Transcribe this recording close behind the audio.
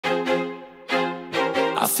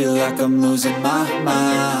feel like I'm losing my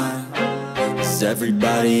mind. Is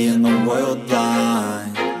everybody in the world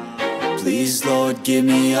blind? Please, Lord, give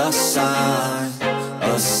me a sign,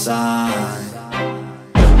 a sign.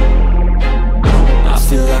 I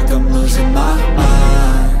feel like I'm losing my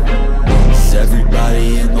mind. Is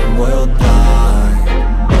everybody in the world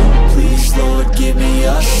blind? Please, Lord, give me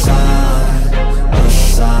a sign, a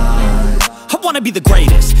sign. I wanna be the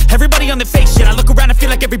greatest. Everybody on the fake shit. I look around and feel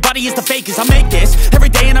like everybody is the fakest. I make this every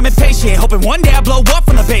day and I'm impatient, hoping one day I blow up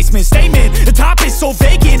from the basement. Statement, the top is so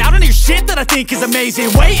vacant. I don't hear shit that I think is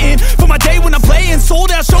amazing. Waiting for my day when I'm playing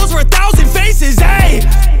sold out shows for 1,000 faces. Hey,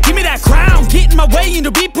 give me that crown, get in my way and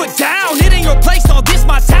to be put down. It ain't your place, all this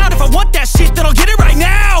my town. If I want that shit, then I'll get it right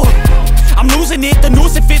now. I'm losing it, the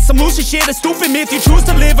noose it fits. I'm losing shit, a stupid myth. You choose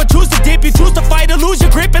to live or choose to dip. You choose to fight or lose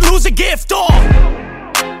your grip and lose a gift.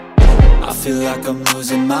 I feel like I'm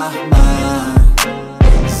losing my mind.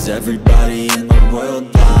 Is everybody in the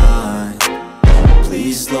world blind?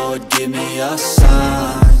 Please, Lord, give me a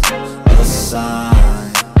sign, a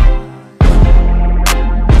sign.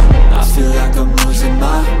 I feel like I'm losing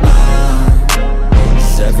my mind.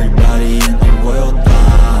 Is everybody in the world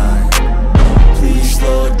blind? Please,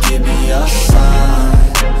 Lord, give me a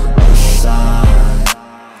sign, a sign.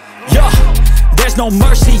 Yeah. There's no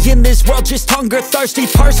mercy in this world, just hunger-thirsty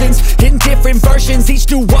persons in different versions. Each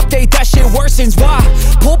new update, that shit worsens. Why?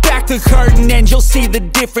 Pull back the curtain and you'll see the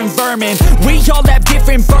different vermin. We all have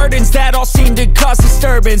different burdens that all seem to cause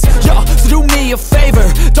disturbance. Yo, so do me a favor,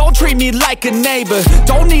 don't treat me like a neighbor.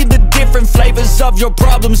 Don't need the different flavors of your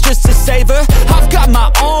problems just to savor. I've got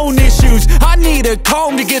my own issues, I need a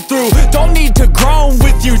comb to get through. Don't need to groan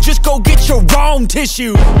with you, just go get your own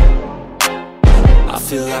tissue. I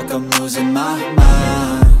feel like I'm losing my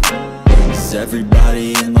mind. Is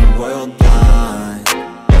everybody in the world blind?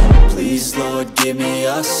 Please, Lord, give me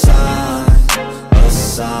a sign, a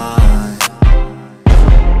sign.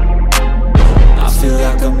 I feel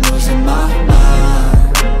like I'm losing my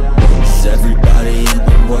mind. Is everybody in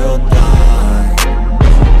the world blind?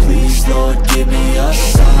 Please, Lord, give me a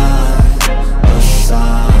sign, a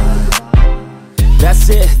sign. That's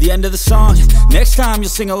it, the end of the song. Next time you'll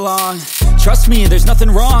sing along. Trust me, there's nothing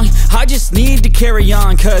wrong. I just need to carry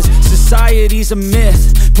on, cause society's a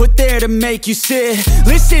myth put there to make you sit.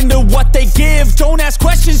 Listen to what they give. Don't ask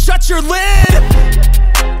questions, shut your lid.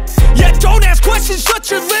 Yeah, don't ask questions, shut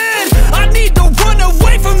your lid. I need to run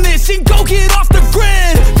away from this and go get off the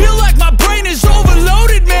grid. Feel like my brain is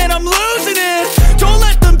overloaded, man, I'm losing it. Don't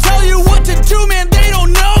let them tell you what to do, man, they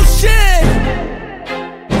don't know shit.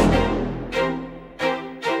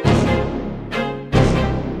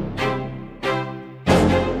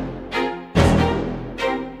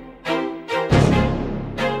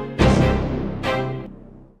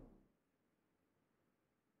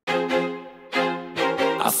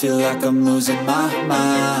 I feel like I'm losing my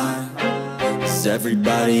mind. Is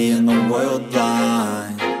everybody in the world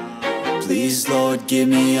blind? Please, Lord, give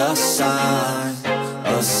me a sign,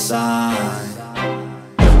 a sign.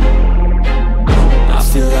 I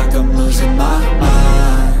feel like I'm losing my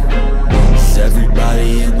mind. Is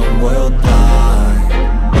everybody in the world blind?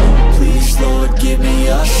 Please, Lord, give me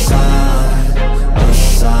a sign, a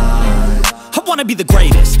sign. I wanna be the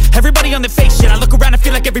greatest. Everybody on the fake shit. I look around and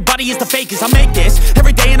feel like everybody is the fakest. I make this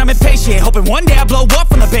every day and I'm impatient, hoping one day I blow up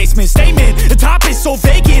from the basement. Statement, the top is so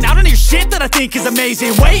vacant. I don't hear shit that I think is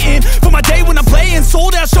amazing. Waiting for my day when I'm playing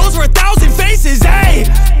sold out shows for 1,000 faces. Hey,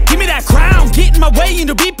 give me that crown, get in my way and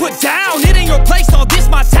to be put down. It ain't your place, all this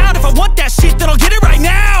my town. If I want that shit, then I'll get it right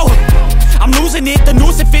now. I'm losing it, the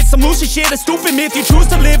noose it fits. I'm losing shit, a stupid myth. You choose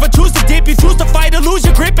to live or choose to dip. You choose to fight or lose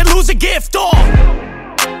your grip and lose a gift.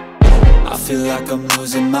 I feel like I'm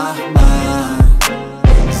losing my mind.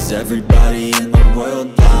 Is everybody in the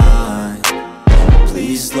world blind?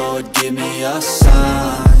 Please, Lord, give me a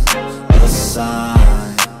sign, a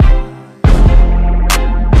sign.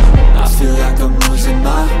 I feel like I'm losing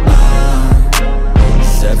my mind.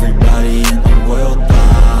 Is everybody in the world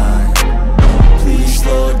blind? Please,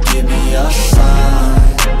 Lord, give me a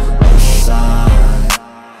sign, a sign.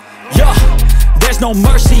 Yeah. There's no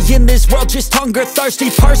mercy in this world, just hunger-thirsty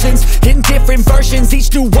persons in different versions.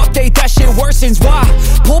 Each new update, that shit worsens. Why?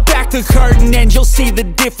 Pull back the curtain and you'll see the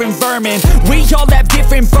different vermin. We all have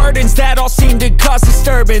different burdens that all seem to cause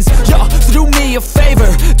disturbance. Yo, so do me a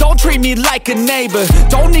favor, don't treat me like a neighbor.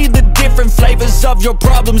 Don't need the different flavors of your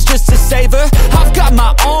problems just to savor. I've got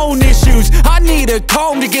my own issues, I need a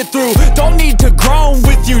comb to get through. Don't need to groan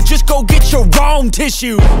with you, just go get your own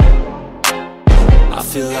tissue. I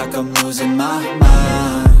feel like I'm losing my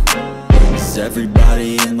mind. Is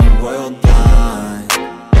everybody in the world blind?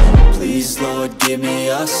 Please, Lord, give me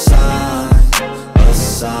a sign, a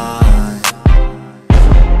sign. sign.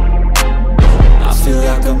 I feel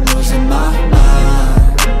like I'm losing my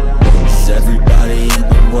mind. Is everybody in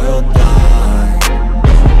the world blind?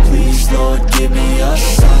 Please, Lord, give me a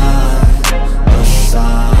sign, a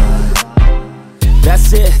sign.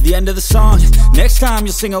 That's it, the end of the song. Next time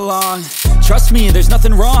you'll sing along. Trust me, there's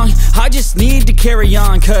nothing wrong. I just need to carry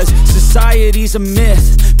on, cause society's a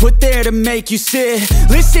myth, put there to make you sit.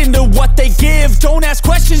 Listen to what they give. Don't ask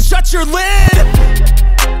questions, shut your lid.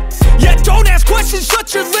 Yeah, don't ask questions,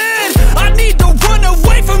 shut your lid. I need to run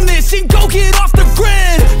away from this and go get off the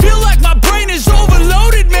grid. Feel like my brain is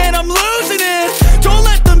overloaded, man, I'm losing it. Don't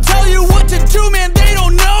let them tell you what to do, man, they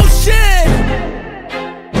don't know shit.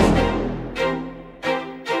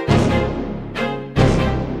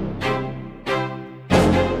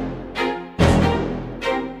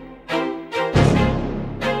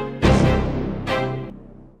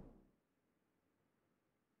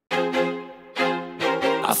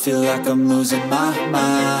 I feel like I'm losing my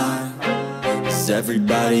mind. Is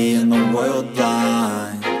everybody in the world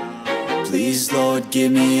blind? Please, Lord,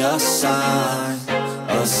 give me a sign,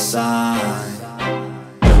 a sign.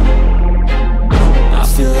 I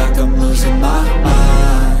feel like I'm losing my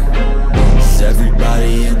mind. Is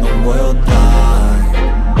everybody in the world blind?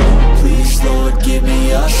 Please, Lord, give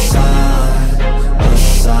me a sign, a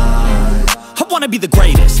sign. I wanna be the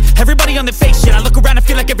greatest. Everybody on the fake shit. I look around and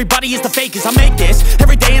feel like everybody is the fakest. I make this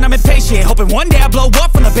every day and I'm impatient, hoping one day I blow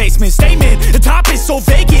up from the basement. Statement, the top is so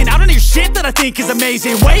vacant. I don't hear shit that I think is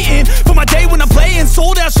amazing. Waiting for my day when I'm playing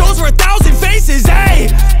sold out shows for 1,000 faces. Hey,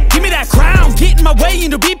 give me that crown, get in my way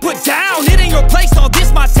and to be put down. It ain't your place, all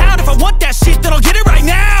this my town. If I want that shit, then I'll get it right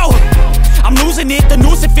now. I'm losing it, the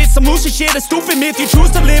noose it fits. I'm losing shit, a stupid myth. You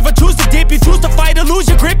choose to live or choose to dip. You choose to fight or lose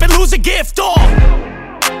your grip and lose a gift.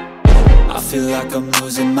 I feel like I'm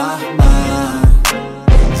losing my mind.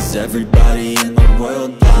 Is everybody in the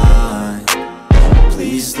world blind?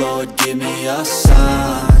 Please, Lord, give me a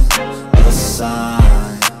sign, a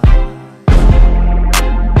sign.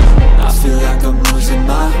 I feel like I'm losing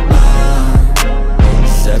my mind.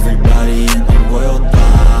 Is everybody in the world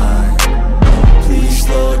blind? Please,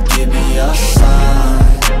 Lord, give me a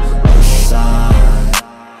sign, a sign.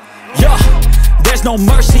 Yeah. There's no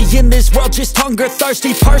mercy in this world, just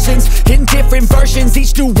hunger-thirsty persons in different versions.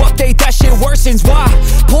 Each new update, that shit worsens. Why?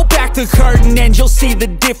 Pull back the curtain and you'll see the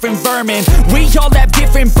different vermin. We all have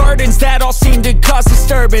different burdens that all seem to cause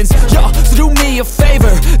disturbance. Yo, so do me a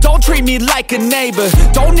favor, don't treat me like a neighbor.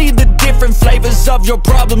 Don't need the different flavors of your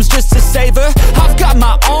problems just to savor. I've got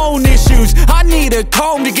my own issues, I need a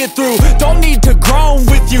comb to get through. Don't need to groan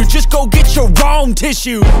with you, just go get your own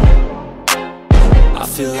tissue. I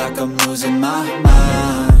feel like I'm losing my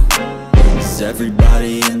mind. Is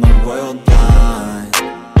everybody in the world blind?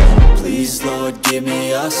 Please, Lord, give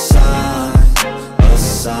me a sign, a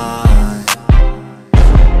sign.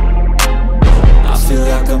 I feel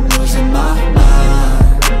like I'm losing my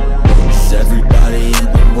mind. Is everybody in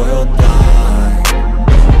the world blind?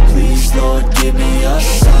 Please, Lord, give me a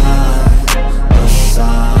sign, a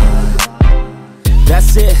sign.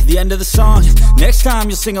 That's it, the end of the song. Next time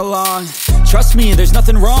you'll sing along. Trust me, there's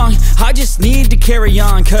nothing wrong. I just need to carry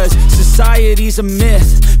on, cause society's a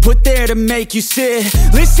myth, put there to make you sit.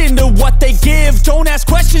 Listen to what they give. Don't ask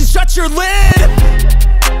questions, shut your lid.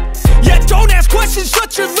 Yeah, don't ask questions,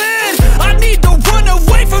 shut your lid. I need to run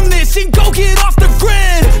away from this and go get off the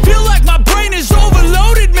grid. Feel like my brain is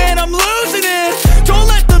overloaded, man, I'm losing it. Don't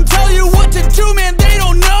let them tell you what to do, man, they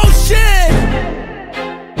don't know shit.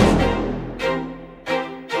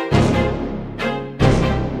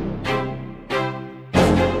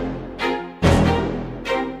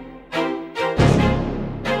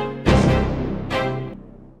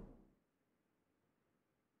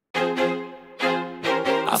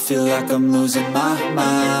 I feel like I'm losing my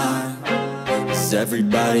mind. Is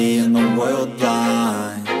everybody in the world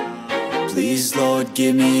blind? Please, Lord,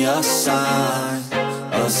 give me a sign,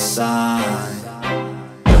 a sign.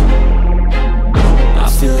 I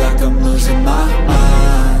feel like I'm losing my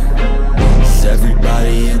mind. Is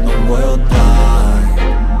everybody in the world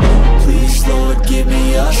blind? Please, Lord, give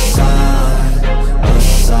me a sign, a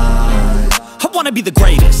sign. I wanna be the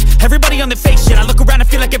greatest. Everybody on the fake shit. I look around and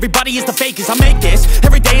feel like everybody is the fakest. I make this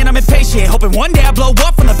every day and I'm impatient, hoping one day I blow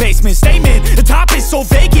up from the basement. Statement, the top is so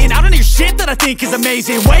vacant. I don't hear shit that I think is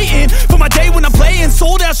amazing. Waiting for my day when I'm playing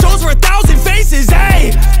sold out shows for 1,000 faces.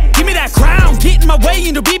 Hey, give me that crown, get in my way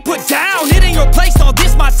and to be put down. It ain't your place, all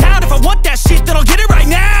this my town. If I want that shit, then I'll get it right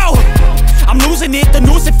now. I'm losing it, the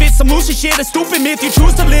noose it fits. I'm losing shit, a stupid myth. You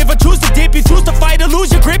choose to live or choose to dip. You choose to fight or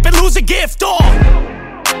lose your grip and lose a gift.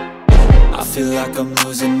 I feel like I'm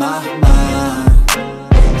losing my mind.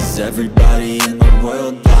 Is everybody in the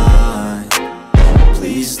world blind.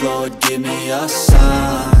 Please, Lord, give me a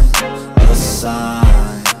sign, a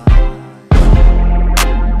sign.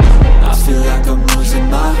 I feel like I'm losing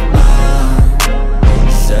my mind.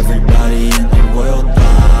 Is everybody in the world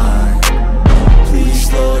blind?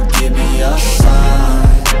 Please, Lord, give me a sign,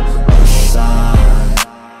 a sign.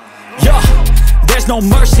 Yeah. There's no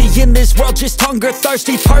mercy in this world, just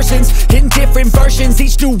hunger-thirsty persons in different versions.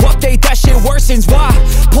 Each new update, that shit worsens. Why?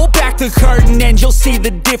 Pull back the curtain and you'll see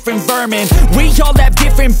the different vermin. We all have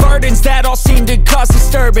different burdens that all seem to cause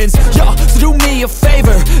disturbance. Yo, so do me a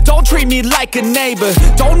favor, don't treat me like a neighbor.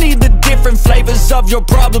 Don't need the different flavors of your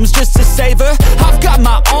problems just to savor. I've got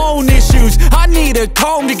my own issues, I need a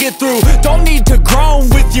comb to get through. Don't need to groan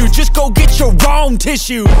with you, just go get your own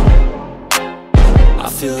tissue. I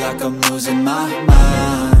feel like I'm losing my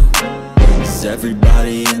mind. Is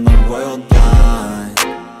everybody in the world blind?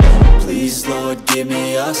 Please, Lord, give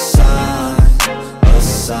me a sign, a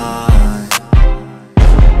sign.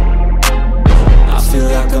 I feel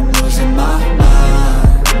like I'm losing my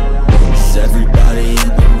mind. Is everybody in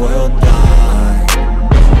the world blind?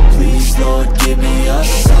 Please, Lord, give me a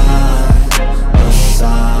sign, a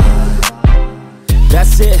sign.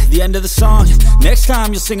 That's it, the end of the song. Next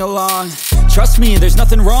time you'll sing along. Trust me, there's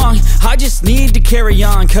nothing wrong, I just need to carry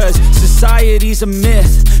on. Cause society's a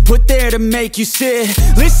myth, put there to make you sit.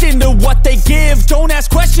 Listen to what they give, don't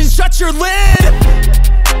ask questions, shut your lid.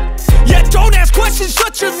 Yeah, don't ask questions,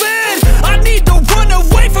 shut your lid. I need to run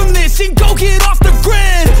away from this and go get off the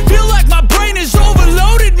grid. Feel like my brain is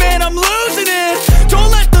overloaded, man, I'm losing it.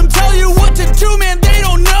 Don't let them tell you what to do, man, they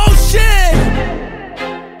don't know shit.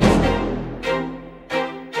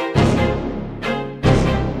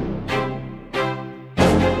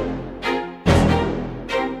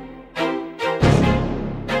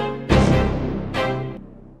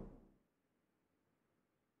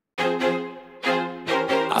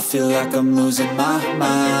 I feel like I'm losing my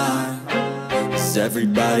mind. Is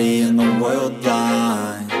everybody in the world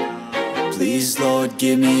blind? Please, Lord,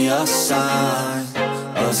 give me a sign,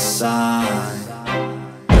 a sign.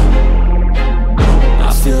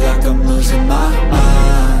 I feel like I'm losing my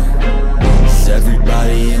mind. Is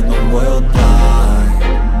everybody in the world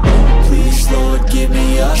blind? Please, Lord, give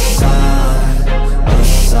me a sign, a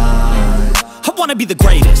sign. I wanna be the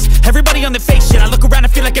greatest. Everybody on the fake shit. I look around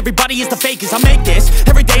and feel like everybody is the fakest. I make this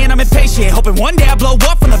every day and I'm impatient, hoping one day I blow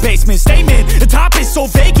up from the basement. Statement, the top is so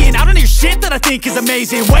vacant. I don't hear shit that I think is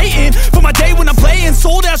amazing. Waiting for my day when I'm playing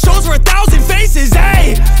sold out shows for 1,000 faces.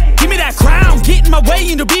 Hey, give me that crown, get in my way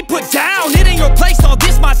and to be put down. It ain't your place, all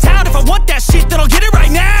this my town. If I want that shit, then I'll get it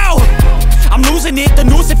right now. I'm losing it, the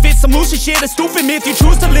noose it fits, I'm losing shit. A stupid myth, you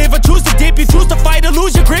choose to live or choose to dip. You choose to fight or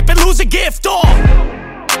lose your grip and lose a gift.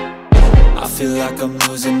 I feel like I'm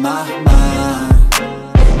losing my mind.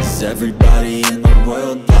 Is everybody in the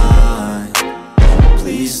world blind?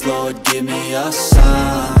 Please, Lord, give me a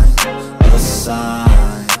sign, a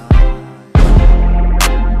sign.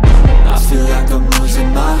 I feel like I'm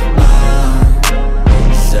losing my mind.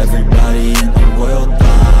 Is everybody in the world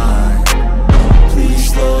blind?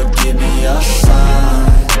 Please, Lord, give me a sign,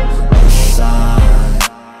 a sign.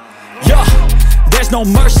 Yeah. There's no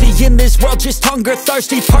mercy in this world, just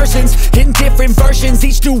hunger-thirsty persons in different versions.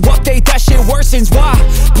 Each new update, that shit worsens. Why?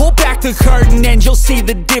 Pull back the curtain and you'll see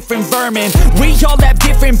the different vermin. We all have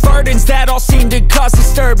different burdens that all seem to cause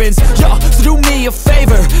disturbance. Yo, so do me a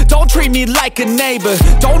favor, don't treat me like a neighbor.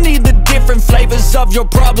 Don't need the different flavors of your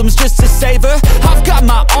problems just to savor. I've got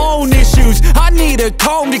my own issues, I need a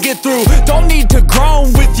comb to get through. Don't need to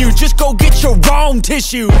groan with you, just go get your own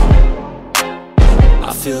tissue.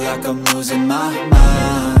 I feel like I'm losing my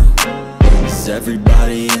mind. Is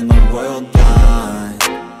everybody in the world blind?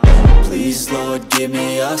 Please, Lord, give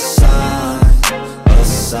me a sign, a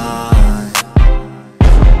sign.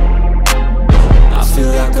 I feel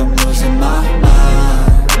like I'm losing my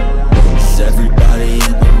mind. Is everybody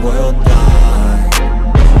in the world blind?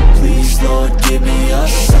 Please, Lord, give me a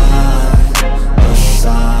sign, a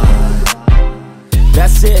sign.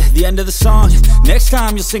 That's it, the end of the song. Next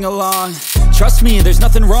time you'll sing along. Trust me, there's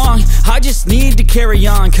nothing wrong, I just need to carry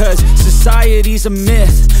on. Cause society's a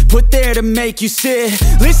myth, put there to make you sit.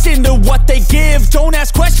 Listen to what they give, don't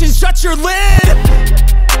ask questions, shut your lid.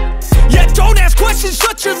 Yeah, don't ask questions,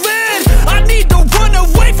 shut your lid. I need to run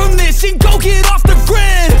away from this and go get off the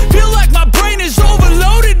grid. Feel like my brain is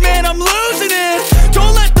overloaded, man, I'm losing it.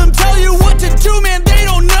 Don't let them tell you what to do, man, they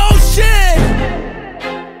don't know shit.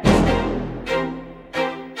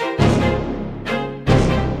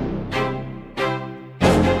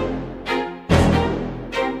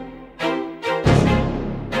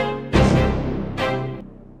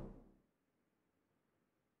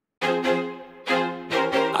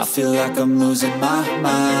 I feel like I'm losing my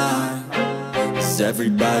mind. Is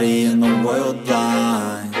everybody in the world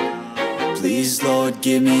blind? Please, Lord,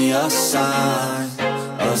 give me a sign,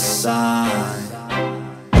 a sign.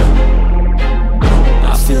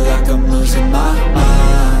 I feel like I'm losing my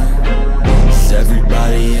mind. Is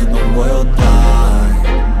everybody in the world blind?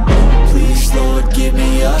 Please, Lord, give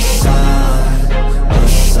me a sign, a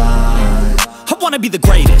sign. I wanna be the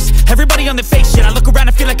greatest. Everybody on the fake shit. I look around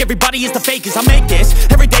and feel like everybody is the fakest. I make this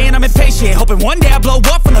every day and I'm impatient, hoping one day I blow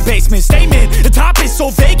up from the basement. Statement, the top is so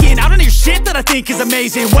vacant. I don't hear shit that I think is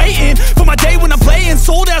amazing. Waiting for my day when I'm playing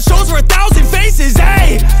sold out shows for 1,000 faces.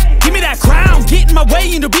 Hey, give me that crown, get in my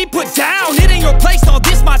way and to be put down. It ain't your place, no,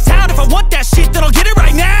 this my town. If I want that shit, then I'll get it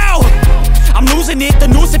right now. I'm losing it, the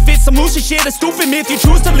noose it fits. I'm losing shit, a stupid myth. You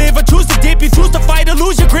choose to live or choose to dip. You choose to fight or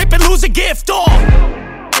lose your grip and lose a gift.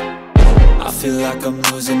 I feel like I'm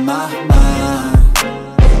losing my mind.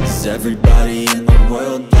 Is everybody in the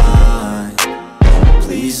world blind?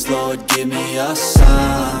 Please, Lord, give me a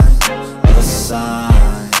sign, a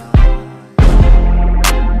sign.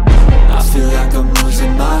 I feel like I'm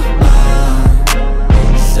losing my mind.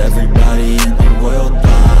 Is everybody in the world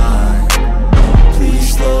blind?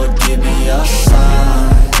 Please, Lord, give me a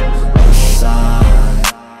sign, a sign.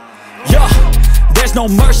 Yeah. There's no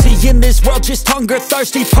mercy in this world, just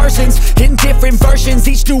hunger-thirsty persons in different versions,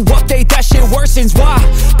 each new update, that shit worsens. Why?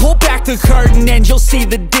 Pull back the curtain and you'll see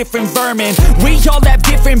the different vermin. We all have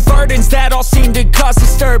different burdens that all seem to cause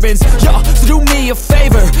disturbance. Yo, so do me a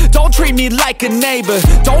favor, don't treat me like a neighbor.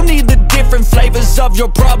 Don't need the different flavors of your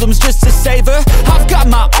problems just to savor. I've got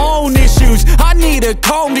my own issues, I need a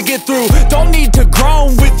comb to get through. Don't need to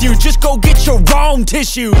groan with you, just go get your own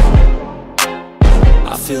tissue.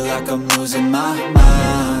 I feel like I'm losing my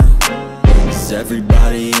mind. Is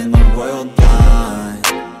everybody in the world blind?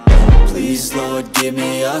 Please, Lord, give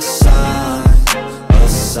me a sign, a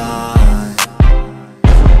sign.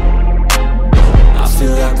 I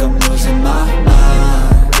feel like I'm losing my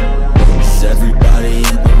mind. Is everybody in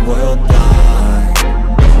the world blind?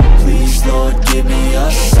 Please, Lord, give me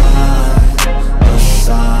a sign, a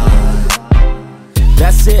sign.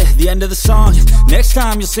 That's it, the end of the song. Next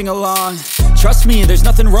time you'll sing along. Trust me, there's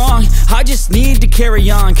nothing wrong. I just need to carry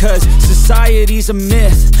on, cause society's a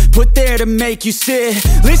myth put there to make you sit.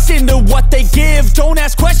 Listen to what they give. Don't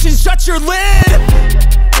ask questions, shut your lid.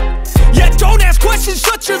 Yeah, don't ask questions,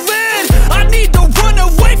 shut your lid. I need to run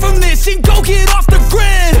away from this and go get off the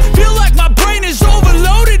grid. Feel like my brain is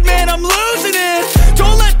overloaded, man, I'm losing it.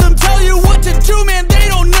 Don't let them tell you what to do, man, they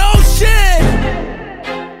don't know shit.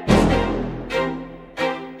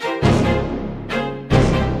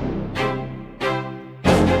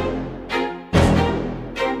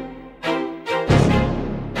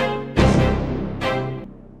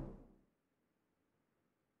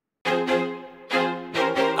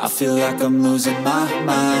 I feel like I'm losing my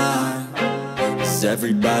mind. Is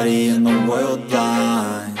everybody in the world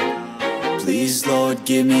blind? Please, Lord,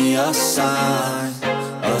 give me a sign,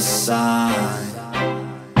 a sign.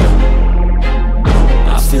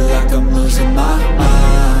 I feel like I'm losing my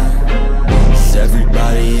mind. Is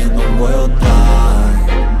everybody in the world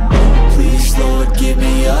blind? Please, Lord, give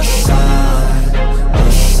me a sign,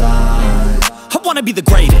 a sign. I wanna be the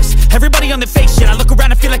greatest. Everybody on the fake shit. I look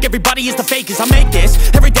around and feel like everybody is the fakest. I make this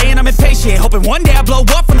every day and I'm impatient, hoping one day I blow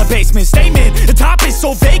up from the basement. Statement, the top is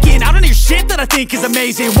so vacant. I don't hear shit that I think is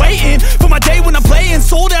amazing. Waiting for my day when I'm playing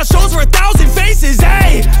sold out shows for 1,000 faces.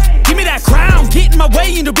 Hey, give me that crown, get in my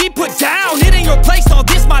way and to be put down. It ain't your place, no,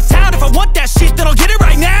 this my town. If I want that shit, then I'll get it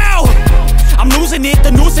right now. I'm losing it,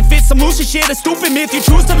 the noose it fits. I'm losing shit, a stupid myth. You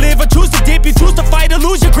choose to live or choose to dip. You choose to fight or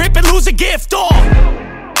lose your grip and lose a gift.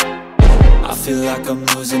 I feel like I'm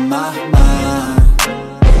losing my mind.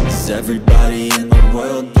 Is everybody in the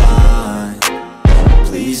world blind?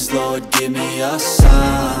 Please, Lord, give me a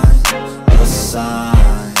sign, a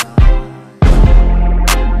sign.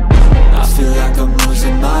 I feel like I'm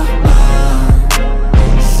losing my mind.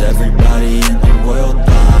 Is everybody in the world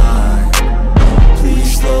blind?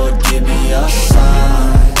 Please, Lord, give me a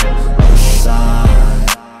sign, a sign.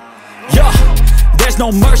 Yeah. There's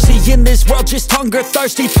no mercy in this world, just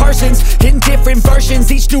hunger-thirsty persons in different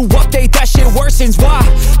versions, each new update, that shit worsens. Why?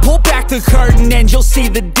 Pull back the curtain and you'll see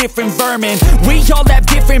the different vermin. We all have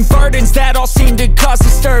different burdens that all seem to cause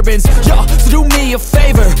disturbance. Yo, so do me a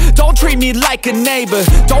favor, don't treat me like a neighbor.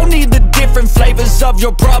 Don't need the different flavors of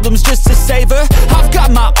your problems just to savor. I've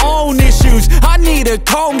got my own issues, I need a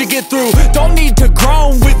comb to get through. Don't need to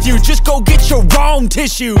groan with you, just go get your own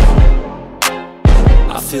tissue.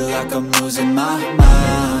 I feel like I'm losing my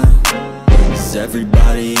mind. Is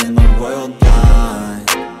everybody in the world blind?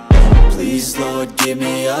 Please, Lord, give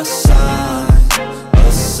me a sign,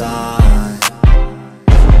 a sign. sign.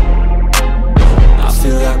 I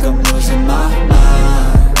feel like I'm losing my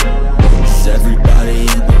mind. Is everybody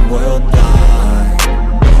in the world blind?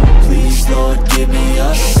 Please, Lord, give me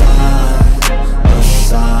a sign, a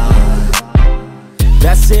sign.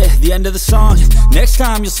 That's it, the end of the song. Next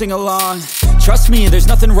time you'll sing along. Trust me, there's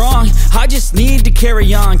nothing wrong. I just need to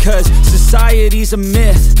carry on, cause society's a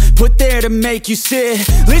myth, put there to make you sit.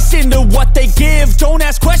 Listen to what they give. Don't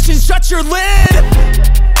ask questions, shut your lid.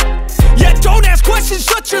 Yeah, don't ask questions,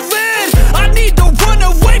 shut your lid. I need to run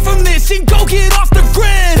away from this and go get off the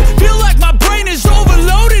grid. Feel like my brain is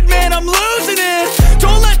overloaded, man, I'm losing it.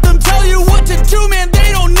 Don't let them tell you what to do, man,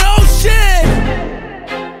 they don't know shit.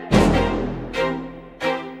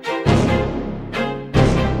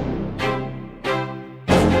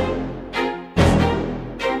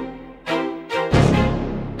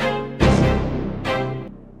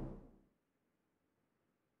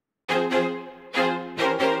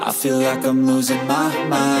 I feel like I'm losing my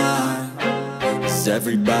mind. Is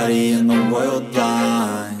everybody in the world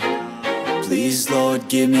blind? Please, Lord,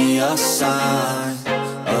 give me a sign,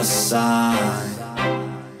 a sign.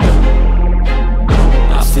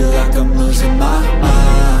 I feel like I'm losing my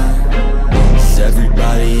mind. Is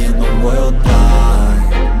everybody in the world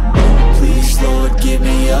blind? Please, Lord, give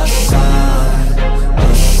me a sign,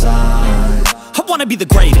 a sign. I wanna be the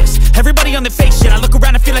greatest. Everybody on the fake shit. I look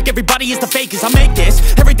around and feel like everybody is the fakest. I make this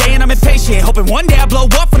every day and I'm impatient, hoping one day I blow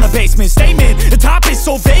up from the basement. Statement, the top is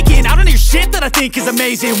so vacant. I don't hear shit that I think is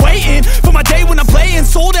amazing. Waiting for my day when I'm playing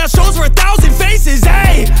sold out shows for 1,000 faces.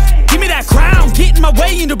 Hey, give me that crown, get in my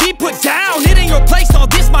way and to be put down. It ain't your place, all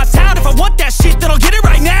this my town. If I want that shit, then I'll get it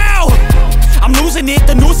right now. I'm losing it,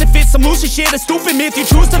 the noose it fits, I'm losing shit. A stupid myth, you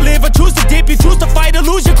choose to live or choose to dip. You choose to fight or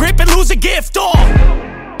lose your grip and lose a gift.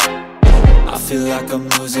 I feel like I'm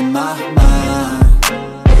losing my mind.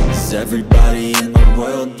 Is everybody in the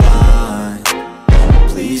world blind?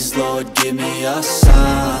 Please, Lord, give me a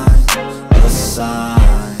sign, a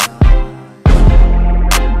sign.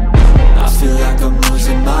 I feel like I'm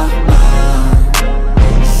losing my mind.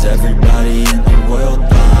 Is everybody in the world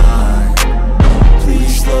blind?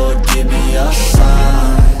 Please, Lord, give me a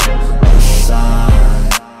sign, a sign.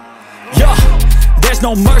 Yeah. There's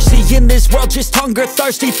no mercy in this world, just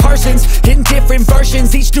hunger-thirsty persons in different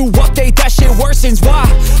versions, each new update, that shit worsens. Why?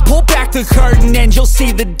 Pull back the curtain and you'll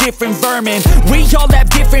see the different vermin. We all have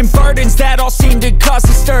different burdens that all seem to cause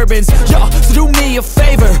disturbance. Yo, so do me a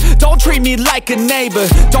favor, don't treat me like a neighbor.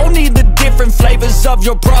 Don't need the different flavors of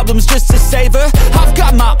your problems just to savor. I've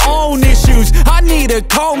got my own issues, I need a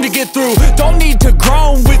comb to get through. Don't need to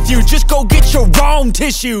groan with you, just go get your own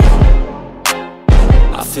tissue.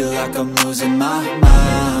 I feel like I'm losing my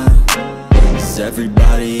mind. Is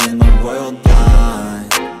everybody in the world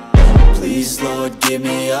blind? Please, Lord, give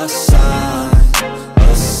me a sign,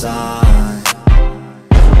 a sign.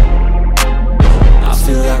 I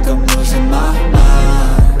feel like I'm losing my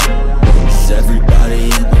mind. Is everybody in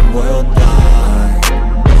the world blind?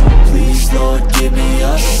 Please, Lord, give me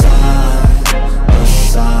a sign, a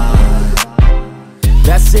sign.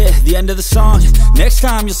 That's it, the end of the song. Next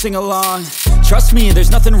time you'll sing along. Trust me,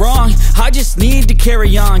 there's nothing wrong. I just need to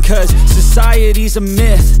carry on, cause society's a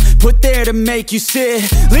myth, put there to make you sit.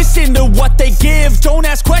 Listen to what they give. Don't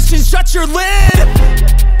ask questions, shut your lid.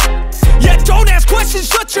 Yeah, don't ask questions,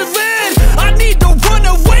 shut your lid. I need to run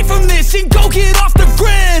away from this and go get off the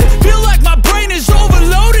grid. Feel like my brain is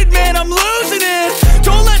overloaded, man, I'm losing it.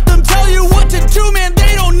 Don't let them tell you what to do, man,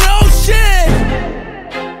 they don't know shit.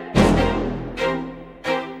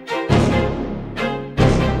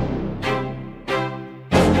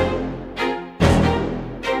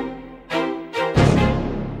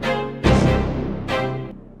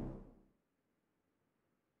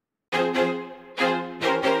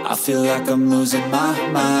 I feel like I'm losing my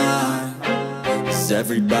mind. Is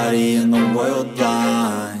everybody in the world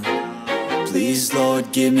blind? Please,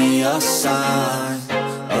 Lord, give me a sign,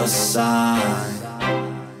 a sign.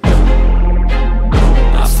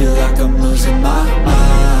 I feel like I'm losing my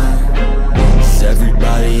mind. Is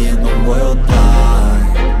everybody in the world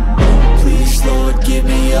blind? Please, Lord, give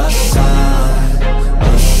me a sign,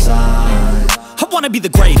 a sign. I wanna be the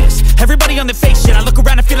greatest. Everybody on the fake shit. I look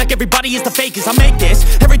around and feel like everybody is the fakest. I make this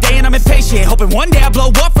every day and I'm impatient, hoping one day I blow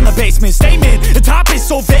up from the basement. Statement, the top is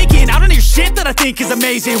so vacant. I don't hear shit that I think is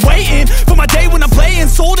amazing. Waiting for my day when I'm playing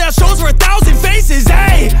sold out shows for 1,000 faces.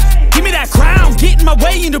 Hey, give me that crown, get in my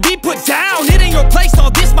way and to be put down. It ain't your place, all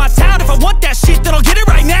this my town. If I want that shit, then I'll get it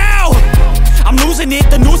right now. I'm losing it,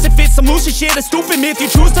 the noose it fits, I'm losing shit. A stupid myth, you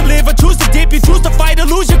choose to live or choose to dip. You choose to fight or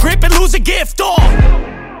lose your grip and lose a gift.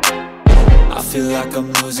 I feel like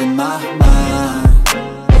I'm losing my mind.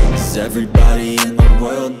 Is everybody in the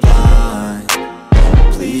world blind?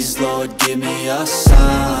 Please, Lord, give me a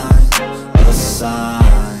sign, a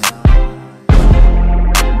sign.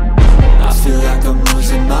 I feel like I'm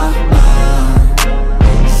losing my mind.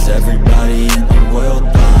 Is everybody in the world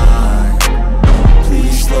blind?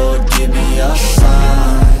 Please, Lord, give me a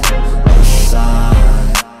sign, a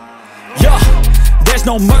sign. Yeah. There's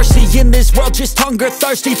no mercy in this world, just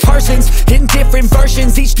hunger-thirsty persons in different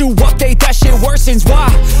versions. Each new update, that shit worsens. Why?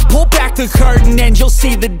 Pull back the curtain and you'll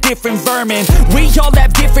see the different vermin. We all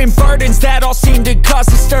have different burdens that all seem to cause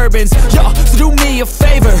disturbance. Yo, so do me a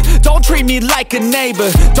favor, don't treat me like a neighbor.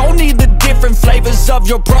 Don't need the different flavors of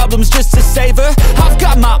your problems just to savor. I've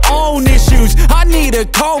got my own issues, I need a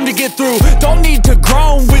comb to get through. Don't need to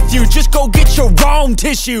groan with you, just go get your own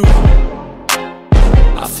tissue.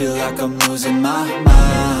 I feel like I'm losing my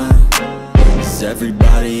mind. Is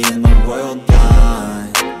everybody in the world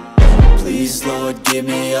blind? Please, Lord, give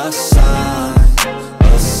me a sign,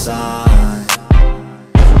 a sign.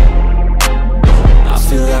 I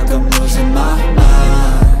feel like I'm losing my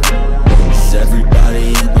mind. Is everybody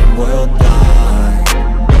in the world blind?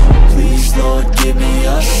 Please, Lord, give me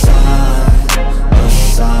a sign, a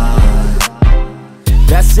sign.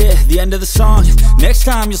 That's it, the end of the song. Next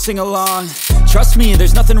time you'll sing along. Trust me,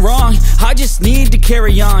 there's nothing wrong, I just need to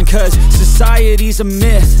carry on. Cause society's a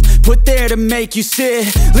myth, put there to make you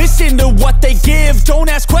sit. Listen to what they give, don't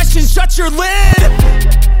ask questions, shut your lid.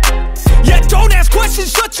 Yeah, don't ask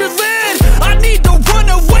questions, shut your lid. I need to run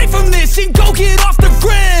away from this and go get off the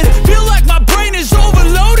grid. Feel like my brain is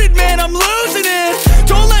overloaded, man, I'm losing it.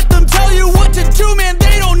 Don't let them tell you what to do, man,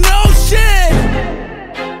 they don't know shit.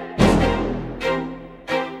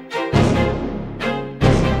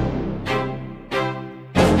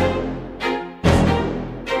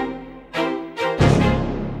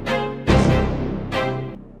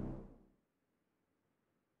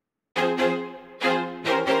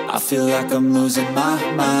 I feel like I'm losing my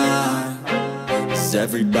mind. Is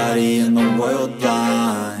everybody in the world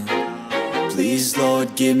blind? Please,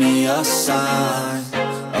 Lord, give me a sign,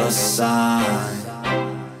 a sign.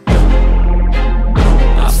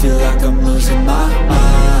 I feel like I'm losing my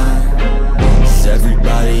mind. Is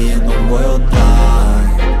everybody in the world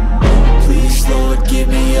blind? Please, Lord, give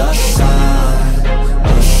me a sign,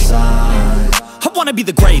 a sign. I wanna be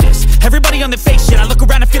the greatest. Everybody on the fake shit, I look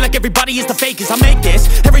around and feel like everybody is the fakest. I make this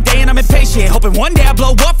every day and I'm impatient, hoping one day I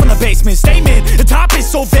blow up from the basement. Statement, the top is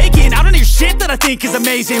so vacant, I don't hear shit that I think is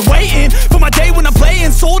amazing. Waiting for my day when I'm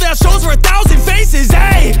playing sold out shows for 1,000 faces.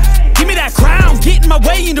 Hey, give me that crown, get in my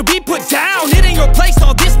way and to be put down. It ain't your place,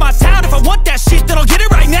 no, this my town. If I want that shit, then I'll get it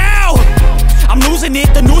right now. I'm losing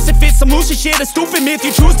it, the noose it fits, some losing shit, a stupid myth.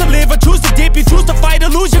 You choose to live or choose to dip, you choose to fight or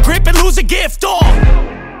lose your grip and lose a gift.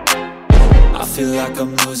 I feel like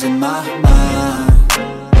I'm losing my mind.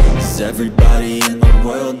 Is everybody in the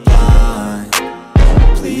world blind?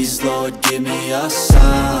 Please, Lord, give me a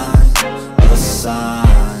sign, a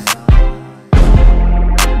sign.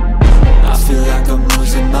 I feel like I'm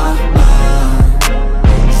losing my mind.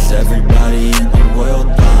 Is everybody in the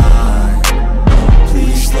world blind?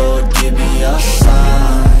 Please, Lord, give me a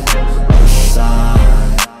sign, a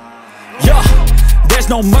sign. Yeah. There's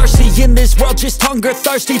no mercy in this world, just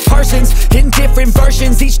hunger-thirsty persons in different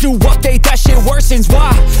versions. Each new update, that shit worsens.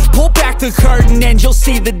 Why? Pull back the curtain and you'll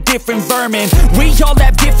see the different vermin. We all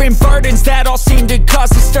have different burdens that all seem to cause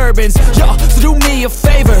disturbance. Yo, so do me a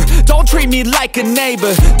favor, don't treat me like a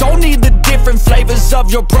neighbor. Don't need the different flavors of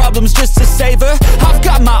your problems just to savor. I've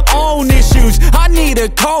got my own issues, I need a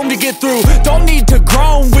comb to get through. Don't need to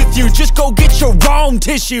groan with you, just go get your own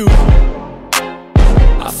tissue.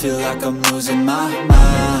 I feel like I'm losing my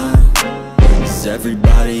mind. Is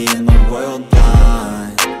everybody in the world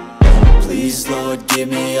blind? Please, Lord, give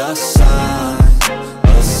me a sign,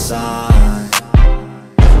 a sign.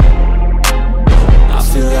 I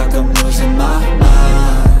feel like I'm losing my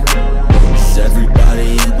mind. Is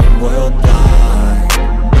everybody in the world blind?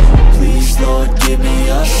 Please, Lord, give me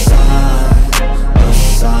a sign, a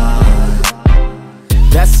sign.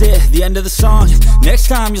 That's it, the end of the song. Next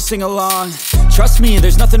time you'll sing along. Trust me,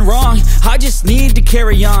 there's nothing wrong, I just need to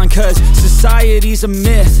carry on. Cause society's a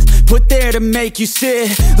myth, put there to make you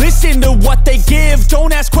sit. Listen to what they give,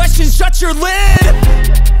 don't ask questions, shut your lid.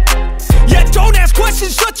 Yeah, don't ask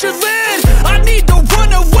questions, shut your lid. I need to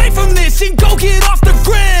run away from this and go get off the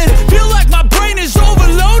grid. Feel like my brain is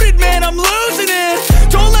overloaded, man, I'm losing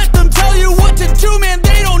it. Don't let them tell you what to do, man,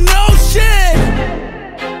 they don't know shit.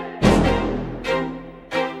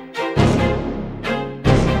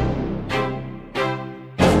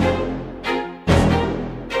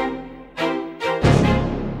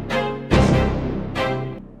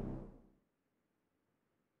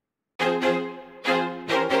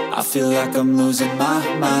 I feel like I'm losing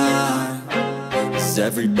my mind. Is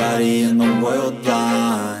everybody in the world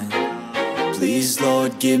blind? Please,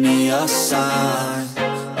 Lord, give me a sign,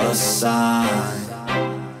 a sign.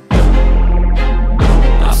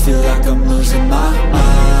 I feel like I'm losing my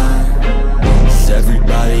mind. Is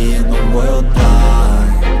everybody in the world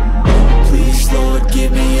blind? Please, Lord,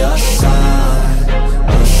 give me a sign,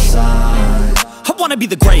 a sign. I wanna be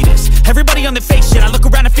the greatest. Everybody on the fake shit. I look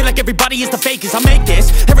around and feel like everybody is the fakest. I make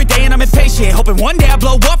this every day and I'm impatient, hoping one day I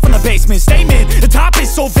blow up from the basement. Statement, the top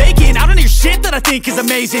is so vacant. I don't hear shit that I think is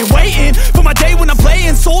amazing. Waiting for my day when I'm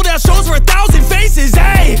playing sold out shows for 1,000 faces.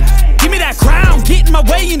 Hey, give me that crown, get in my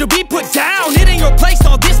way and to be put down. It ain't your place,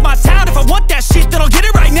 all this my town. If I want that shit, then I'll get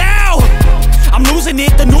it right now. I'm losing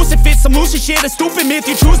it, the noose it fits. I'm losing shit, a stupid myth.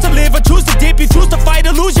 You choose to live or choose to dip. You choose to fight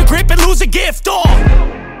or lose your grip and lose a gift.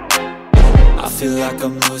 I feel like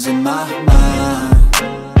I'm losing my mind.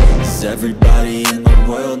 Is everybody in the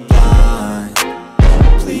world blind?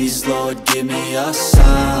 Please, Lord, give me a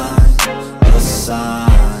sign, a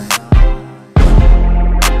sign.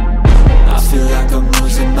 I feel like I'm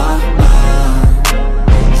losing my mind.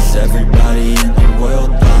 Is everybody in the world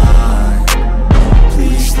blind?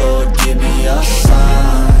 Please, Lord, give me a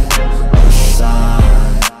sign, a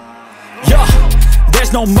sign. Yeah.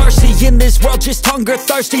 There's no mercy in this world, just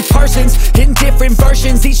hunger-thirsty persons in different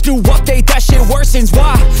versions, each new update, that shit worsens.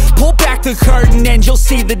 Why? Pull back the curtain and you'll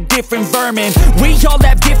see the different vermin. We all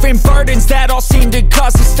have different burdens that all seem to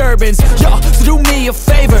cause disturbance. Yo, so do me a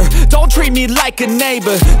favor, don't treat me like a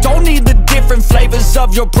neighbor. Don't need the different flavors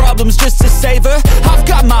of your problems just to savor. I've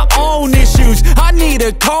got my own issues, I need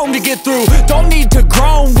a comb to get through. Don't need to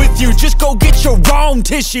groan with you, just go get your own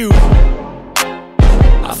tissue.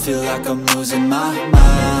 I feel like I'm losing my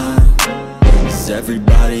mind. Is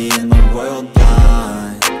everybody in the world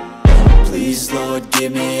blind? Please, Lord,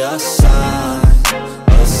 give me a sign,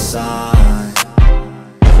 a sign.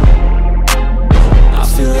 I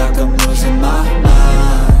feel like I'm losing my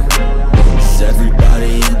mind. Is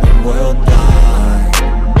everybody in the world blind?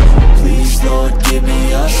 Please, Lord, give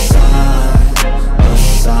me a sign, a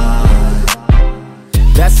sign.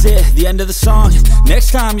 That's it, the end of the song.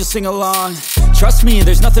 Next time you'll sing along. Trust me,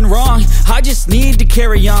 there's nothing wrong. I just need to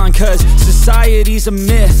carry on, cause society's a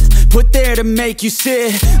myth put there to make you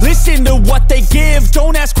sit. Listen to what they give.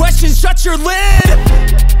 Don't ask questions, shut your lid.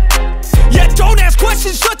 Yeah, don't ask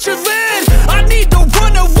questions, shut your lid. I need to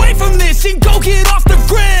run away from this and go get off the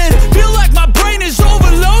grid. Feel like my brain is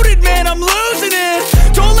overloaded, man, I'm losing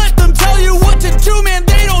it. Don't let them tell you what to do, man,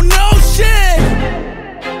 they don't know shit.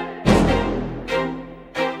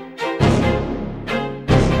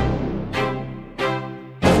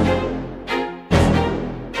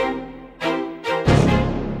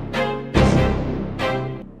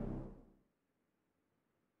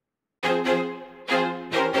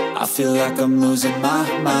 I feel like I'm losing my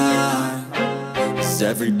mind. Is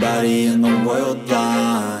everybody in the world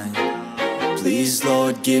blind? Please,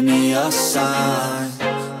 Lord, give me a sign,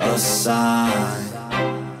 a sign.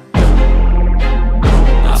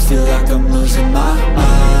 I feel like I'm losing my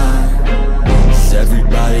mind. Is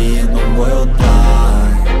everybody in the world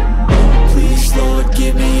blind? Please, Lord,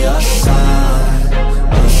 give me a sign,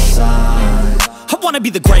 a sign. I wanna be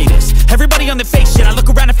the greatest. Everybody on the fake shit. I look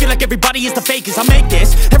around and feel like everybody is the fakest. I make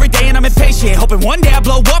this every day and I'm impatient, hoping one day I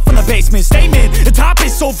blow up from the basement. Statement, the top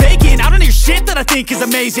is so vacant. I don't hear shit that I think is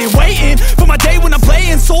amazing. Waiting for my day when I'm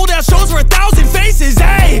playing sold out shows for 1,000 faces.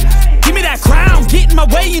 Hey, give me that crown, get in my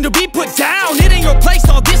way and to be put down. It ain't your place,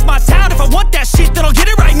 all this my town. If I want that shit, then I'll get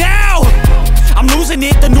it right now. I'm losing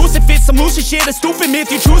it, the noose it fits. I'm losing shit, a stupid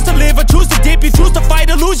myth. You choose to live or choose to dip. You choose to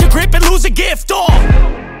fight or lose your grip and lose a gift.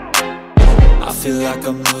 I feel like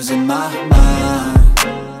I'm losing my mind.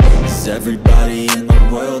 Is everybody in the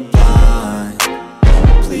world blind?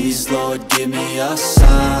 Please, Lord, give me a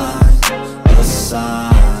sign, a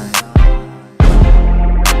sign.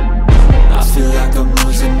 I feel like I'm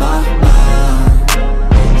losing my mind.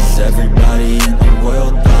 Is everybody in the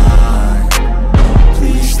world blind?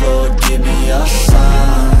 Please, Lord, give me a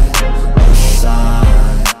sign, a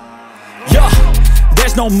sign. Yeah.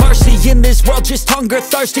 There's no mercy in this world, just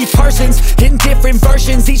hunger-thirsty persons in different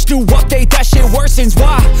versions, each new update, that shit worsens.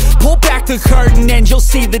 Why? Pull back the curtain and you'll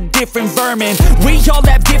see the different vermin. We all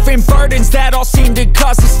have different burdens that all seem to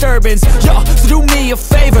cause disturbance. Yo, so do me a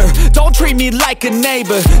favor, don't treat me like a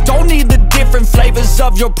neighbor. Don't need the different flavors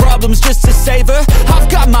of your problems just to savor. I've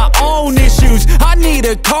got my own issues, I need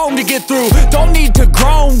a comb to get through. Don't need to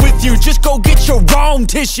groan with you, just go get your own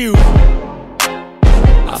tissue.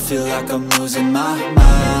 I feel like I'm losing my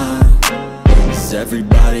mind. Is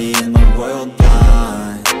everybody in the world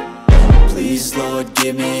blind? Please, Lord,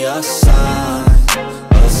 give me a sign,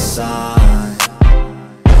 a sign. sign.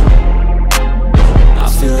 I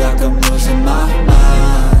feel like I'm losing my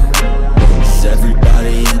mind. Is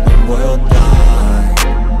everybody in the world blind?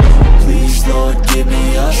 Please, Lord, give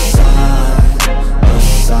me a sign, a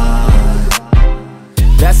sign.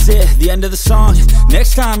 That's it, the end of the song.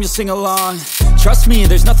 Next time you'll sing along. Trust me,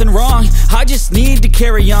 there's nothing wrong. I just need to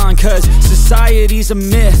carry on, cause society's a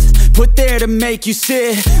myth put there to make you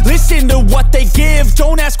sit. Listen to what they give.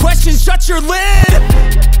 Don't ask questions, shut your lid.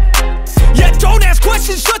 Yeah, don't ask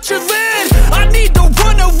questions, shut your lid. I need to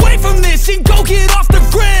run away from this and go get off the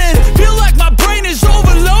grid. Feel like my brain is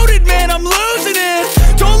overloaded, man, I'm losing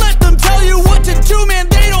it. Don't let them tell you what to do, man,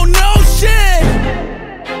 they don't know shit.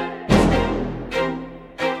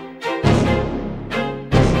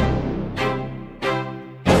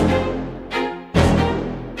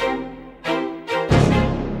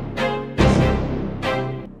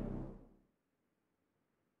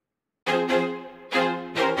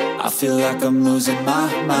 I feel like I'm losing my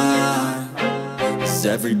mind. Is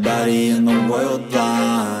everybody in the world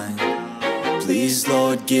blind? Please,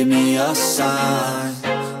 Lord, give me a sign,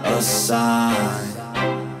 a sign.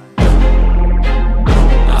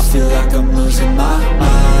 I feel like I'm losing my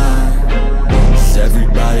mind. Is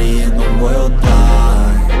everybody in the world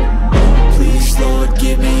blind? Please, Lord,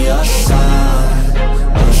 give me a sign,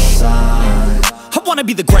 a sign. I wanna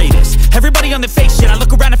be the greatest. Everybody on the fake shit. I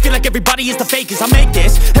look around and feel like everybody is the fakest. I make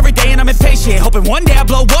this every day and I'm impatient, hoping one day I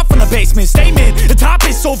blow up from the basement. Statement, the top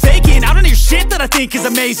is so vacant. I don't hear shit that I think is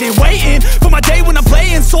amazing. Waiting for my day when I'm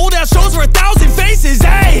playing sold out shows for 1,000 faces.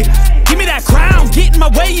 Hey, give me that crown, get in my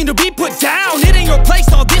way and to be put down. It ain't your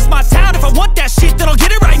place, all this my town. If I want that shit, then I'll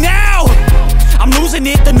get it right now. I'm losing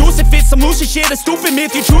it, the noose it fits, some loose shit, a stupid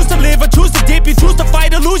myth. You choose to live or choose to dip, you choose to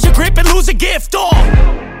fight or lose your grip and lose a gift.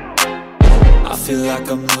 I feel like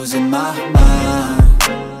I'm losing my mind.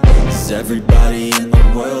 Is everybody in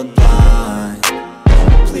the world blind?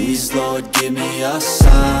 Please, Lord, give me a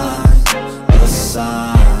sign, a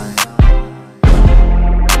sign.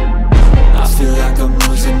 I feel like I'm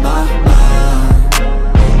losing my mind.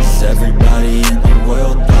 Is everybody in the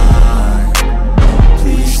world blind?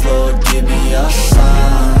 Please, Lord, give me a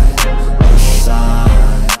sign, a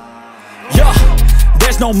sign. Yeah.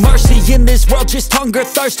 There's no mercy in this world, just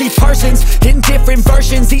hunger-thirsty persons in different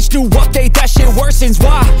versions. Each new update, that shit worsens.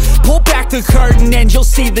 Why? Pull back the curtain and you'll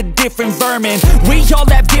see the different vermin. We all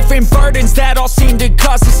have different burdens that all seem to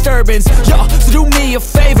cause disturbance. Yo, so do me a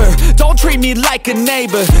favor, don't treat me like a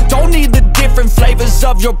neighbor. Don't need the different flavors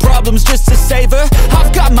of your problems just to savor.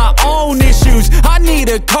 I've got my own issues, I need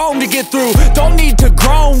a comb to get through. Don't need to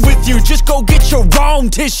groan with you, just go get your own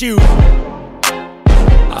tissue.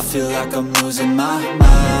 I feel like I'm losing my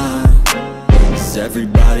mind. Is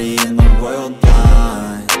everybody in the world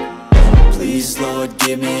blind? Please, Lord,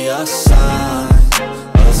 give me a sign,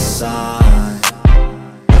 a sign.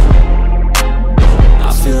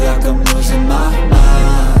 I feel like I'm losing my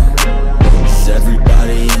mind. Is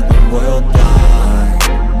everybody in the world blind?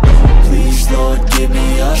 Please, Lord, give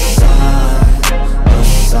me a sign, a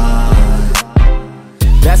sign.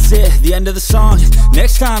 That's it, the end of the song.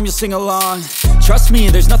 Next time you'll sing along. Trust me,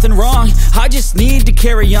 there's nothing wrong. I just need to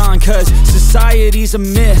carry on, cause society's a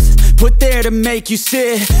myth put there to make you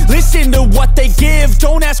sit. Listen to what they give.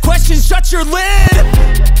 Don't ask questions, shut your lid.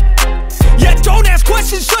 Yeah, don't ask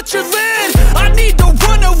questions, shut your lid. I need to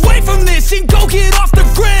run away from this and go get off the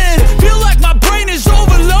grid. Feel like my brain is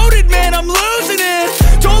overloaded, man, I'm losing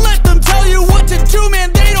it. Don't let them tell you what to do,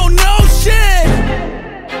 man, they don't know shit.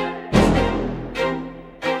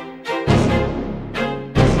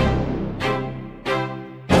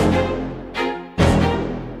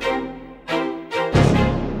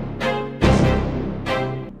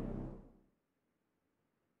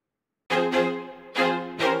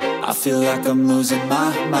 I feel like I'm losing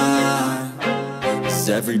my mind. Is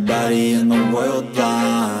everybody in the world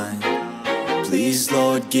blind? Please,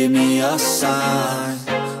 Lord, give me a sign,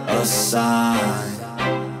 a sign.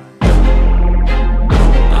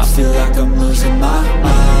 I feel like I'm losing my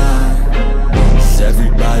mind. Is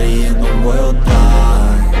everybody in the world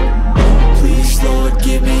blind? Please, Lord,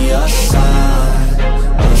 give me a sign,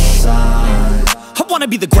 a sign. I wanna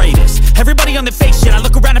be the greatest. Everybody on the fake shit. I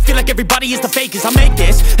look around and feel like everybody is the fakest. I make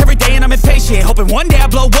this every day and I'm impatient, hoping one day I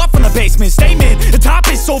blow up from the basement. Statement, the top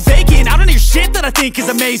is so vacant. I don't hear shit that I think is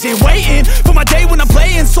amazing. Waiting for my day when I'm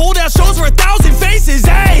playing sold out shows for 1,000 faces.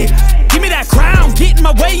 Hey, give me that crown, get in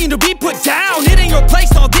my way and to be put down. It ain't your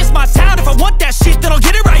place, all this my town. If I want that shit, then I'll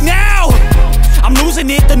get it right now. I'm losing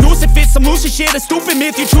it, the noose it fits, some loose shit, a stupid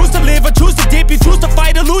myth. You choose to live or choose to dip, you choose to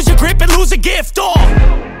fight or lose your grip and lose a gift.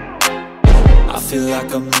 I feel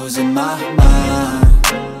like I'm losing my mind.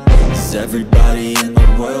 Is Is everybody in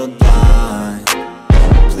the world blind?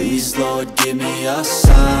 Please, Lord, give me a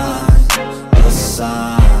sign, a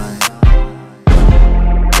sign.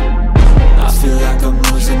 I feel like I'm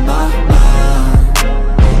losing my mind.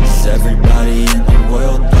 Is everybody in the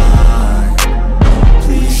world blind?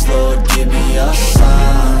 Please, Lord, give me a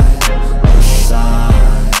sign, a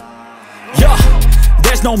sign. Yeah.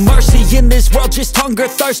 There's no mercy in this world, just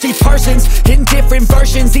hunger-thirsty persons in different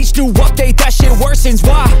versions. Each new update, that shit worsens.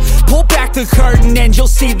 Why? Pull back the curtain and you'll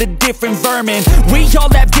see the different vermin. We all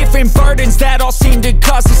have different burdens that all seem to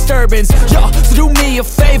cause disturbance. Yo, so do me a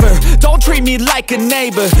favor, don't treat me like a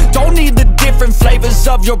neighbor. Don't need the different flavors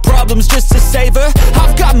of your problems just to savor.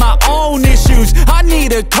 I've got my own issues, I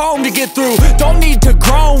need a comb to get through. Don't need to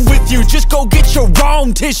groan with you, just go get your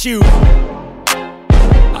own tissue.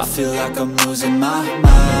 I feel like I'm losing my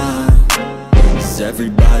mind. Is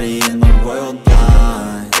everybody in the world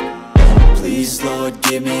blind? Please, Lord,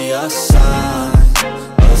 give me a sign,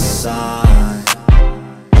 a sign.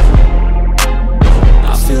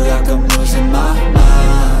 I feel like I'm losing my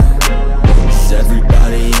mind. Is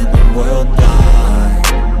everybody in the world blind?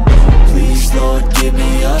 Please, Lord, give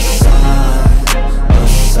me a sign, a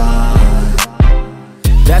sign.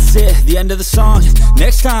 That's it, the end of the song.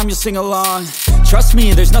 Next time you'll sing along. Trust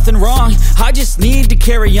me, there's nothing wrong, I just need to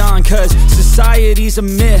carry on. Cause society's a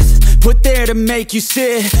myth, put there to make you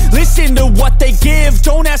sit. Listen to what they give,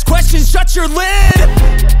 don't ask questions, shut your lid.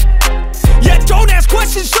 Yeah, don't ask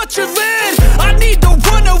questions, shut your lid. I need to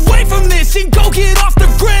run away from this and go get off the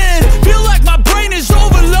grid. Feel like my brain is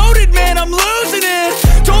overloaded, man, I'm losing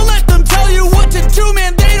it. Don't let them tell you what to do,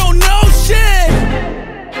 man, they don't know shit.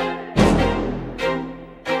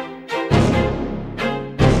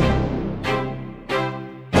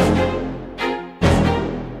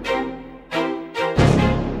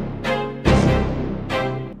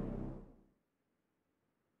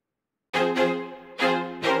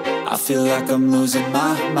 I feel like I'm losing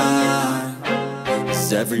my mind.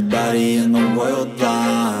 Is everybody in the world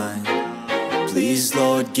blind? Please,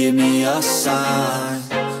 Lord, give me a sign,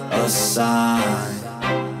 a sign.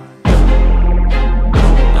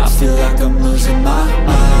 I feel like I'm losing my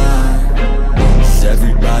mind. Is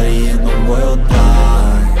everybody in the world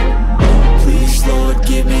blind? Please, Lord,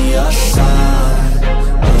 give me a sign,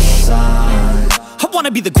 a sign. I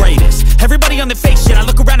wanna be the greatest. Everybody on the fake shit. I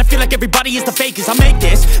look around and feel like everybody is the fakest. I make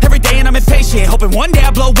this every day and I'm impatient, hoping one day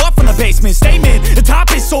I blow up from the basement. Statement, the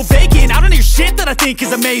top is so vacant, I don't hear shit that I think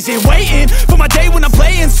is amazing. Waiting for my day when I'm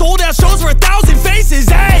playing sold out shows for 1,000 faces.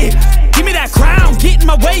 Hey, give me that crown, get in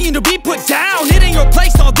my way and to be put down. It ain't your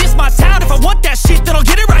place, all this my town. If I want that shit, then I'll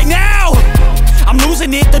get it right now. I'm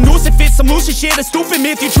losing it, the noose it fits, some losing shit. A stupid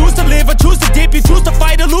myth, you choose to live or choose to dip. You choose to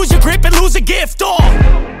fight or lose your grip and lose a gift.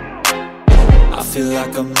 I feel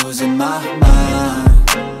like I'm losing my mind.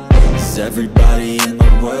 Is everybody in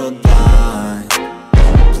the world blind?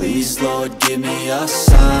 Please, Lord, give me a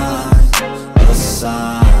sign, a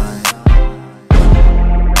sign.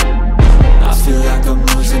 I feel like I'm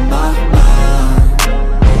losing my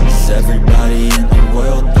mind. Is everybody in the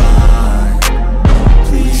world blind?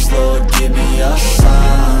 Please, Lord, give me a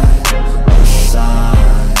sign, a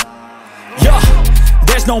sign. Yeah.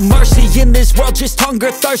 There's no mercy in this world, just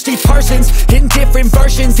hunger-thirsty persons in different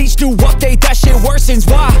versions. Each new update, that shit worsens.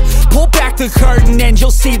 Why? Pull back the curtain and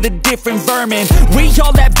you'll see the different vermin. We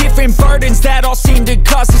all have different burdens that all seem to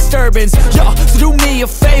cause disturbance. Yo, so do me a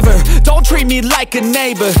favor, don't treat me like a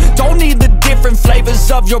neighbor. Don't need the different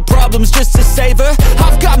flavors of your problems just to savor.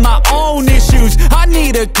 I've got my own issues, I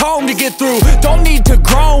need a comb to get through. Don't need to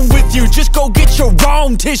groan with you, just go get your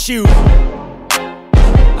own tissue.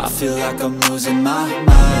 I feel like I'm losing my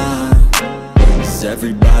mind. Is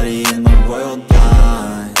everybody in the world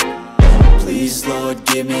blind? Please, Lord,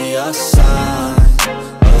 give me a sign,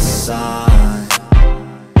 a sign.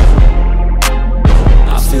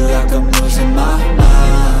 I feel like I'm losing my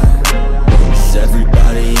mind. Is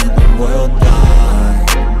everybody in the world blind?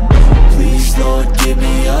 Please, Lord, give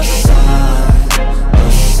me a sign,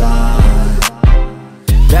 a sign.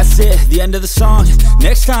 That's it, the end of the song.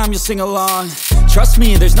 Next time you'll sing along. Trust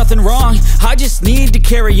me, there's nothing wrong, I just need to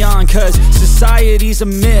carry on. Cause society's a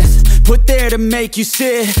myth, put there to make you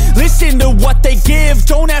sit. Listen to what they give,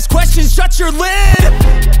 don't ask questions, shut your lid.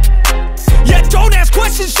 Yeah, don't ask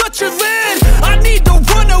questions, shut your lid. I need to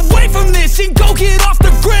run away from this and go get off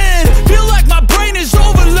the grid. Feel like my brain is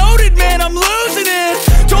overloaded, man, I'm losing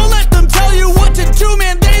it. Don't let them tell you what to do,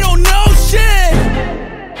 man, they don't know shit.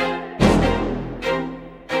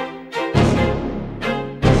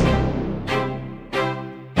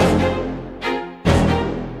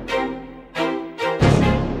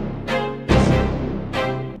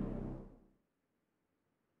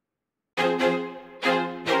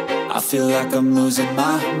 I feel like I'm losing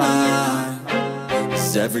my mind.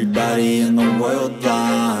 Is everybody in the world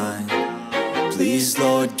blind? Please,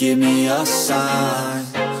 Lord, give me a sign,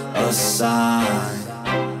 a sign.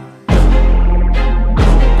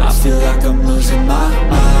 I feel like I'm losing my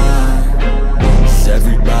mind. Is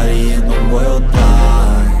everybody in the world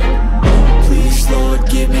blind? Please, Lord,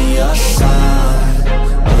 give me a sign,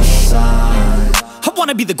 a sign. I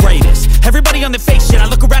wanna be the greatest. Everybody on the fake shit. I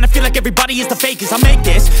look around and feel like everybody is the fakest. I make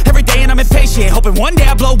this every day and I'm impatient, hoping one day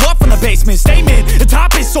I blow up from the basement. Statement, the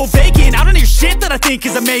top is so vacant. I don't hear shit that I think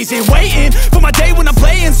is amazing. Waiting for my day when I'm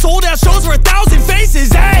playing sold out shows for 1,000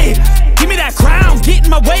 faces. Hey, give me that crown, get in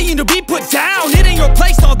my way and to be put down. It ain't your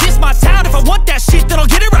place, no, this my town. If I want that shit, then I'll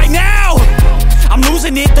get it right now. I'm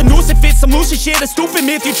losing it, the noose it fits, I'm losing shit. A stupid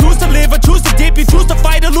myth, you choose to live or choose to dip. You choose to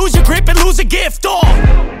fight or lose your grip and lose a gift.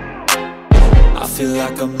 I feel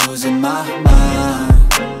like I'm losing my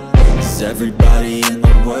mind. Is everybody in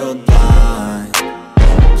the world blind?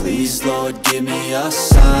 Please, Lord, give me a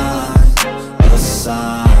sign, a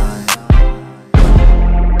sign.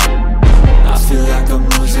 I feel like I'm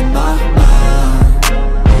losing my mind.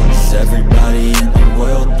 Is everybody in the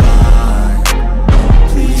world blind?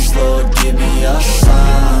 Please, Lord, give me a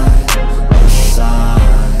sign, a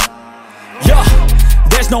sign. Yeah.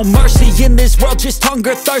 There's no mercy in this world, just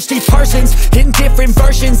hunger-thirsty persons in different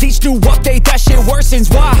versions. Each new update, that shit worsens.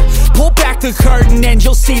 Why? Pull back the curtain and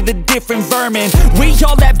you'll see the different vermin. We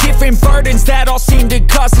all have different burdens that all seem to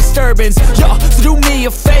cause disturbance. Yo, so do me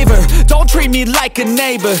a favor, don't treat me like a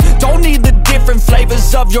neighbor. Don't need the different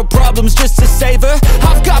flavors of your problems just to savor.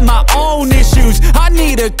 I've got my own issues, I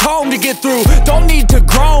need a comb to get through. Don't need to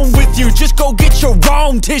groan with you, just go get your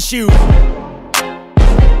own tissue.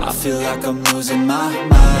 I feel like I'm losing my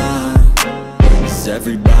mind. Is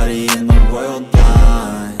everybody in the world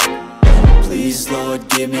blind? Please, Lord,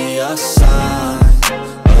 give me a sign,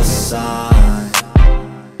 a sign.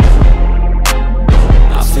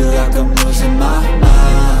 I feel like I'm losing my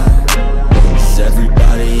mind. Is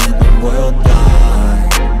everybody in the world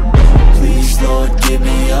blind? Please, Lord, give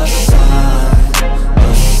me a sign,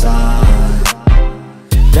 a sign.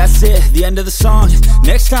 That's it, the end of the song.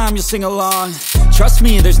 Next time you'll sing along. Trust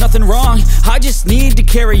me, there's nothing wrong. I just need to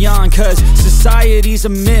carry on, cause society's a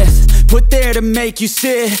myth put there to make you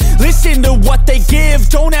sit. Listen to what they give.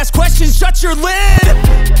 Don't ask questions, shut your lid.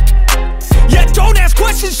 Yeah, don't ask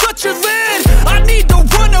questions, shut your lid. I need to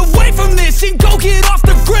run away from this and go get off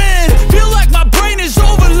the grid. Feel like my brain is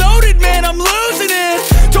overloaded, man, I'm losing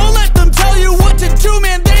it. Don't let them tell you what to do,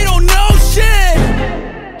 man, they don't know shit.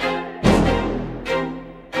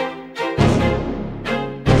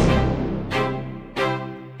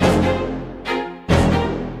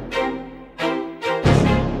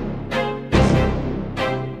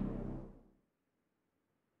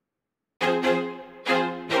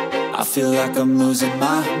 I feel like I'm losing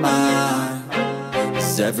my mind.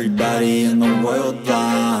 Is everybody in the world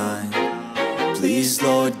blind? Please,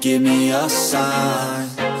 Lord, give me a sign,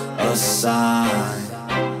 a sign.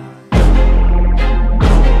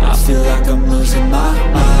 I feel like I'm losing my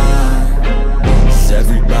mind. Is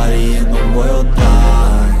everybody in the world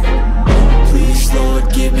blind? Please,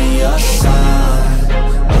 Lord, give me a sign,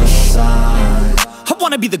 a sign. I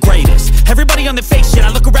wanna be the greatest. Everybody on the fake shit. I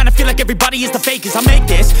look around and feel like everybody is the fakest. I make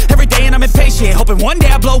this every day and I'm impatient, hoping one day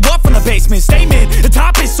I blow up from the basement. Statement, the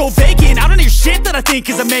top is so vacant. I don't hear shit that I think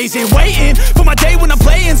is amazing. Waiting for my day when I'm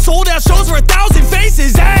playing sold out shows for 1,000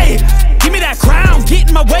 faces. Hey, give me that crown, get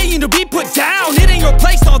in my way and to be put down. It ain't your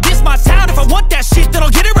place, no, this my town. If I want that shit, then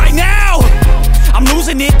I'll get it right now. I'm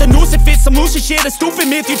losing it, the noose it fits, I'm losing shit. A stupid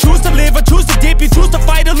myth, you choose to live or choose to dip. You choose to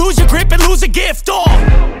fight or lose your grip and lose a gift.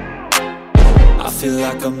 I feel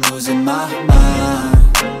like I'm losing my mind.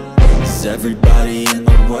 Is everybody in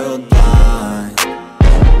the world blind?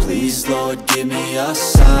 Please, Lord, give me a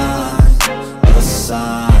sign, a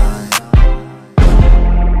sign.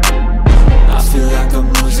 I feel like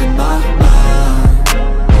I'm losing my mind.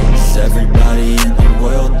 Is everybody in the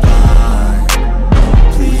world blind?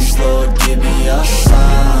 Please, Lord, give me a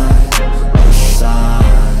sign, a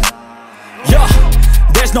sign. Yeah.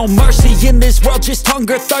 There's no mercy in this world, just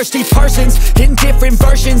hunger-thirsty persons in different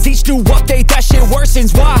versions. Each new update, that shit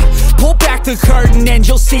worsens. Why? Pull back the curtain and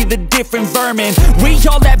you'll see the different vermin. We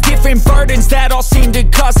all have different burdens that all seem to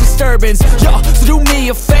cause disturbance. Yo, so do me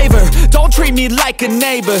a favor, don't treat me like a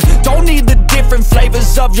neighbor. Don't need the different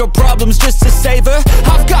flavors of your problems just to savor.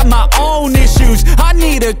 I've got my own issues, I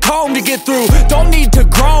need a comb to get through. Don't need to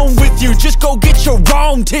groan with you, just go get your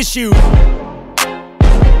own tissue.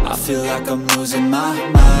 I feel like I'm losing my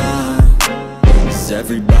mind. Is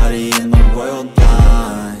everybody in the world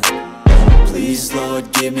blind? Please,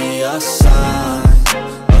 Lord, give me a sign,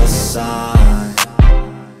 a sign. sign.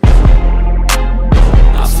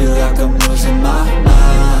 I feel like I'm losing my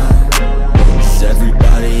mind. Is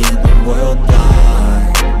everybody in the world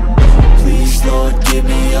blind? Please, Lord, give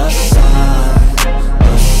me a sign,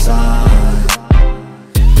 a sign.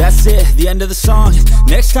 That's it, the end of the song.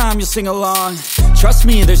 Next time you'll sing along. Trust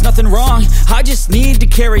me, there's nothing wrong. I just need to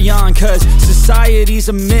carry on, cause society's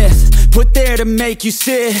a myth, put there to make you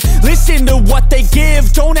sit. Listen to what they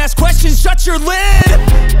give. Don't ask questions, shut your lid.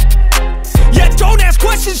 Yeah, don't ask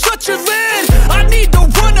questions, shut your lid. I need to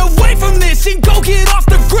run away from this and go get off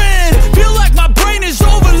the grid. Feel like my brain is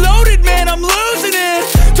overloaded, man, I'm losing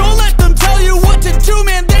it. Don't let them tell you what to do,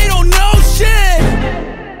 man, they don't know shit.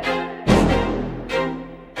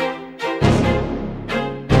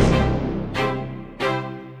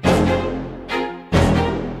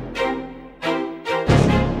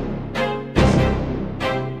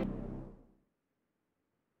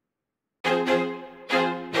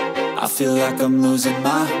 I feel like I'm losing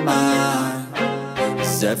my mind.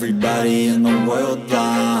 Is everybody in the world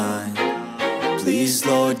blind? Please,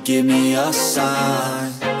 Lord, give me a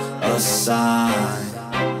sign, a sign.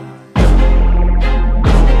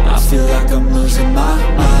 I feel like I'm losing my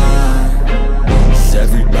mind. Is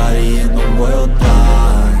everybody in the world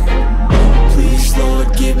blind? Please,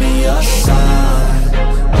 Lord, give me a sign,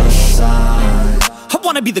 a sign. I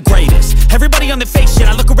wanna be the greatest. Everybody on the fake shit.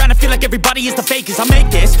 I look around and feel like everybody is the fakest. I make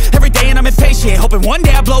this every day and I'm impatient, hoping one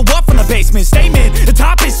day I blow up from the basement. Statement, the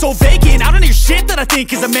top is so vacant. I don't hear shit that I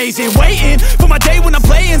think is amazing. Waiting for my day when I'm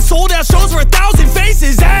playing sold out shows for 1,000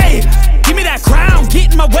 faces. Hey, give me that crown,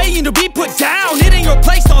 get in my way and to be put down. It ain't your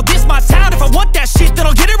place, all this my town. If I want that shit, then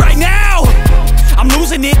I'll get it right now. I'm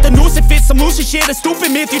losing it, the noose it fits. I'm losing shit, a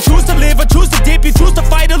stupid myth. You choose to live or choose to dip. You choose to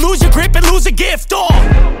fight or lose your grip and lose a gift.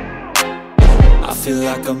 I feel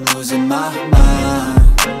like I'm losing my mind.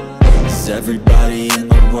 Is everybody in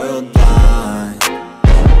the world blind?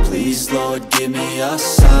 Please, Lord, give me a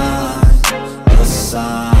sign, a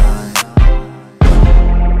sign.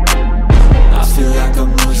 I feel like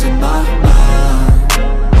I'm losing my mind.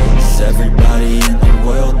 Is everybody in the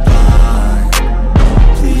world blind?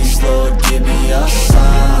 Please, Lord, give me a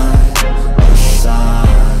sign, a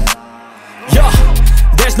sign. Yeah.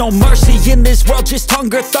 There's no mercy in this world, just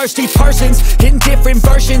hunger-thirsty persons in different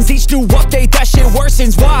versions. Each new update, that shit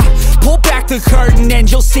worsens. Why? Pull back the curtain and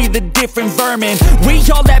you'll see the different vermin. We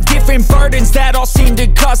all have different burdens that all seem to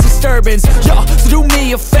cause disturbance. Yo, so do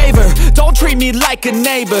me a favor, don't treat me like a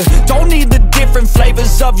neighbor. Don't need the different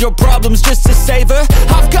flavors of your problems just to savor.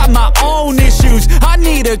 I've got my own issues, I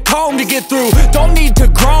need a comb to get through. Don't need to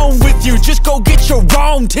groan with you, just go get your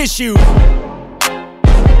own tissue.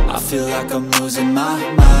 I feel like I'm losing my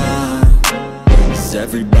mind. Is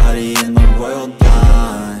everybody in the world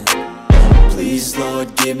blind? Please,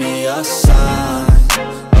 Lord, give me a sign,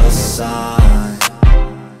 a sign.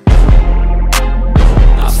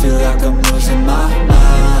 I feel like I'm losing my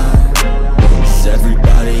mind. Is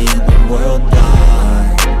everybody in the world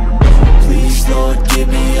blind? Please, Lord, give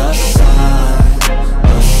me a sign,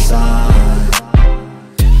 a sign.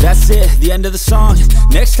 That's it, the end of the song.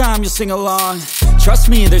 Next time you'll sing along. Trust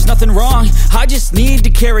me, there's nothing wrong. I just need to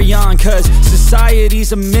carry on, cause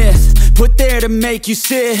society's a myth, put there to make you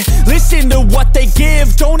sit. Listen to what they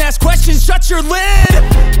give. Don't ask questions, shut your lid.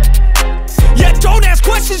 Yeah, don't ask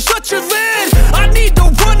questions, shut your lid. I need to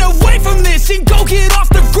run away from this and go get off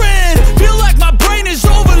the grid. Feel like my brain is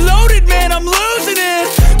overloaded, man, I'm losing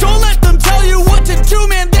it. Don't let them tell you what to do,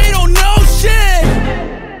 man, they don't know shit.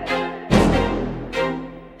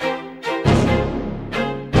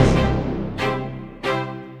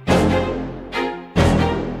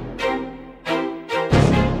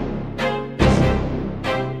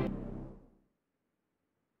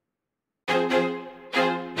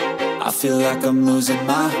 I feel like I'm losing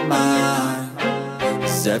my mind.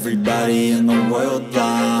 Is everybody in the world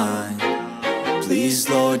blind? Please,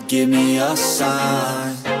 Lord, give me a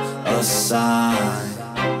sign, a sign.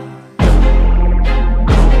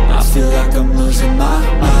 I feel like I'm losing my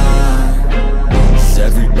mind. Is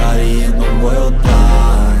everybody in the world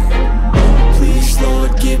blind? Please,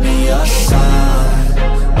 Lord, give me a sign,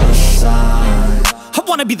 a sign. I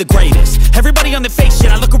wanna be the greatest. Everybody on the fake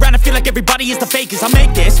shit. I look around and feel like everybody is the fakest. I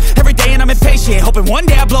make this every day and I'm impatient, hoping one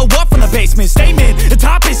day I blow up from the basement. Statement, the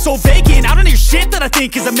top is so vacant. I don't hear shit that I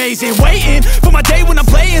think is amazing. Waiting for my day when I'm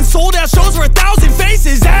playing sold out shows for 1,000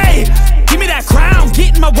 faces. Hey, give me that crown,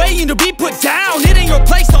 get in my way and to be put down. It ain't your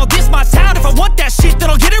place, all this my town. If I want that shit, then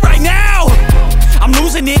I'll get it right now. I'm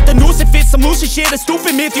losing it, the noose it fits. I'm losing shit, a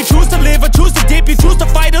stupid myth. You choose to live or choose to dip. You choose to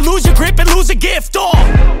fight or lose your grip and lose a gift.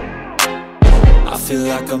 I feel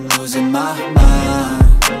like I'm losing my mind.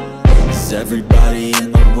 Is everybody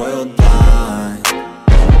in the the world blind.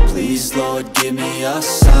 Please, Lord, give me a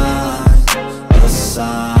sign, a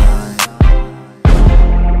sign.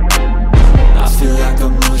 I feel like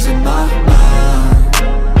I'm losing my mind.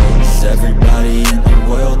 Is everybody in the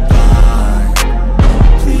world blind?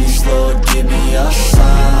 Please, Lord, give me a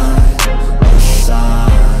sign, a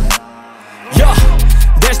sign. Yeah.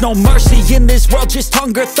 There's no mercy in this world, just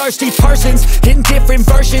hunger-thirsty persons in different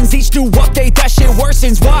versions, each new update, that shit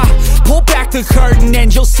worsens. Why? Pull back the curtain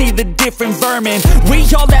and you'll see the different vermin. We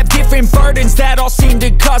all have different burdens that all seem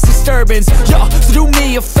to cause disturbance. Yo, so do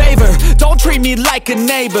me a favor, don't treat me like a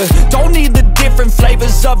neighbor. Don't need the different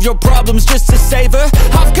flavors of your problems just to savor.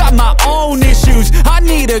 I've got my own issues, I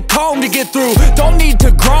need a comb to get through. Don't need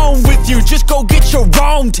to groan with you, just go get your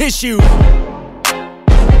own tissue.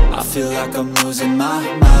 I feel like I'm losing my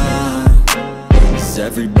mind. Is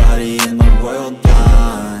everybody in the world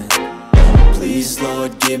blind? Please,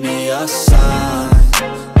 Lord, give me a sign,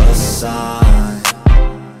 a sign.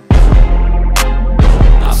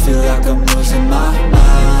 I feel like I'm losing my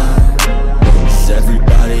mind. Is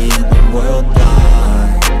everybody in the world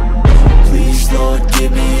blind? Please, Lord,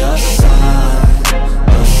 give me a sign,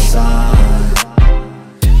 a sign.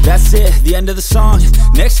 That's it, the end of the song.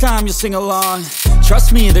 Next time you'll sing along.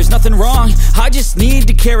 Trust me, there's nothing wrong, I just need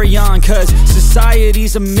to carry on. Cause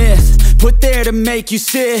society's a myth, put there to make you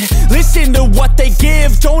sit. Listen to what they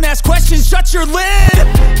give, don't ask questions, shut your lid.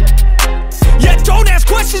 Yeah, don't ask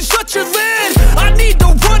questions, shut your lid. I need to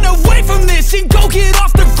run away from this and go get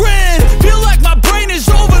off the grid. Feel like my brain is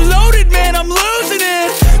overloaded, man, I'm losing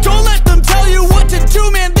it. Don't let them tell you what to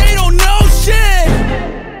do, man, they don't know shit.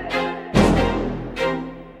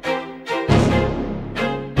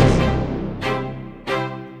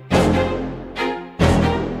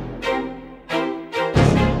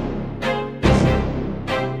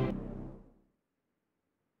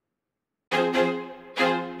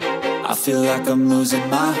 I feel like I'm losing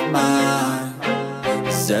my mind.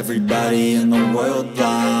 Is everybody in the world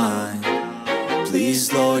blind?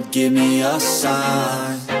 Please, Lord, give me a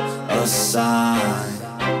sign, a sign.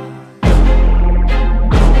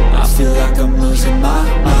 I feel like I'm losing my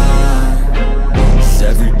mind. Is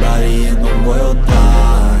everybody in the world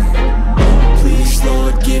blind? Please,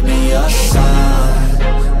 Lord, give me a sign,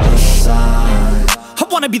 a sign. I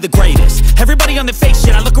wanna be the greatest, everybody on the fake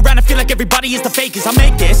shit. I look around and feel like everybody is the fakest. I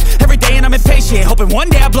make this every day and I'm impatient, hoping one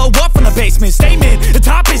day I blow up from the basement. Statement, the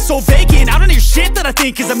top is so vacant, I don't hear shit that I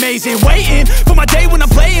think is amazing. Waiting for my day when I'm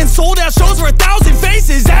playing sold out shows for 1,000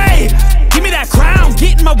 faces. Hey, give me that crown,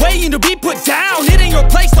 get in my way and to be put down. It ain't your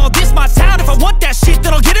place, no, this my town. If I want that shit,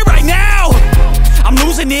 then I'll get it right now. I'm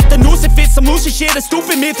losing it, the noose it fits, I'm losing shit. A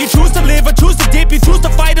stupid myth, you choose to live or choose to dip. You choose to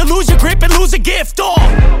fight or lose your grip and lose a gift.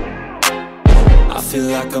 I feel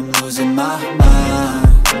like I'm losing my mind.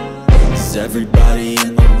 Is everybody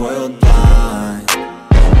in the world blind?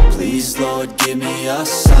 Please, Lord, give me a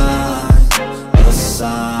sign, a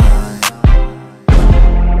sign.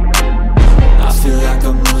 I feel like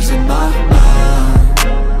I'm losing my mind.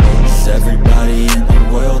 Is everybody in the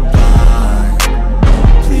world blind?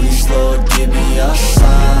 Please, Lord, give me a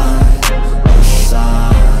sign, a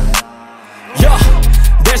sign. Yeah.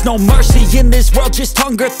 There's no mercy in this world, just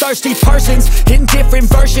hunger-thirsty persons in different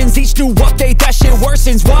versions, each new update, that shit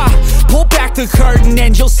worsens. Why? Pull back the curtain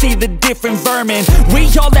and you'll see the different vermin. We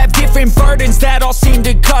all have different burdens that all seem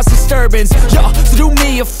to cause disturbance. Yo, so do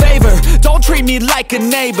me a favor, don't treat me like a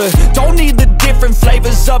neighbor. Don't need the different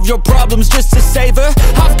flavors of your problems just to savor.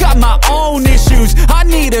 I've got my own issues, I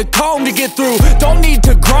need a comb to get through. Don't need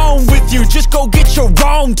to groan with you, just go get your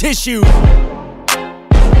own tissue.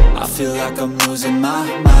 I feel like I'm losing my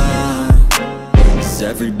mind. Is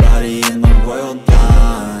everybody in the world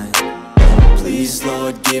blind? Please,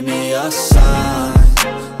 Lord, give me a sign,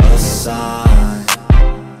 a sign.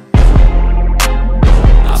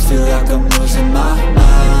 I feel like I'm losing my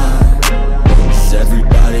mind. Is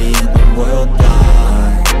everybody in the world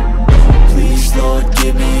blind? Please, Lord,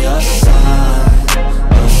 give me a sign,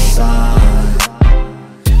 a sign.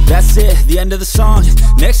 That's it, the end of the song.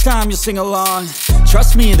 Next time you'll sing along.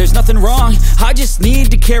 Trust me, there's nothing wrong, I just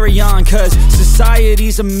need to carry on. Cause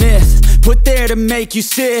society's a myth, put there to make you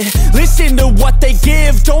sit. Listen to what they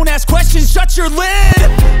give, don't ask questions, shut your lid.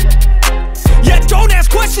 Yeah, don't ask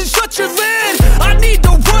questions, shut your lid. I need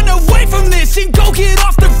to run away from this and go get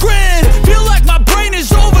off the grid. Feel like my brain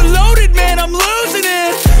is overloaded, man, I'm losing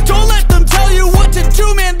it. Don't let them tell you what to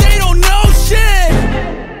do, man, they don't know shit.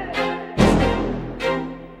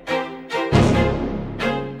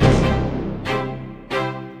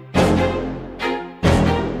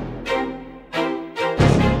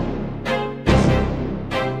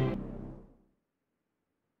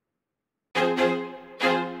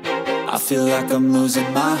 I feel like I'm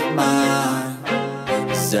losing my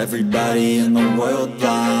mind. Is everybody in the world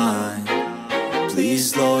blind?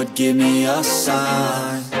 Please, Lord, give me a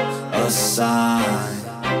sign, a sign.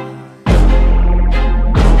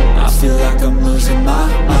 I feel like I'm losing my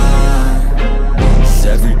mind. Is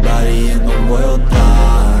everybody in the world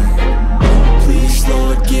blind? Please,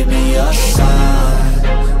 Lord, give me a sign,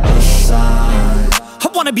 a sign. I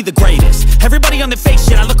wanna be the greatest. Everybody on the fake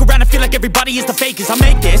shit. I look around and feel like everybody is the fakest. I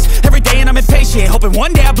make this every day and I'm impatient, hoping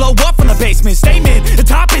one day I blow up from the basement. Statement, the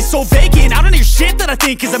top is so vacant. I don't hear shit that I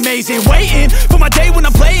think is amazing. Waiting for my day when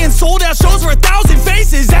I'm playing sold out shows for 1,000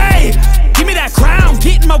 faces. Hey, give me that crown,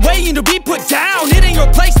 get in my way and to be put down. It ain't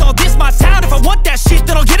your place, all this my town. If I want that shit,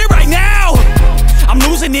 then I'll get it right now. I'm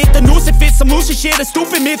losing it, the noose it fits some loose shit. A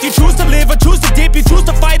stupid myth, you choose to live or choose to dip. You choose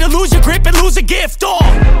to fight or lose your grip and lose a gift.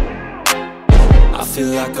 I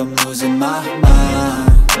feel like I'm losing my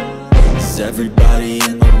mind. Is everybody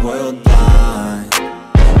in the world blind?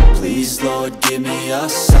 Please, Lord, give me a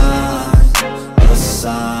sign, a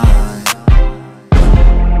sign.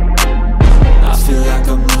 I feel like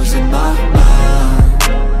I'm losing my mind.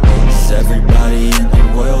 Is everybody in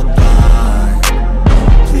the world blind?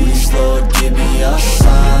 Please, Lord, give me a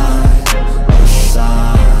sign, a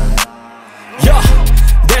sign. Yeah.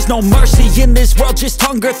 There's no mercy in this world, just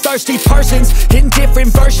hunger-thirsty persons in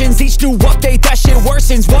different versions. Each new update, that shit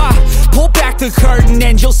worsens. Why? Pull back the curtain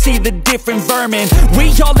and you'll see the different vermin. We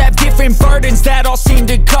all have different burdens that all seem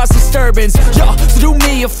to cause disturbance. Yo, so do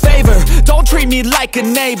me a favor, don't treat me like a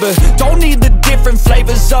neighbor. Don't need the different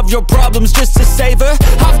flavors of your problems just to savor.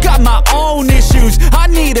 I've got my own issues, I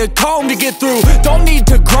need a comb to get through. Don't need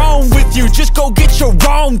to groan with you, just go get your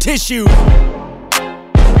own tissue.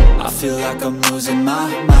 I feel like I'm losing my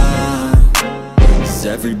mind. Is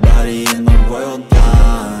everybody in the world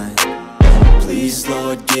blind? Please,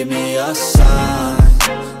 Lord, give me a sign,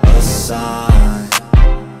 a sign.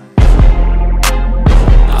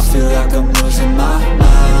 I feel like I'm losing my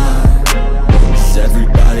mind. Is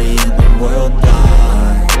everybody in the world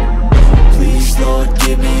blind? Please, Lord,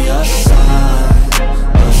 give me a sign,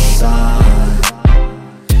 a sign.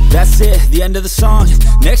 That's it, the end of the song.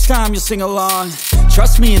 Next time you'll sing along.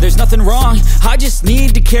 Trust me, there's nothing wrong. I just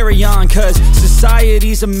need to carry on, cause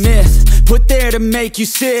society's a myth put there to make you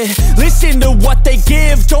sit. Listen to what they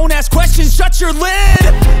give. Don't ask questions, shut your lid.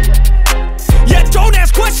 Yeah, don't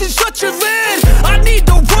ask questions, shut your lid. I need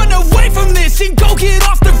to run away from this and go get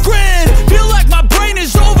off the grid. Feel like my brain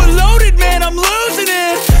is overloaded, man, I'm losing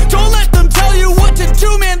it. Don't let them tell you what to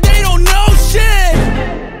do, man, they don't know shit.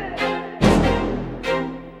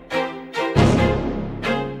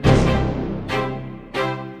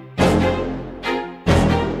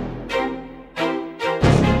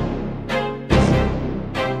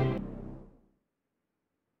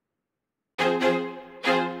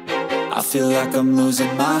 I feel like I'm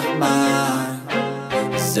losing my mind.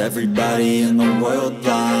 Is everybody in the world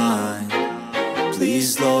blind?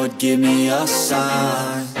 Please, Lord, give me a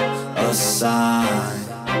sign, a sign.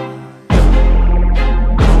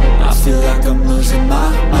 I feel like I'm losing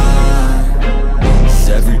my mind. Is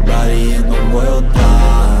everybody in the world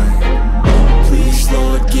blind? Please,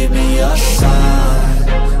 Lord, give me a sign,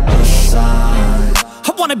 a sign.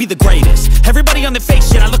 I wanna be the greatest. Everybody on the fake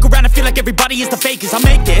shit. I look around and feel like everybody is the fakest. I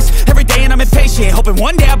make this every day and I'm impatient, hoping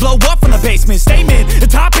one day I blow up from the basement. Statement, the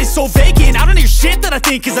top is so vacant. I don't hear shit that I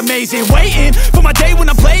think is amazing. Waiting for my day when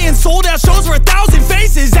I'm playing sold out shows for 1,000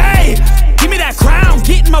 faces. Hey, give me that crown,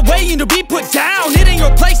 get in my way and to be put down. It ain't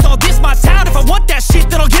your place, all this my town. If I want that shit,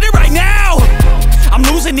 then I'll get it right now. I'm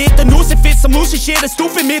losing it, the noose it fits some loose shit. A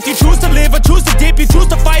stupid myth, you choose to live or choose to dip. You choose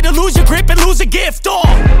to fight or lose your grip and lose a gift.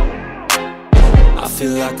 I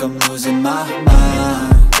feel like I'm losing my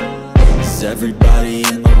mind. Is everybody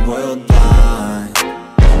in the world blind?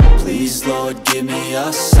 Please, Lord, give me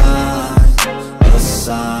a sign, a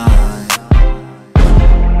sign.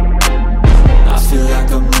 I feel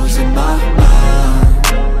like I'm losing my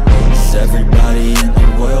mind. Is everybody in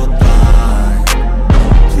the world blind?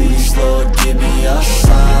 Please, Lord, give me a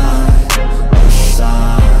sign, a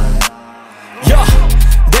sign. Yeah.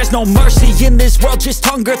 There's no mercy in this world, just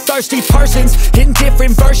hunger-thirsty persons in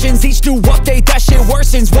different versions. Each new update, that shit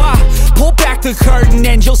worsens. Why? Pull back the curtain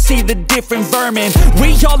and you'll see the different vermin.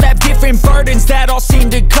 We all have different burdens that all seem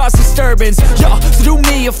to cause disturbance. Yo, so do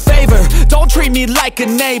me a favor, don't treat me like a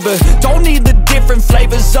neighbor. Don't need the different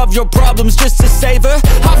flavors of your problems just to savor.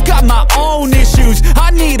 I've got my own issues, I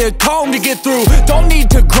need a comb to get through. Don't need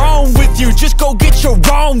to groan with you, just go get your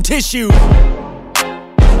own tissue.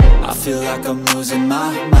 I feel like I'm losing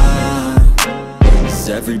my mind. Is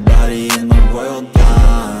everybody in the world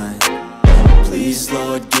blind? Please,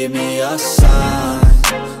 Lord, give me a sign,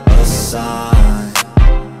 a sign. sign.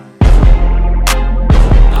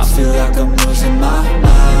 I feel like I'm losing my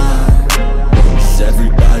mind. Is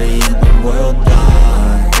everybody in the world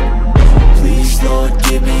blind? Please, Lord,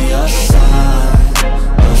 give me a sign,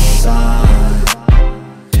 a sign.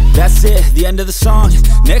 That's it, the end of the song.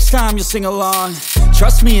 Next time you'll sing along.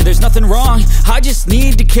 Trust me, there's nothing wrong. I just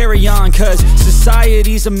need to carry on, cause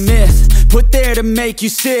society's a myth put there to make you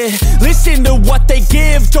sit. Listen to what they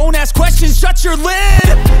give. Don't ask questions, shut your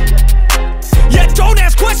lid. Yeah, don't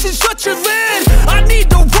ask questions, shut your lid. I need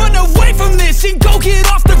to run away from this and go get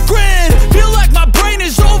off the grid. Feel like my brain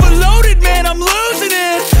is overloaded, man, I'm losing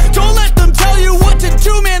it. Don't let them tell you what to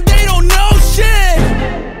do, man, they don't know shit.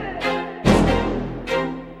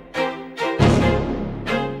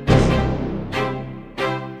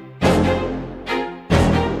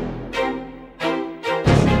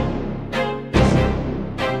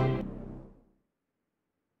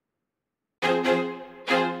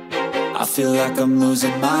 I feel like I'm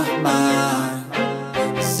losing my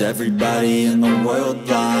mind. Is everybody in the world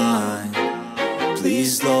blind?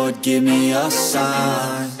 Please, Lord, give me a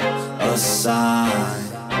sign, a sign.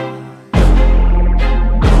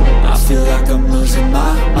 I feel like I'm losing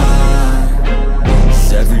my mind.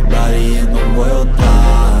 Is everybody in the world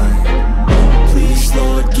blind? Please,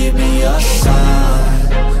 Lord, give me a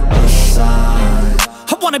sign, a sign.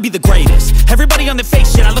 I wanna be the greatest. Everybody on the fake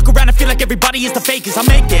shit. I look around and feel like everybody is the fakest. I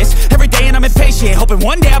make this every day and I'm impatient, hoping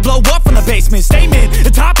one day I blow up from the basement. Statement, the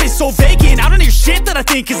top is so vacant. I don't hear shit that I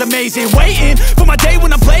think is amazing. Waiting for my day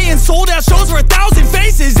when I'm playing sold out shows for 1,000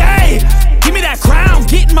 faces. Hey, give me that crown,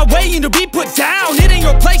 get in my way and to be put down. It ain't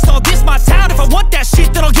your place, all this my town. If I want that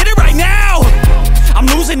shit, then I'll get it right now. I'm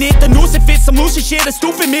losing it, the noose it fits. I'm losing shit, a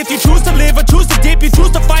stupid myth. You choose to live or choose to dip. You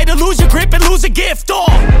choose to fight or lose your grip and lose a gift.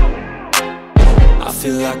 I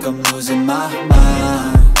feel like I'm losing my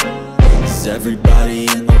mind. Is everybody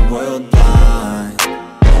in the world blind?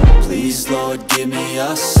 Please, Lord, give me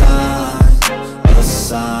a sign, a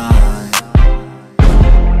sign.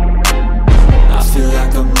 I feel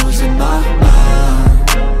like I'm losing my mind.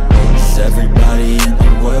 Is everybody in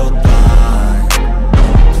the world blind?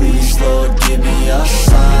 Please, Lord, give me a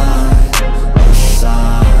sign, a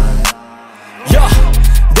sign. Yeah.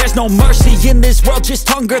 There's no mercy in this world, just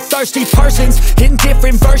hunger-thirsty persons in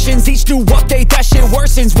different versions. Each new update, that shit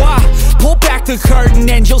worsens. Why? Pull back the curtain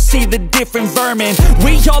and you'll see the different vermin.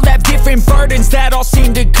 We all have different burdens that all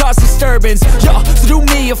seem to cause disturbance. Yo, so do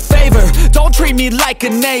me a favor, don't treat me like a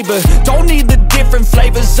neighbor. Don't need the different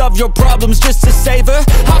flavors of your problems just to savor.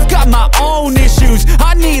 I've got my own issues,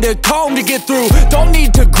 I need a comb to get through. Don't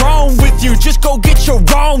need to groan with you, just go get your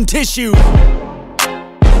own tissue.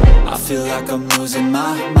 I feel like I'm losing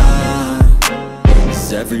my mind.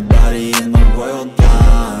 Is everybody in the world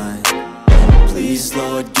blind? Please,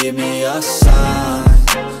 Lord, give me a sign,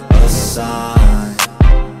 a sign.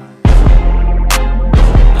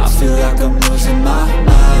 I feel like I'm losing my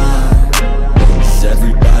mind. Is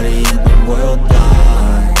everybody in the world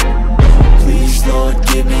blind? Please, Lord,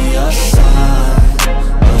 give me a sign,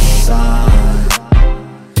 a sign.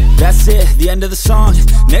 That's it, the end of the song.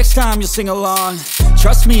 Next time you'll sing along.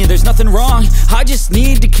 Trust me, there's nothing wrong. I just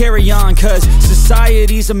need to carry on, cause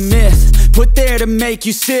society's a myth put there to make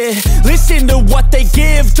you sit. Listen to what they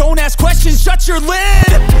give. Don't ask questions, shut your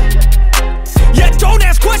lid. Yeah, don't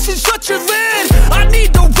ask questions, shut your lid. I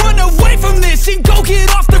need to run away from this and go get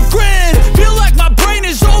off the grid. Feel like my brain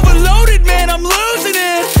is overloaded, man, I'm losing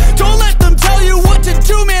it. Don't let them tell you what to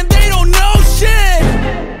do, man, they don't know shit.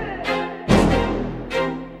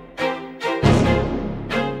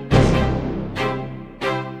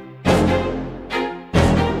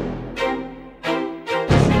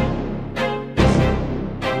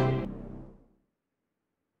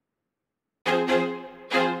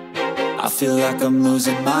 I feel like I'm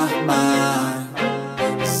losing my mind.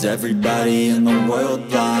 Is everybody in the world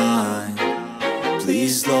blind?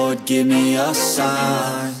 Please, Lord, give me a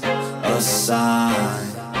sign, a sign.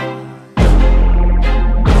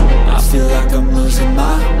 I feel like I'm losing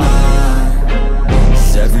my mind.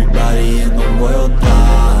 Is everybody in the world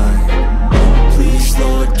blind? Please,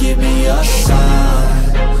 Lord, give me a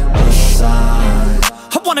sign, a sign.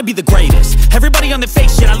 I wanna be the greatest. Everybody on the fake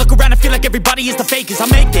shit. I look around and feel like everybody is the fakest. I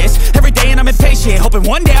make this every day and I'm impatient, hoping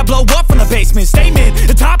one day I blow up from the basement. Statement,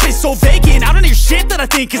 the top is so vacant. I don't hear shit that I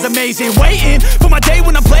think is amazing. Waiting for my day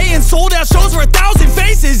when I'm playing sold out shows for 1,000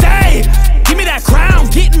 faces. Hey, give me that crown,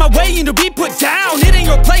 get in my way and to be put down. It ain't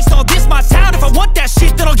your place, all this my town. If I want that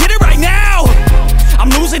shit, then I'll get it right now. I'm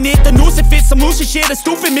losing it, the noose it fits. I'm losing shit, a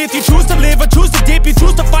stupid myth. You choose to live or choose to dip. You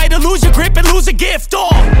choose to fight or lose your grip and lose a gift.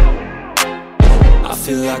 I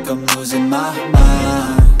feel like I'm losing my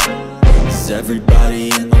mind. Is Is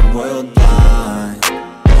everybody in the world blind?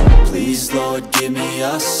 Please, Lord, give me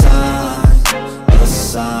a sign, a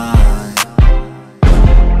sign.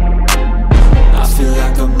 I feel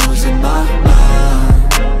like I'm losing my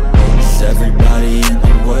mind. Is everybody in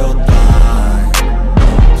the world blind?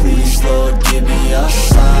 Please, Lord, give me a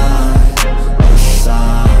sign, a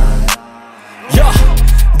sign. Yeah,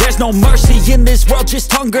 there's no mercy in this world,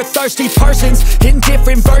 just hunger-thirsty persons in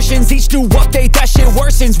different versions. Each new update, that shit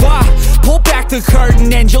worsens. Why? Pull back the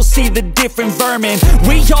curtain and you'll see the different vermin.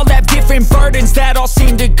 We all have different burdens that all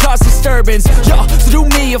seem to cause disturbance. Yo, so do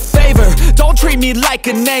me a favor, don't treat me like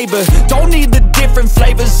a neighbor. Don't need the different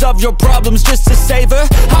flavors of your problems just to savor.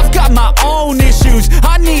 I've got my own issues,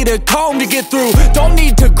 I need a comb to get through. Don't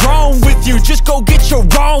need to groan with you, just go get your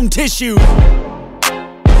own tissue.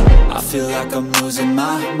 I feel like I'm losing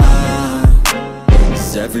my mind.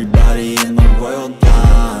 Is everybody in the world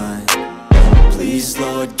blind? Please,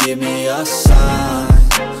 Lord, give me a sign,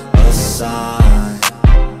 a sign.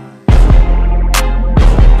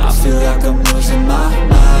 I feel like I'm losing my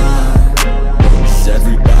mind. Is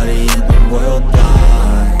everybody in the world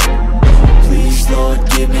blind? Please, Lord,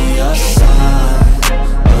 give me a sign,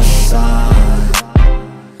 a sign.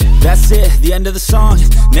 That's it, the end of the song.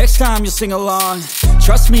 Next time you'll sing along.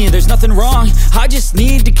 Trust me, there's nothing wrong, I just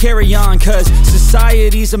need to carry on. Cause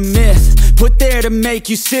society's a myth, put there to make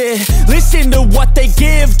you sit. Listen to what they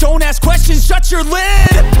give, don't ask questions, shut your lid.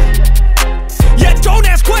 Yeah, don't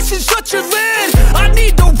ask questions, shut your lid. I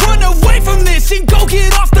need to run away from this and go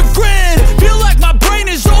get off the grid. Feel like my brain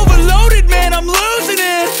is overloaded, man, I'm losing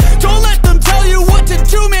it. Don't let them tell you what to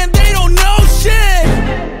do, man, they don't know shit.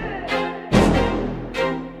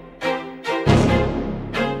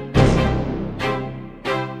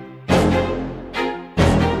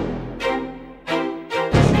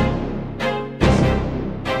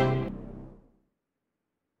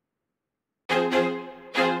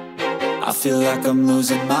 I feel like I'm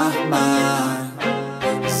losing my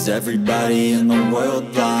mind. Is everybody in the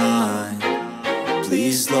world blind?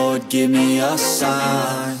 Please, Lord, give me a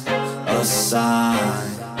sign, a sign.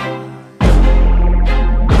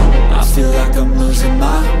 I feel like I'm losing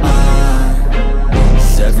my mind.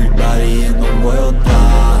 Is everybody in the world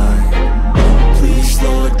blind? Please,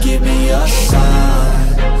 Lord, give me a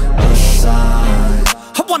sign, a sign.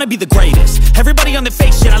 I wanna be the greatest, everybody on the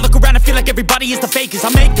fake shit. I look around and feel like everybody is the fakest. I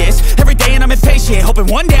make this every day and I'm impatient, hoping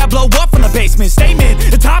one day I blow up from the basement. Statement,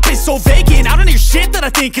 the top is so vacant, I don't hear shit that I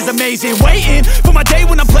think is amazing. Waiting for my day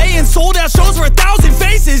when I'm playing sold out shows for 1,000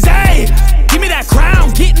 faces. Hey, give me that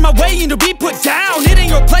crown, get in my way and to be put down. It ain't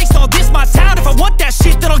your place, no, this my town. If I want that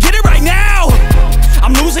shit, then I'll get it right now.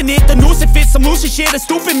 I'm losing it, the noose it fits, I'm losing shit. A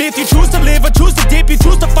stupid myth, you choose to live or choose to dip. You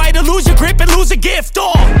choose to fight or lose your grip and lose a gift.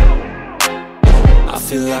 I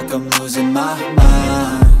feel like I'm losing my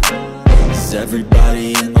mind. Is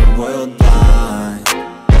everybody in the world blind?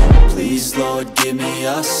 Please, Lord, give me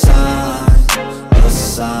a sign, a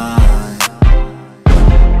sign.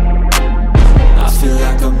 I feel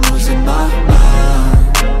like I'm losing my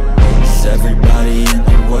mind. Is everybody in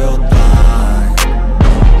the world blind?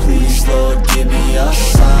 Please, Lord, give me a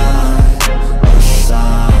sign, a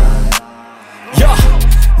sign. Yeah,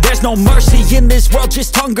 there's no mercy in this world,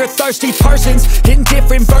 just hunger-thirsty persons in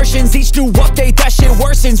different versions. Each new update, that shit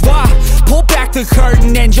worsens. Why? Pull back the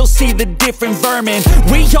curtain and you'll see the different vermin.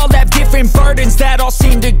 We all have different burdens that all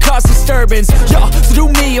seem to cause disturbance. Yo, so do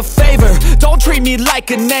me a favor, don't treat me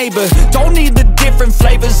like a neighbor. Don't need the different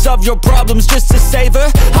flavors of your problems just to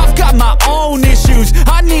savor. I've got my own issues,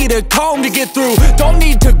 I need a comb to get through. Don't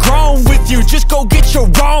need to groan with you, just go get your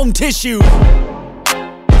own tissue.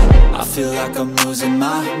 I feel like I'm losing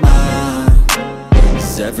my mind.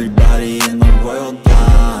 Is everybody in the world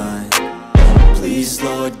blind? Please,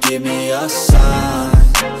 Lord, give me a sign,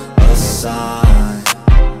 a sign.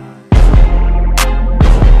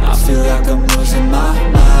 I feel like I'm losing my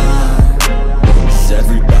mind. Is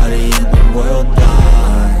everybody in the world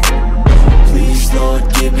blind? Please, Lord,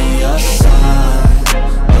 give me a sign,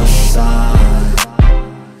 a sign.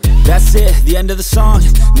 That's it, the end of the song.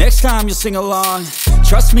 Next time you'll sing along.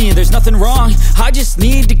 Trust me, there's nothing wrong, I just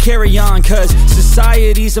need to carry on. Cause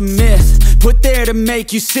society's a myth, put there to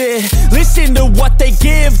make you sit. Listen to what they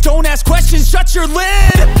give, don't ask questions, shut your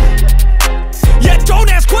lid. Yeah, don't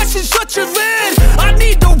ask questions, shut your lid. I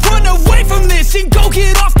need to run away from this and go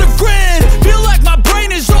get off the grid. Feel like my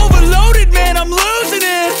brain is overloaded, man, I'm losing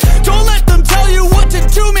it. Don't let them tell you what to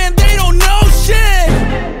do, man, they don't know shit.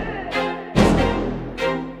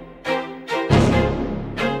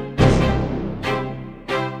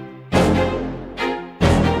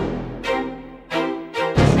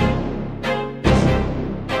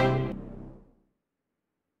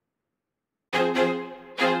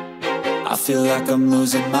 I feel like I'm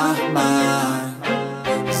losing my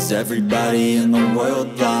mind. Is everybody in the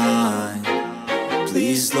world blind?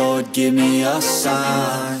 Please, Lord, give me a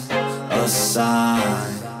sign, a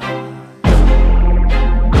sign.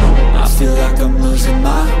 I feel like I'm losing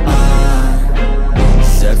my mind.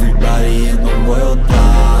 Is everybody in the world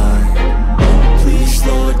blind? Please,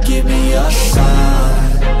 Lord, give me a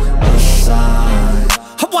sign, a sign.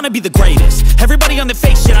 I wanna be the greatest. Everybody on the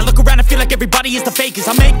fake shit. I look around and feel like everybody is the fakest.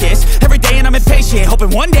 I make this every day and I'm impatient,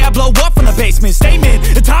 hoping one day I blow up from the basement.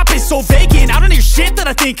 Statement, the top is so vacant. I don't hear shit that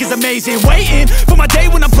I think is amazing. Waiting for my day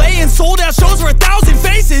when I'm playing sold out shows for 1,000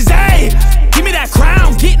 faces. Hey, give me that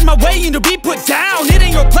crown, get in my way and to be put down. It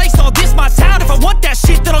ain't your place, all this my town. If I want that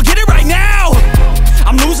shit, then I'll get it right now.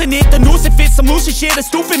 I'm losing it, the noose it fits. I'm losing shit, a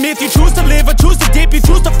stupid myth. You choose to live or choose to dip. You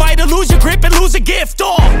choose to fight or lose your grip and lose a gift.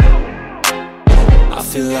 I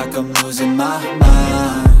feel like I'm losing my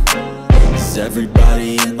mind. Is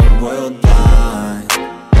everybody in the world blind?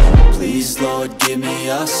 Please, Lord, give me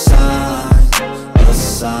a sign, a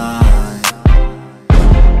sign.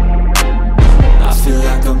 I feel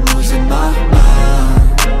like I'm losing my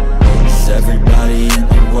mind. Is everybody in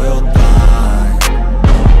the world blind?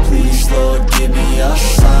 Please, Lord, give me a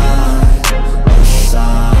sign, a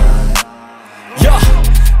sign. Yeah.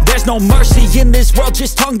 There's no mercy in this world,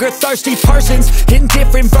 just hunger-thirsty persons in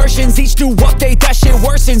different versions. Each new update, that shit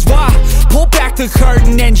worsens. Why? Pull back the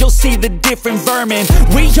curtain and you'll see the different vermin.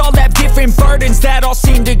 We all have different burdens that all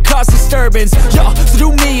seem to cause disturbance. Yo, so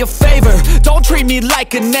do me a favor, don't treat me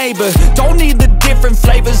like a neighbor. Don't need the different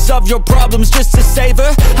flavors of your problems just to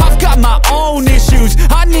savor. I've got my own issues,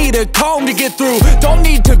 I need a comb to get through. Don't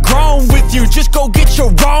need to groan with you, just go get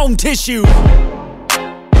your own tissue.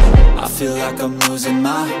 I feel like I'm losing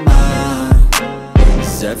my mind.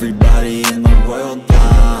 Is everybody in the world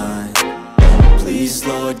blind? Please,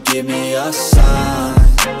 Lord, give me a sign,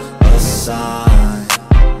 a sign.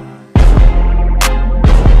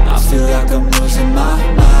 I feel like I'm losing my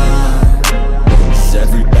mind. Is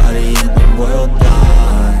everybody in the world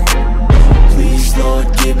blind? Please,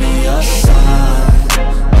 Lord, give me a sign,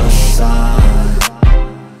 a sign.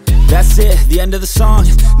 That's it, the end of the song.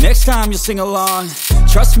 Next time you'll sing along.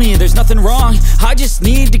 Trust me, there's nothing wrong. I just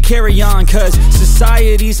need to carry on, cause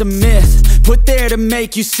society's a myth put there to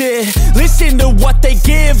make you sit. Listen to what they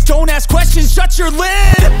give. Don't ask questions, shut your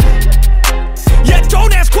lid. Yeah,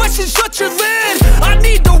 don't ask questions, shut your lid. I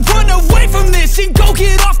need to run away from this and go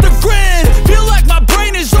get off the grid. Feel like my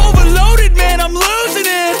brain is overloaded, man, I'm losing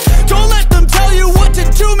it. Don't let them tell you what to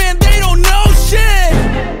do, man, they don't know shit.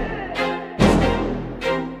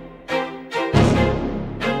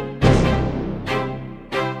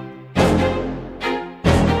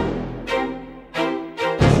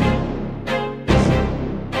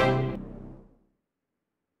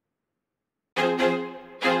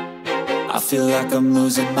 I feel like I'm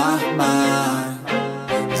losing my mind.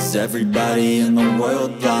 Is everybody in the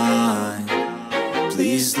world blind?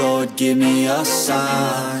 Please, Lord, give me a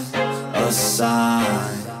sign, a sign.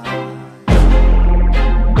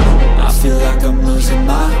 I feel like I'm losing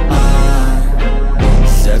my mind.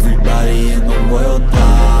 Is everybody in the world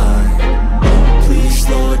blind? Please,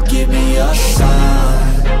 Lord, give me a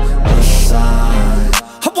sign, a sign.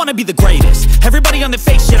 I wanna be the greatest. Everybody on the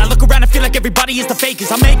fake shit. I look around and feel like everybody is the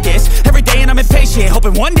fakest. I make this every day and I'm impatient,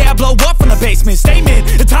 hoping one day I blow up from the basement. Statement,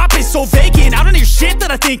 the top is so vacant. I don't hear shit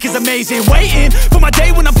that I think is amazing. Waiting for my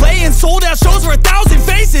day when I'm playing sold out shows for 1,000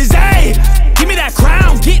 faces. Hey, give me that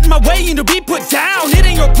crown, get in my way and to be put down. It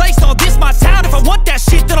ain't your place, all this my town. If I want that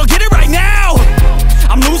shit, then I'll get it right now.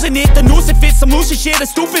 I'm losing it, the noose it fits. I'm losing shit, a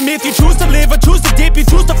stupid myth. You choose to live or choose to dip. You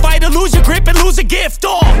choose to fight or lose your grip and lose a gift.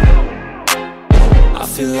 I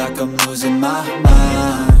feel like I'm losing my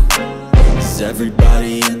mind. Is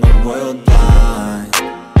everybody in the world blind?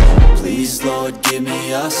 Please, Lord, give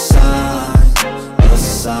me a sign, a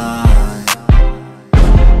sign.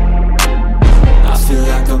 I feel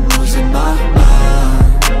like I'm losing my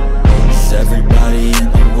mind. Is everybody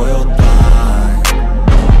in the world blind?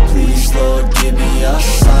 Please, Lord, give me a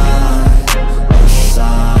sign, a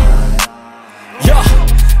sign. Yeah.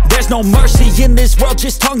 There's no mercy in this world,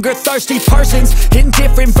 just hunger-thirsty persons in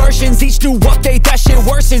different versions. Each new update, that shit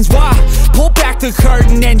worsens. Why? Pull back the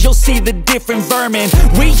curtain and you'll see the different vermin.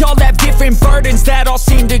 We all have different burdens that all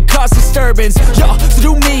seem to cause disturbance. Yo, so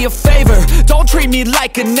do me a favor, don't treat me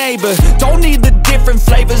like a neighbor. Don't need the different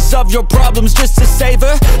flavors of your problems just to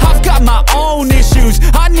savor. I've got my own issues,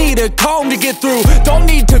 I need a comb to get through. Don't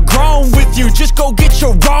need to groan with you, just go get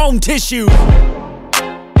your own tissue.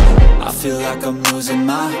 I feel like I'm losing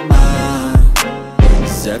my mind.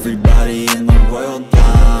 Is everybody in the world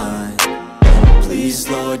blind? Please,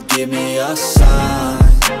 Lord, give me a sign,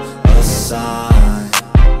 a sign. sign.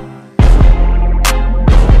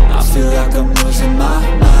 I feel like I'm losing my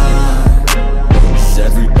mind. Is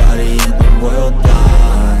everybody in the world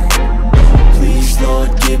blind? Please, Lord,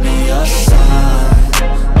 give me a sign,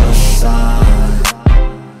 a sign.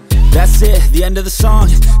 That's it, the end of the song.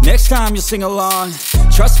 Next time you'll sing along.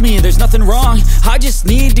 Trust me, there's nothing wrong. I just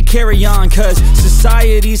need to carry on, cause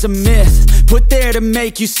society's a myth, put there to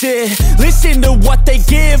make you sit. Listen to what they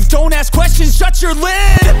give. Don't ask questions, shut your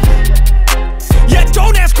lid. Yeah,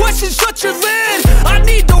 don't ask questions, shut your lid. I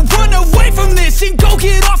need to run away from this and go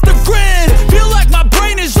get off the grid. Feel like my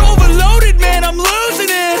brain is overloaded, man, I'm losing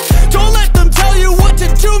it. Don't let them tell you what to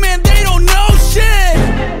do, man, they don't know shit.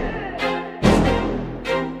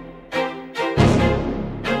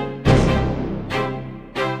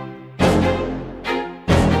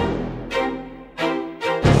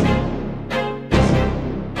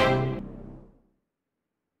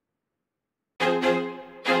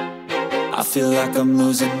 I feel like I'm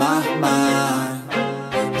losing my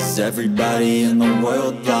mind. Is everybody in the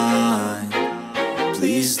world blind?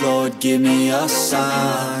 Please, Lord, give me a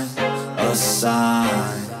sign, a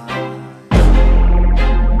sign.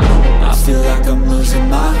 I feel like I'm losing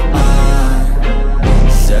my mind.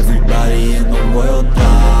 Is everybody in the world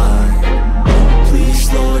blind?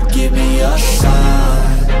 Please, Lord, give me a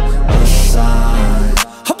sign, a sign.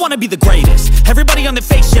 I wanna be the greatest. Everybody on the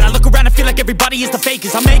fake shit. I look around and feel like everybody is the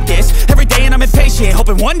fakest. I make this every day and I'm impatient,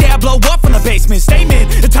 hoping one day I blow up from the basement. Statement,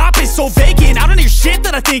 the top is so vacant. I don't hear shit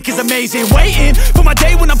that I think is amazing. Waiting for my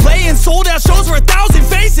day when I'm playing sold out shows for 1,000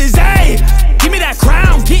 faces. Hey, give me that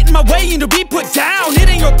crown, get in my way and to be put down. It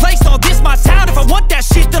ain't your place, all this my town. If I want that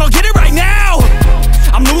shit, then I'll get it right now.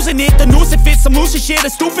 I'm losing it, the noose it fits. I'm losing shit, a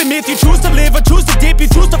stupid myth. You choose to live or choose to dip. You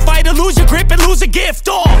choose to fight or lose your grip and lose a gift.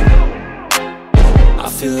 I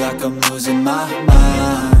feel like I'm losing my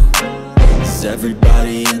mind. Is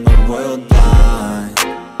everybody in the world blind?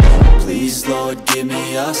 Please, Lord, give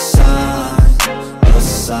me a sign, a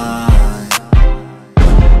sign.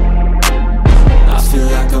 I feel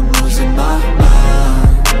like I'm losing my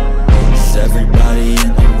mind. Is everybody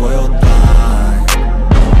in the world blind?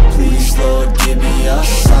 Please, Lord, give me a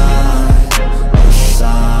sign, a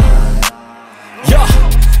sign. Yeah.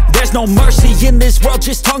 There's no mercy in this world,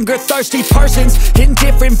 just hunger-thirsty persons in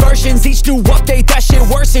different versions. Each new update, that shit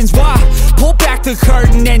worsens. Why? Pull back the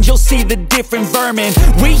curtain and you'll see the different vermin.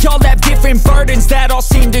 We all have different burdens that all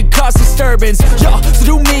seem to cause disturbance. Yo, so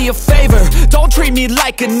do me a favor, don't treat me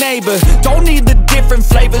like a neighbor. Don't need the different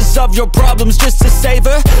flavors of your problems just to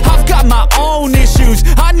savor. I've got my own issues,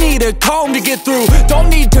 I need a comb to get through. Don't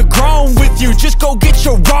need to groan with you, just go get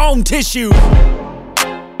your own tissue.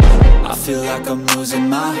 I feel like I'm losing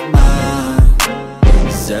my mind.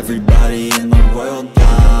 Is everybody in the world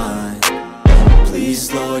blind?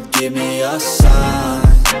 Please, Lord, give me a sign,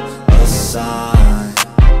 a sign.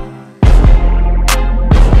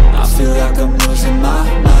 I feel like I'm losing my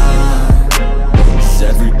mind. Is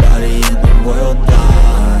everybody in the world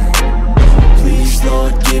blind? Please,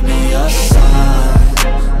 Lord, give me a sign,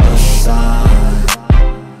 a sign.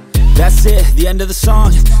 That's it, the end of the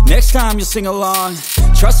song. Next time you'll sing along.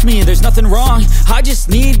 Trust me, there's nothing wrong. I just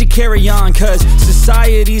need to carry on, cause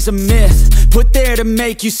society's a myth, put there to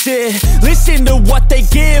make you sit. Listen to what they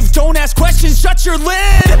give. Don't ask questions, shut your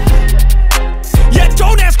lid. Yeah,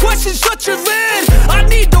 don't ask questions, shut your lid. I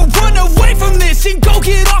need to run away from this and go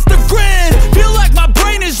get off the grid. Feel like my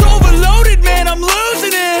brain is overloaded, man, I'm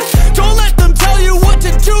losing it. Don't let them tell you what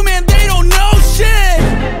to do, man, they don't know shit.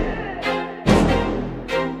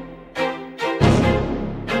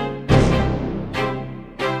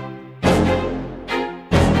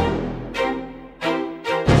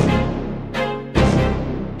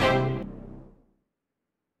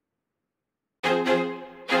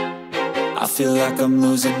 I feel like I'm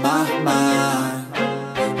losing my mind.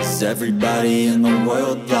 Is everybody in the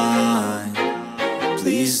world blind?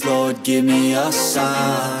 Please, Lord, give me a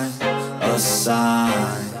sign, a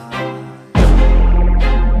sign.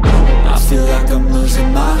 I feel like I'm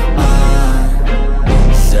losing my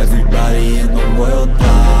mind. Is everybody in the world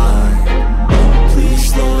blind?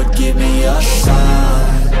 Please, Lord, give me a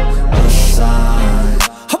sign, a sign.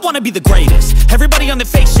 I wanna be the greatest. Everybody on the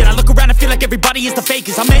fake shit. I look around and feel like everybody is the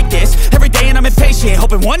fakest. I make this every day and I'm impatient,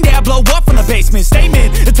 hoping one day I blow up from the basement.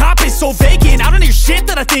 Statement, the top is so vacant. I don't hear shit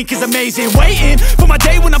that I think is amazing. Waiting for my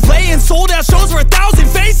day when I'm playing sold out shows for 1,000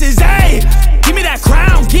 faces. Hey, give me that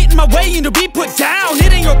crown, get in my way and to be put down.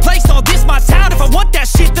 It ain't your place, all this my town. If I want that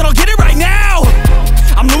shit, then I'll get it right now.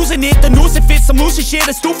 I'm losing it, the noose it fits. I'm losing shit,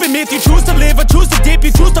 a stupid myth. You choose to live or choose to dip.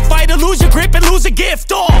 You choose to fight or lose your grip and lose a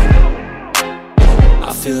gift.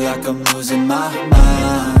 I feel like I'm losing my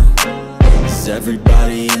mind. Is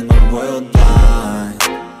everybody in the world blind.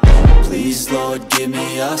 Please, Lord, give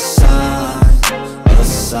me a sign, a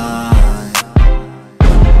sign.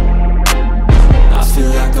 I feel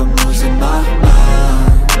like I'm losing my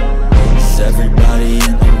mind. Is everybody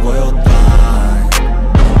in the world blind?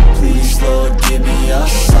 Please, Lord, give me a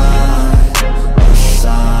sign, a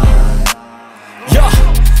sign. Yeah.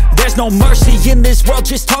 There's no mercy in this world,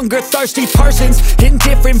 just hunger-thirsty persons in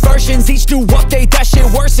different versions. Each new update, that shit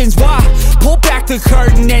worsens. Why? Pull back the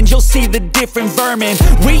curtain and you'll see the different vermin.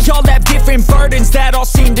 We all have different burdens that all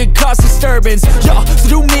seem to cause disturbance. Yo, so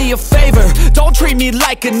do me a favor, don't treat me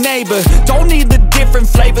like a neighbor. Don't need the different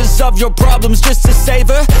flavors of your problems just to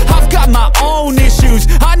savor. I've got my own issues,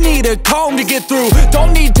 I need a comb to get through.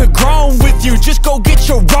 Don't need to groan with you, just go get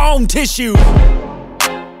your own tissue.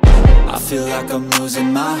 I feel like I'm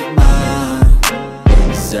losing my mind.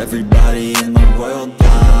 Is everybody in the world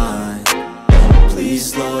blind?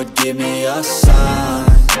 Please, Lord, give me a sign,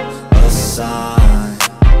 a sign.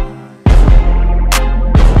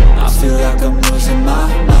 I feel like I'm losing my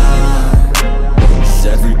mind. Is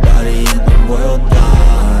everybody in the world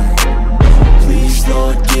blind? Please,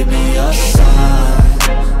 Lord, give me a sign,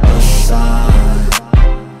 a sign.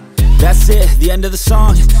 That's it, the end of the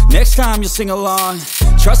song. Next time you'll sing along.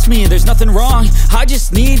 Trust me, there's nothing wrong, I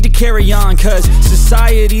just need to carry on. Cause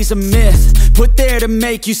society's a myth, put there to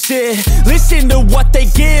make you sit. Listen to what they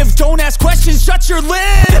give, don't ask questions, shut your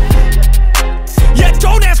lid. Yeah,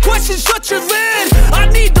 don't ask questions, shut your lid. I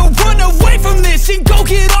need to run away from this and go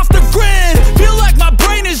get off the grid. Feel like my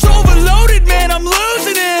brain is overloaded, man, I'm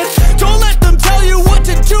losing it. Don't let them tell you what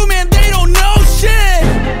to do, man, they don't know shit.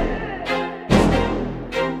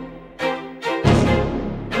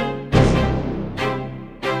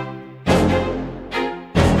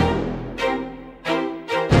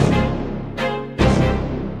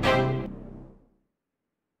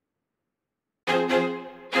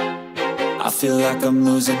 I feel like I'm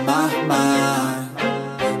losing my mind.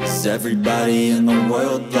 Is everybody in the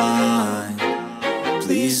world blind?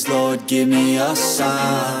 Please, Lord, give me a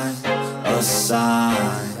sign, a sign.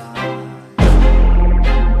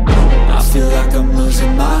 I feel like I'm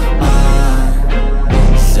losing my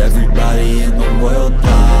mind. Is everybody in the world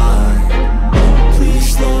blind?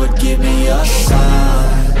 Please, Lord, give me a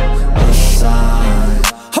sign, a sign.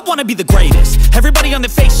 I wanna be the greatest. Everybody on the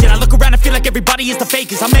fake shit, I look around and feel like everybody is the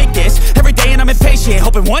fakest. I make this every day and I'm impatient,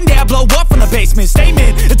 hoping one day I blow up from the basement.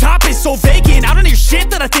 Statement, the top is so vacant, I don't hear shit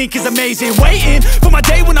that I think is amazing. Waiting for my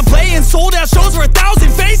day when I'm playing sold out shows for 1,000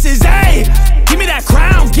 faces. Hey, give me that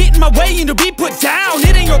crown, get in my way and to be put down.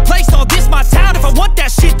 It ain't your place, no, this my town. If I want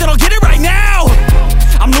that shit, then I'll get it right now.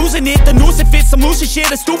 I'm losing it, the noose it fits, some loose shit,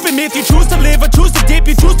 a stupid myth. You choose to live or choose to dip,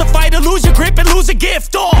 you choose to fight or lose your grip and lose a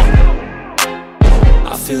gift.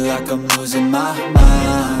 I feel like I'm losing my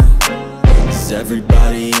mind. Is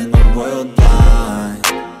everybody in the world blind?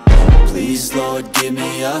 Please, Lord, give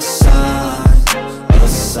me a sign, a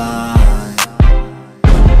sign.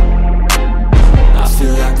 I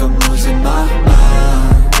feel like I'm losing my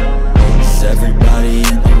mind. Is everybody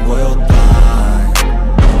in the world blind?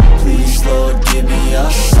 Please, Lord, give me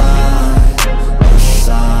a sign, a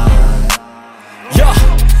sign. Yeah.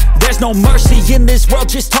 There's no mercy in this world,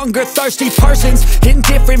 just hunger-thirsty persons in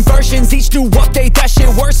different versions. Each new update, that shit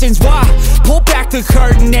worsens. Why? Pull back the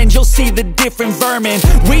curtain and you'll see the different vermin.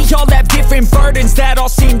 We all have different burdens that all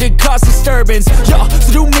seem to cause disturbance. Yo,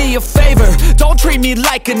 so do me a favor, don't treat me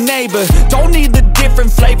like a neighbor. Don't need the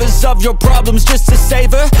different flavors of your problems just to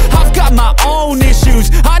savor. I've got my own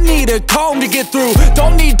issues, I need a comb to get through.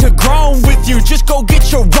 Don't need to groan with you, just go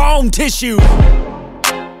get your own tissue.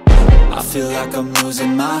 I feel like I'm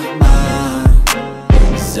losing my mind.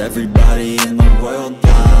 Is everybody in the world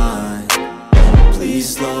blind?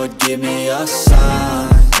 Please, Lord, give me a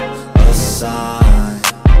sign, a sign.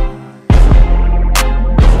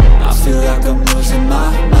 I feel like I'm losing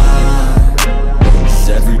my mind. Is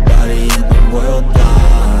everybody in the world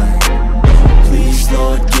blind? Please,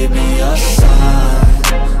 Lord, give me a sign,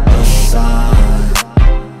 a sign.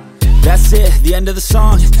 That's it, the end of the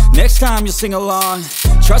song. Next time you'll sing along.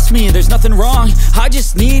 Trust me, there's nothing wrong, I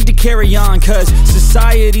just need to carry on. Cause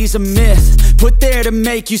society's a myth, put there to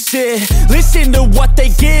make you sit. Listen to what they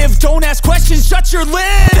give, don't ask questions, shut your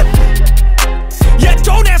lid. Yeah,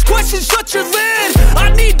 don't ask questions, shut your lid.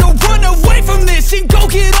 I need to run away from this and go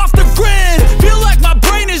get off the grid. Feel like my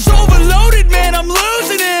brain is overloaded, man, I'm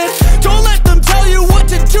losing it. Don't let them tell you what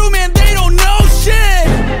to do, man, they don't know shit.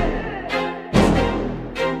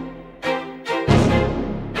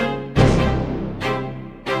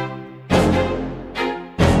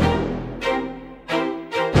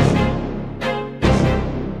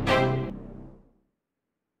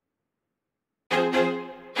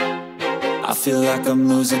 I feel like I'm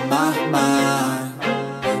losing my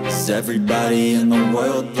mind. Is everybody in the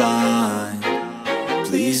world blind?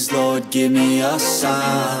 Please, Lord, give me a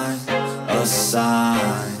sign, a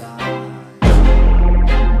sign.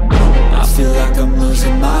 I feel like I'm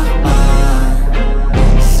losing my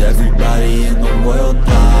mind. Is everybody in the world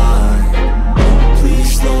blind?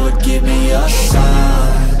 Please, Lord, give me a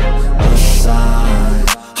sign, a sign.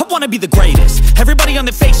 I wanna be the greatest. Everybody on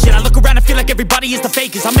their fake shit. I look around and feel like everybody is the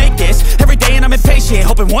fakest. I make this every day and I'm impatient,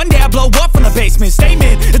 hoping one day I blow up from the basement.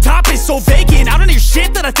 Statement, the top is so vacant. I don't hear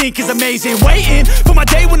shit that I think is amazing. Waiting for my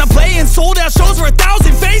day when I'm playing sold out shows for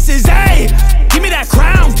 1,000 faces. Hey, give me that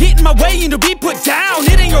crown, get in my way and to be put down.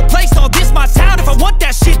 It ain't your place, all this my town. If I want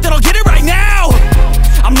that shit, then I'll get it right now.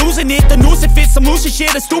 I'm losing it, the noose it fits. I'm losing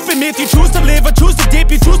shit, a stupid myth. You choose to live or choose to dip.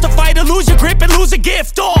 You choose to fight or lose your grip and lose a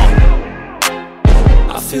gift.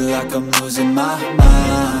 I feel like I'm losing my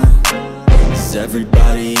mind. Is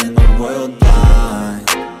everybody in the world blind?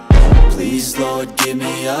 Please, Lord, give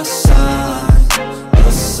me a sign,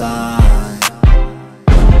 a sign.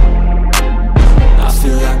 I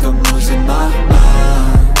feel like I'm losing my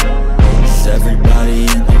mind. Is everybody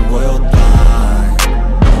in the world blind?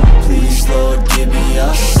 Please, Lord, give me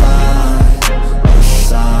a sign, a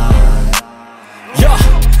sign. Yeah.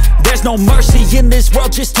 There's no mercy in this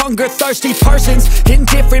world, just hunger-thirsty persons in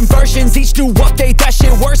different versions, each new update, that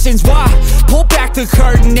shit worsens. Why? Pull back the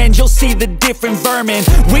curtain and you'll see the different vermin.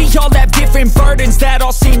 We all have different burdens that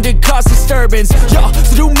all seem to cause disturbance. Yo,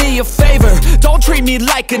 so do me a favor, don't treat me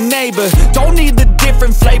like a neighbor. Don't need the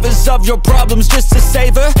different flavors of your problems just to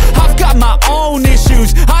savor. I've got my own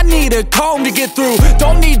issues, I need a comb to get through.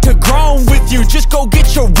 Don't need to groan with you, just go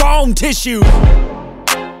get your own tissue.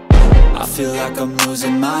 I feel like I'm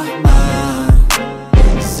losing my mind.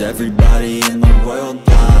 Is everybody in the world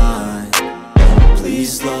blind?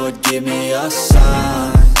 Please, Lord, give me a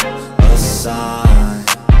sign, a sign.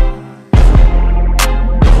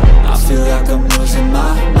 I feel like I'm losing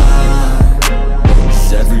my mind.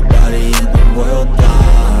 Is everybody in the world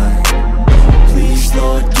blind? Please,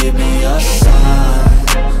 Lord, give me a sign,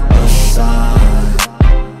 a sign.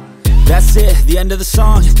 That's it, the end of the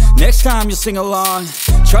song. Next time you'll sing along.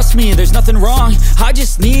 Trust me, there's nothing wrong. I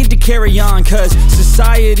just need to carry on, cause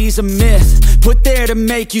society's a myth put there to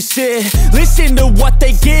make you sit. Listen to what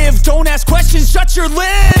they give. Don't ask questions, shut your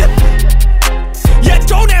lid. Yeah,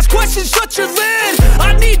 don't ask questions, shut your lid.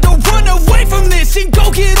 I need to run away from this and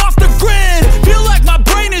go get off the grid. Feel like my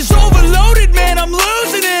brain is overloaded, man, I'm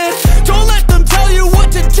losing it. Don't let them tell you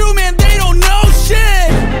what to do, man, they don't know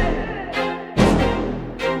shit.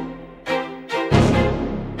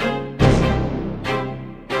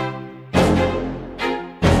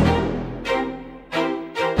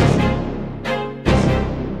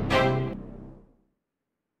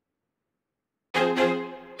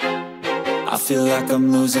 I feel like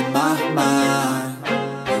I'm losing my mind.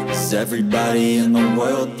 Is everybody in the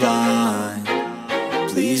world blind?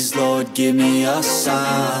 Please, Lord, give me a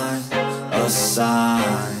sign, a sign.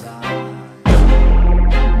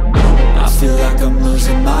 I feel like I'm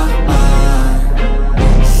losing my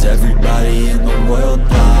mind. Is everybody in the world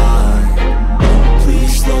blind?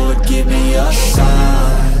 Please, Lord, give me a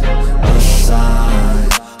sign, a sign.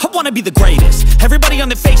 I wanna be the greatest. Everybody on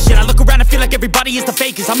their fake shit. I look around and feel like everybody is the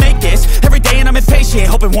fakest. I make this every day and I'm impatient,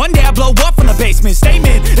 hoping one day I blow up from the basement.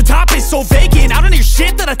 Statement, the top is so vacant. I don't hear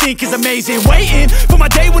shit that I think is amazing. Waiting for my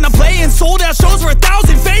day when I'm playing sold out shows for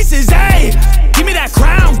 1,000 faces. Hey, give me that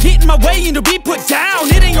crown, get in my way and to be put down.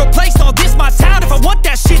 It ain't your place, all this my town. If I want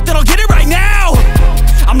that shit, then I'll get it right now.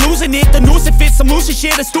 I'm losing it, the noose it fits. I'm losing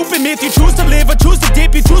shit, a stupid myth. You choose to live or choose to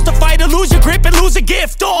dip. You choose to fight or lose your grip and lose a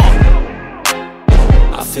gift.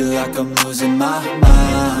 I feel like I'm losing my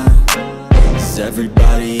mind. Is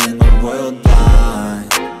everybody in the world blind?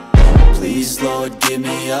 Please, Lord, give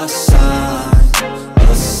me a sign,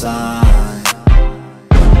 a sign.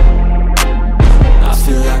 I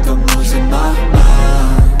feel like I'm losing my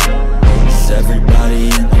mind. Is everybody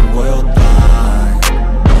in the world blind?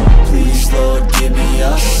 Please, Lord, give me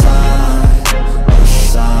a sign, a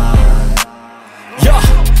sign. Yeah.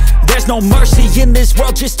 There's no mercy in this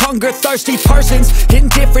world, just hunger-thirsty persons in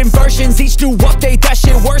different versions, each new update, that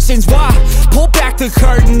shit worsens. Why? Pull back the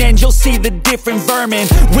curtain and you'll see the different vermin.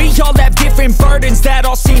 We all have different burdens that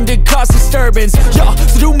all seem to cause disturbance. Yo,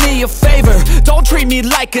 so do me a favor, don't treat me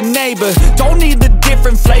like a neighbor. Don't need the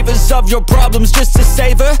different flavors of your problems just to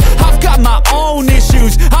savor. I've got my own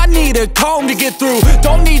issues, I need a comb to get through.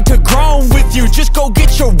 Don't need to groan with you, just go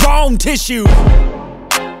get your own tissue.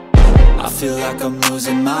 I feel like I'm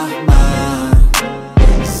losing my mind.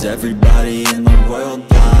 Is everybody in the world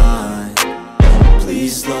blind?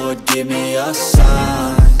 Please, Lord, give me a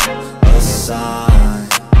sign, a sign. sign.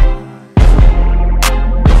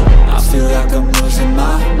 I feel like I'm losing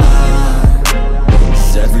my mind.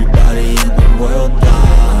 Is everybody in the world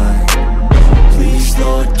blind? Please,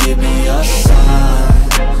 Lord, give me a sign,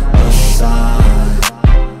 a sign.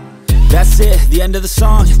 That's it, the end of the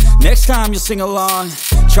song. Next time you'll sing along.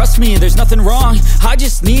 Trust me, there's nothing wrong. I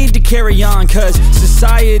just need to carry on, cause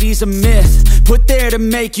society's a myth put there to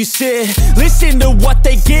make you sit. Listen to what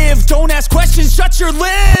they give. Don't ask questions, shut your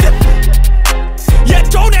lid. Yeah,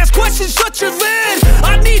 don't ask questions, shut your lid.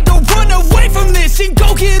 I need to run away from this and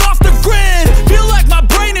go get off the grid. Feel like my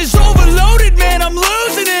brain is overloaded, man, I'm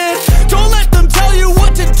losing it. Don't let them tell you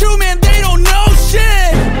what to do, man, they don't know shit.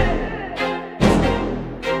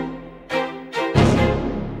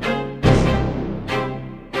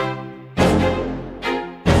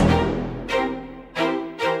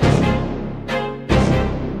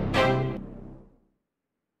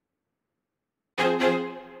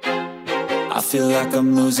 I feel like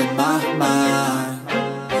I'm losing my mind.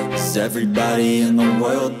 Is everybody in the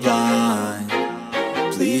world blind?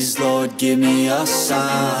 Please, Lord, give me a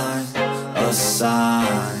sign, a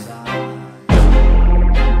sign.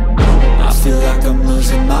 I feel like I'm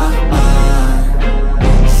losing my mind.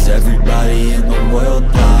 Is everybody in the world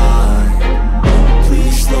blind?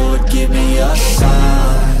 Please, Lord, give me a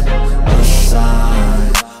sign, a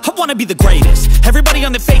sign. I wanna be the greatest. Everybody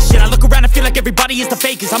on the fake shit. I look around and feel like everybody is the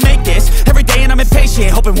fakest. I make this every day and I'm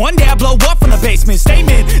impatient, hoping one day I blow up from the basement.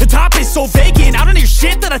 Statement, the top is so vacant. I don't hear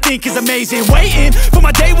shit that I think is amazing. Waiting for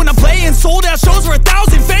my day when I'm playing sold out shows for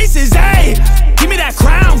 1,000 faces. Hey, give me that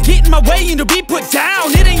crown, get in my way and to be put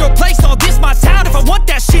down. It ain't your place, all this my town. If I want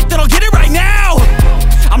that shit, then I'll get it right now.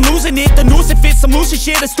 I'm losing it, the noose it fits, I'm losing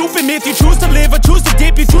shit. A stupid myth, you choose to live or choose to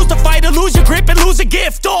dip. You choose to fight or lose your grip and lose a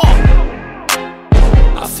gift.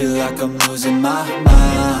 I feel like I'm losing my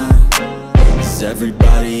mind. Is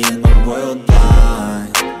everybody in the world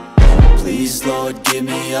blind? Please, Lord, give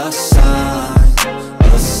me a sign,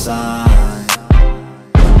 a sign.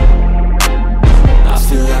 I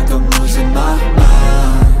feel like I'm losing my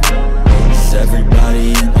mind. Is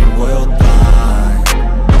everybody in the world blind?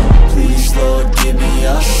 Please, Lord, give me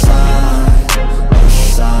a sign, a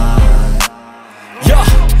sign. Yeah.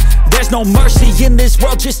 There's no mercy in this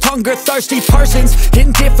world, just hunger-thirsty persons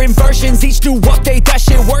in different versions, each new update, that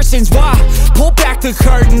shit worsens. Why? Pull back the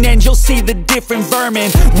curtain and you'll see the different vermin.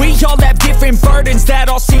 We all have different burdens that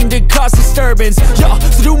all seem to cause disturbance. Yo,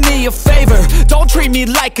 so do me a favor, don't treat me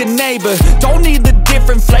like a neighbor. Don't need the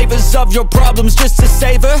different flavors of your problems just to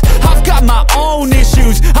savor. I've got my own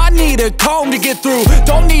issues, I need a comb to get through.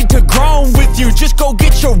 Don't need to groan with you, just go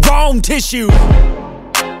get your own tissue.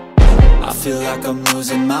 I feel like I'm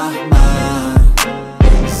losing my mind.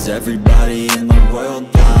 Is everybody in the world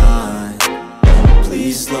blind?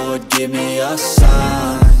 Please, Lord, give me a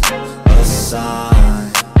sign, a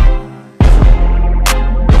sign.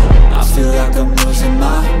 I feel like I'm losing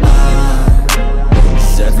my mind.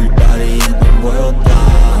 Is everybody in the world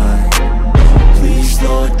blind? Please,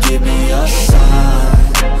 Lord, give me a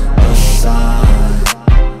sign, a sign.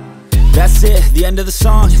 That's it, the end of the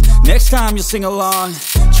song. Next time you'll sing along.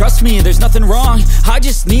 Trust me, there's nothing wrong. I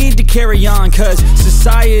just need to carry on, cause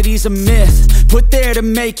society's a myth put there to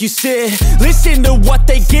make you sit. Listen to what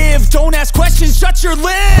they give. Don't ask questions, shut your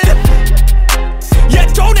lid. Yeah,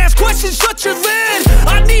 don't ask questions, shut your lid.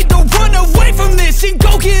 I need to run away from this and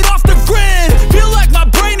go get off the grid. Feel like my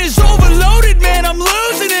brain is overloaded, man, I'm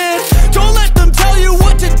losing it. Don't let them tell you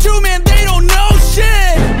what to do, man, they don't know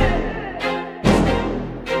shit.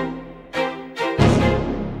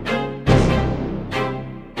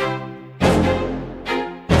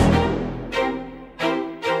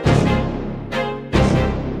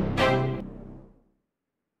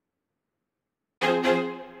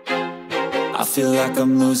 I feel like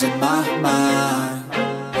I'm losing my mind.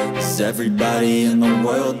 Is everybody in the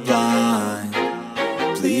world blind?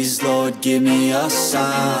 Please, Lord, give me a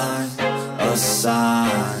sign, a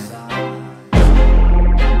sign.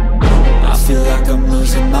 I feel like I'm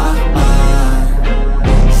losing my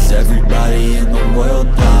mind. Is everybody in the world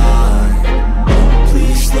blind?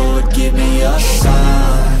 Please, Lord, give me a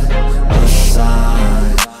sign, a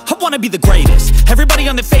sign. I wanna be the greatest. Everybody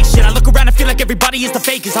on the fake shit. I look around and feel like everybody is the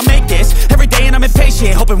fakest. I make this every day and I'm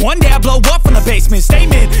impatient, hoping one day I blow up from the basement.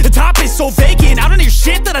 Statement, the top is so vacant. I don't hear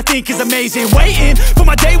shit that I think is amazing. Waiting for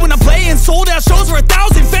my day when I'm playing sold out shows for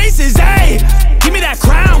 1,000 faces. Hey, give me that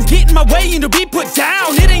crown, get in my way and to be put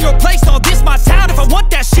down. It ain't your place, all this my town. If I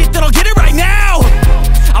want that shit, then I'll get it right now.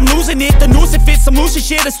 I'm losing it, the noose it fits, I'm losing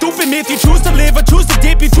shit. A stupid myth, you choose to live or choose to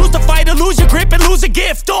dip. You choose to fight or lose your grip and lose a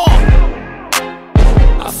gift.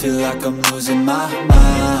 I feel like I'm losing my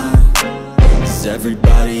mind. Is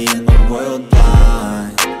everybody in the world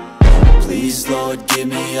blind. Please, Lord, give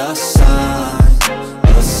me a sign,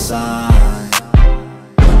 a sign.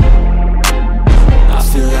 I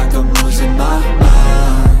feel like I'm losing my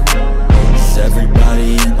mind. Is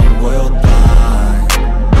everybody in the world blind?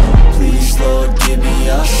 Please, Lord, give me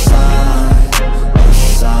a sign, a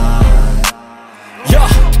sign. Yeah.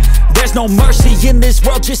 There's no mercy in this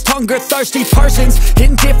world, just hunger-thirsty persons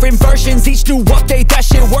in different versions. Each new update, that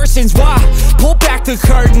shit worsens. Why? Pull back the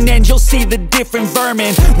curtain and you'll see the different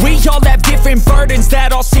vermin. We all have different burdens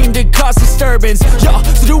that all seem to cause disturbance. Yo,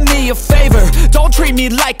 so do me a favor, don't treat me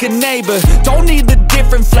like a neighbor. Don't need the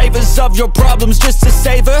different flavors of your problems just to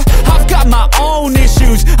savor. I've got my own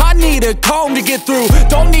issues, I need a comb to get through.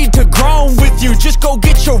 Don't need to groan with you, just go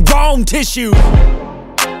get your own tissue.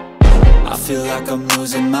 I feel like I'm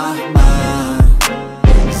losing my mind.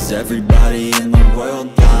 Is everybody in the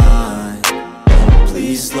world blind?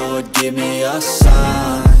 Please, Lord, give me a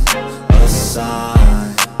sign, a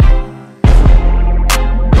sign.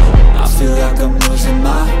 I feel like I'm losing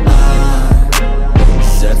my mind.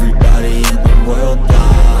 Is everybody in the world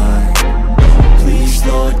blind? Please,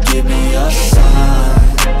 Lord, give me a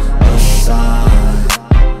sign, a sign.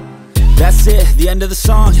 That's it, the end of the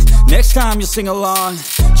song. Next time you'll sing along.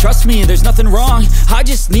 Trust me, there's nothing wrong, I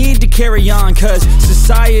just need to carry on. Cause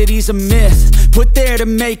society's a myth, put there to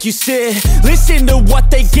make you sit. Listen to what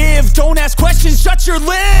they give, don't ask questions, shut your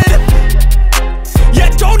lid. Yeah,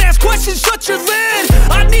 don't ask questions, shut your lid.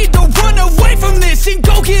 I need to run away from this and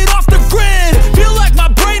go get off the grid. Feel like my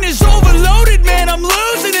brain is overloaded, man, I'm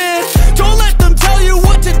losing it. Don't let them tell you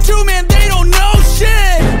what to do, man, they don't know shit.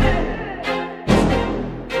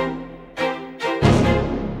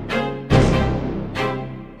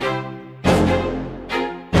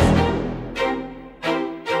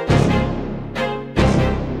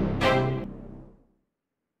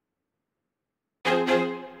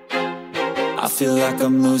 I feel like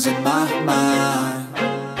I'm losing my mind.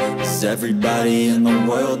 Is everybody in the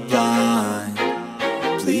world blind?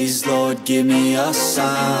 Please, Lord, give me a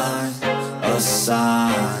sign, a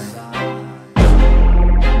sign.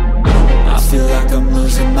 I feel like I'm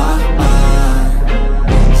losing my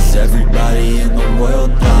mind. Is everybody in the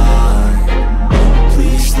world blind?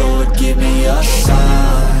 Please, Lord, give me a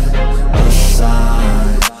sign, a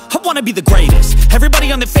sign. I wanna be the greatest.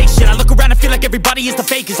 Everybody on the fake shit. I look around and feel like everybody is the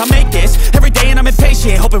fakest. I make this every day and I'm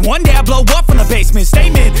impatient, hoping one day I blow up from the basement.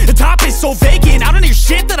 Statement, the top is so vacant, I don't hear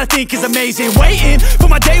shit that I think is amazing. Waiting for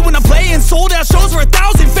my day when I'm playing sold out shows for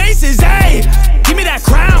 1,000 faces. Hey, give me that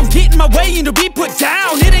crown, get in my way and to be put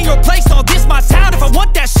down. It ain't your place, all this my town. If I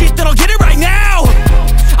want that shit, then I'll get it right now.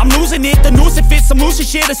 I'm losing it, the noose it fits, some losing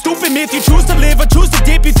shit, a stupid myth. You choose to live or choose to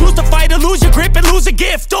dip, you choose to fight or lose your grip and lose a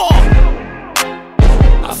gift.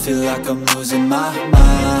 I feel like I'm losing my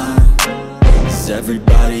mind. Is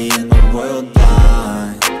everybody in the world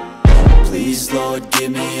blind? Please, Lord,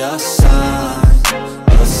 give me a sign,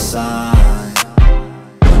 a sign.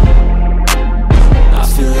 I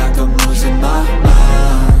feel like I'm losing my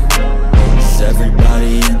mind. Is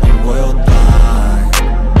everybody in the world blind?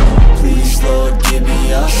 Please, Lord, give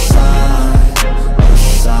me a sign, a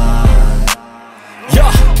sign.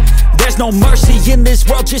 Yeah. There's no mercy in this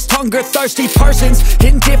world, just hunger-thirsty persons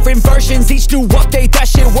in different versions. Each new update, that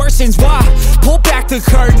shit worsens. Why? Pull back the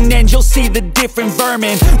curtain and you'll see the different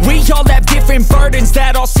vermin. We all have different burdens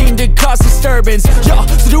that all seem to cause disturbance. Yo,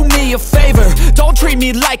 so do me a favor, don't treat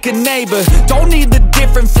me like a neighbor. Don't need the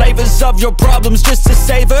different flavors of your problems just to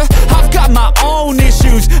savor. I've got my own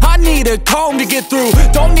issues, I need a comb to get through.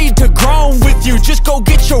 Don't need to groan with you, just go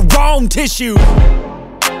get your own tissue.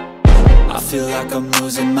 I feel like I'm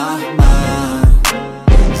losing my mind.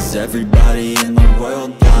 Is everybody in the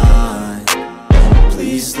world blind?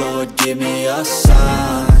 Please, Lord, give me a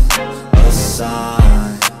sign, a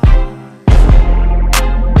sign.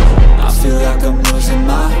 I feel like I'm losing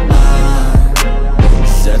my mind.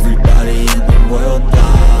 Is everybody in the world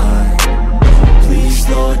blind? Please,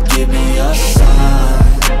 Lord, give me a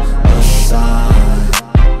sign, a sign.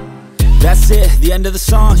 That's it, the end of the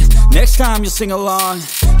song. Next time you'll sing along.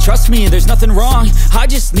 Trust me, there's nothing wrong, I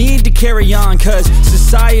just need to carry on. Cause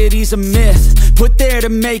society's a myth, put there to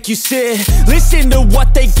make you sit. Listen to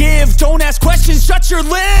what they give, don't ask questions, shut your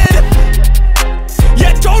lid.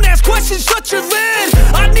 Yeah, don't ask questions, shut your lid.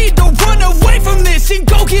 I need to run away from this and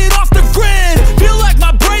go get off the grid. Feel like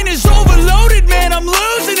my brain is overloaded, man, I'm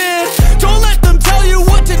losing it. Don't let them tell you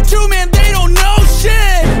what to do, man, they don't know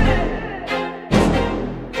shit.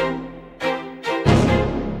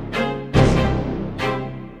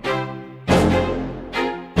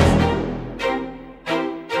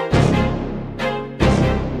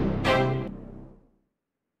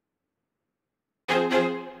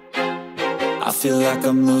 feel like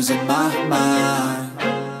I'm losing my mind.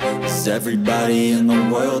 Is everybody in the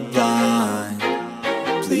world blind?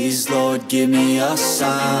 Please, Lord, give me a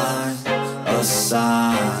sign, a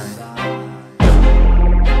sign.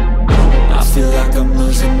 I feel like I'm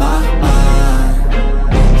losing my mind.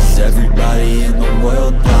 Is everybody in the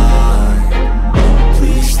world blind?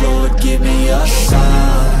 Please, Lord, give me a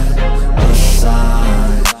sign, a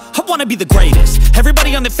sign. I wanna be the greatest.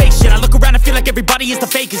 Everybody on the fake shit. I look around and feel like everybody is the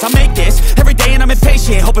fakest. I make this every day and I'm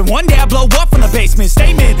impatient, hoping one day I blow up from the basement.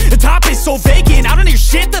 Statement, the top is so vacant. I don't hear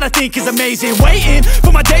shit that I think is amazing. Waiting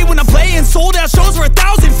for my day when I'm playing sold out shows for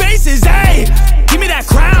 1,000 faces. Hey, give me that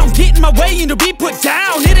crown, get in my way and to be put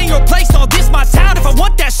down. It ain't your place, all this my town. If I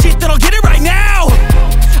want that shit, then I'll get it right now.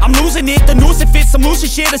 I'm losing it, the noose it fits, I'm losing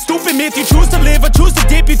shit. A stupid myth, you choose to live or choose to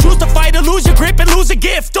dip. You choose to fight or lose your grip and lose a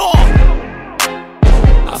gift.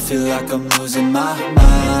 I feel like I'm losing my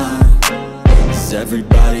mind. Is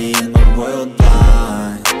everybody in the world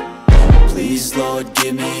blind? Please, Lord,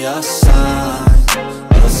 give me a sign,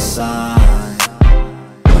 a sign.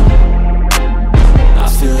 I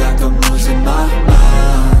feel like I'm losing my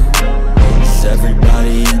mind. Is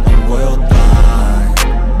everybody in the world blind?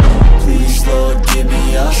 Please, Lord, give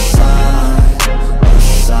me a sign, a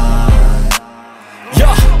sign.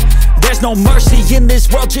 Yeah. There's no mercy in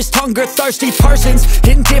this world, just hunger-thirsty persons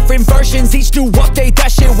in different versions, each new update,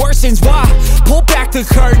 that shit worsens. Why? Pull back the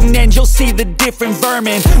curtain and you'll see the different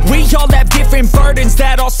vermin. We all have different burdens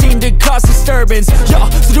that all seem to cause disturbance. Yo,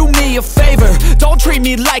 so do me a favor, don't treat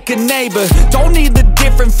me like a neighbor. Don't need the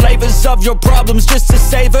different flavors of your problems just to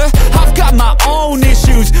savor. I've got my own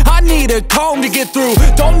issues, I need a comb to get through.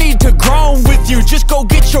 Don't need to groan with you, just go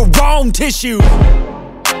get your own tissue.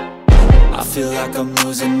 I feel like I'm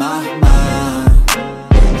losing my mind.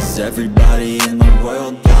 Is everybody in the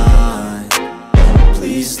world blind?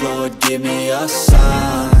 Please, Lord, give me a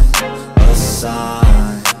sign, a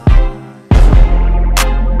sign.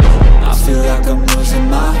 I feel like I'm losing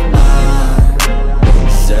my mind.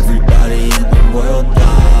 Is everybody in the world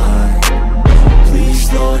blind?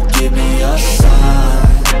 Please, Lord, give me a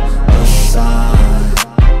sign, a sign.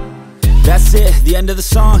 That's it, the end of the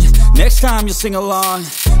song. Next time you'll sing along.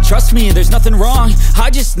 Trust me, there's nothing wrong. I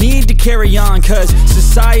just need to carry on, cause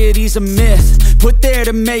society's a myth put there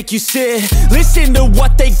to make you sit. Listen to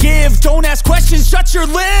what they give. Don't ask questions, shut your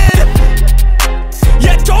lid.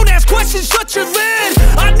 Yeah, don't ask questions, shut your lid.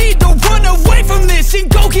 I need to run away from this and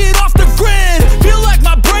go get off the grid. Feel like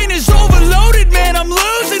my brain is overloaded, man, I'm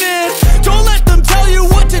losing it. Don't let them tell you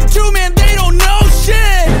what to do, man, they don't know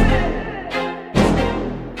shit.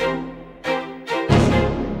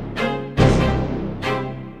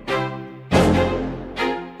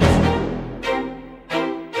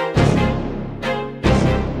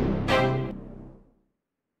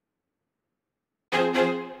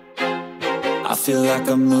 I feel like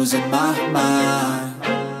I'm losing my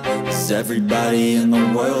mind. Is everybody in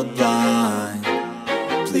the world blind?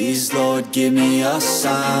 Please, Lord, give me a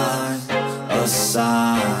sign, a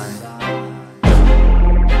sign.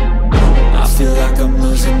 I feel like I'm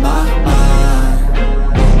losing my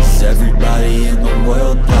mind. Is everybody in the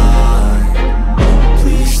world blind?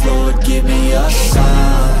 Please, Lord, give me a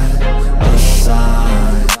sign, a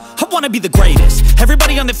sign. I wanna be the greatest.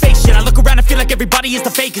 Everybody on the fake shit. I look around and feel like everybody is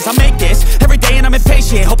the fakest. I make this every day and I'm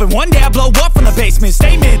impatient, hoping one day I blow up from the basement.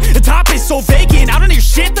 Statement, the top is so vacant. I don't hear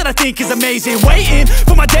shit that I think is amazing. Waiting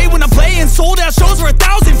for my day when I'm playing sold out shows for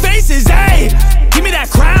 1,000 faces. Hey, give me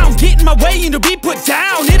that crown, get in my way and to be put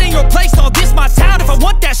down. It ain't your place, all this my town. If I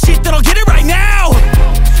want that shit, then I'll get it right now.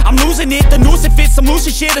 I'm losing it, the noose it fits, I'm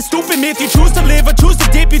losing shit. A stupid myth, you choose to live or choose to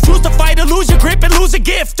dip. You choose to fight or lose your grip and lose a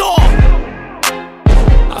gift.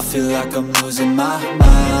 I feel like I'm losing my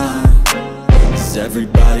mind. Is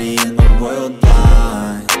everybody in the world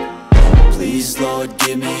blind? Please, Lord,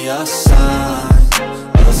 give me a sign,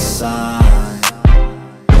 a sign.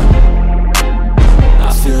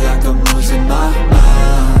 I feel like I'm losing my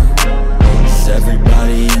mind. Is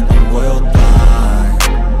everybody in the world blind?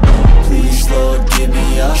 Please, Lord, give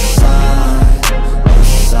me a sign, a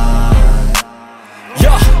sign.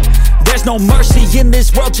 Yeah. There's no mercy in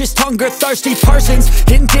this world, just hunger-thirsty persons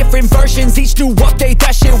in different versions, each new update,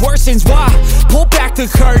 that shit worsens. Why? Pull back the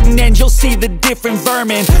curtain and you'll see the different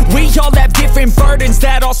vermin. We all have different burdens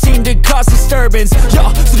that all seem to cause disturbance.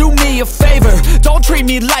 Yo, so do me a favor, don't treat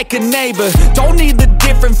me like a neighbor. Don't need the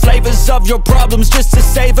different flavors of your problems just to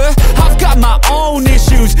savor. I've got my own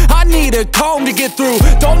issues, I need a comb to get through.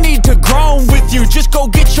 Don't need to groan with you, just go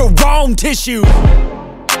get your own tissue.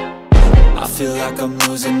 I feel like I'm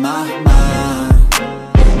losing my mind.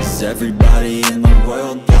 Is everybody in the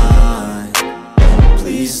world blind?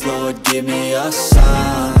 Please, Lord, give me a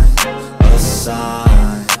sign, a sign.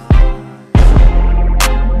 sign.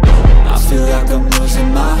 I feel like I'm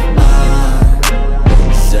losing my mind.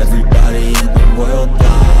 Is everybody in the world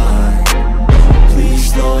blind?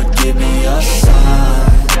 Please, Lord, give me a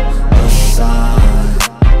sign, a sign.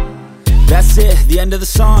 That's it, the end of the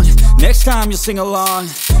song. Next time you'll sing along.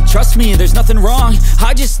 Trust me, there's nothing wrong.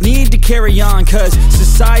 I just need to carry on, cause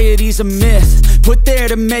society's a myth put there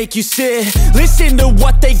to make you sit. Listen to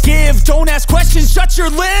what they give. Don't ask questions, shut your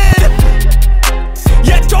lid.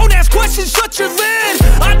 Yeah, don't ask questions, shut your lid.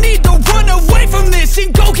 I need to run away from this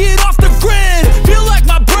and go get off the grid. Feel like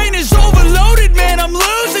my brain is overloaded, man, I'm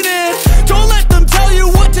losing it. Don't let them tell you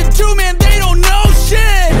what to do, man, they don't know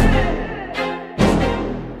shit.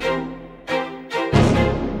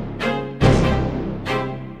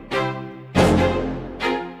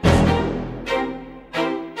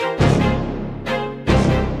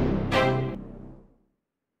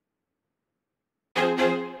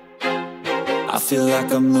 I feel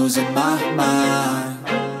like I'm losing my mind.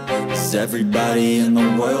 Is everybody in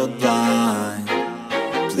the world blind?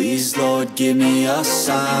 Please, Lord, give me a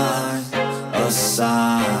sign, a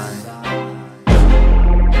sign.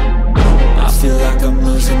 I feel like I'm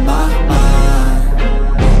losing my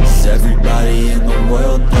mind. Is everybody in the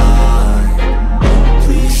world blind?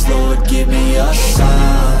 Please, Lord, give me a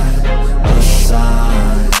sign, a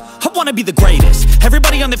sign. I wanna be the greatest.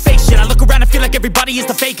 Everybody on the fake shit. I look around and feel like everybody is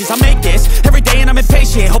the fakest. I make this every day and I'm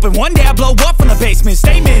impatient, hoping one day I blow up from the basement.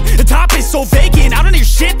 Statement, the top is so vacant. I don't hear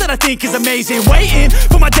shit that I think is amazing. Waiting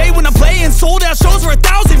for my day when I'm playing sold out shows for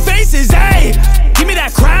 1,000 faces. Hey, give me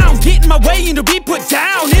that crown, get in my way and to be put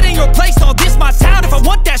down. It ain't your place, all this my town. If I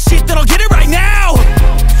want that shit, then I'll get it right now.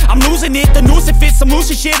 I'm losing it, the noose it fits, some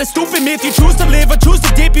losing shit, a stupid myth. You choose to live or choose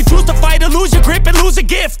to dip, you choose to fight or lose your grip and lose a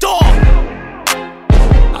gift.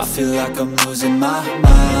 I feel like I'm losing my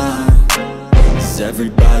mind. Is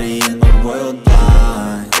everybody in the world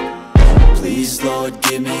blind? Please, Lord,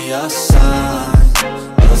 give me a sign,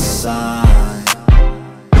 a sign.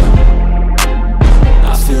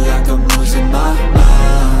 I feel like I'm losing my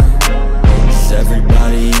mind. Is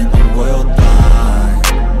everybody in the world blind?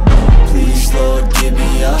 Please, Lord, give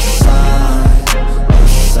me a sign, a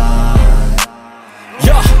sign.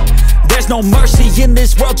 Yeah. There's no mercy in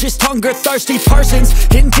this world, just hunger-thirsty persons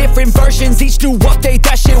in different versions. Each new update,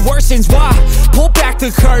 that shit worsens. Why? Pull back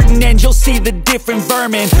the curtain and you'll see the different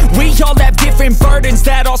vermin. We all have different burdens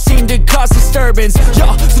that all seem to cause disturbance.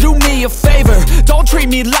 Yo, so do me a favor, don't treat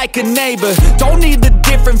me like a neighbor. Don't need the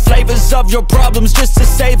different flavors of your problems just to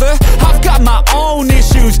savor. I've got my own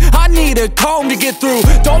issues, I need a comb to get through.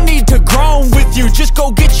 Don't need to groan with you, just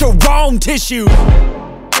go get your own tissue.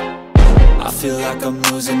 I feel like I'm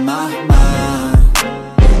losing my mind.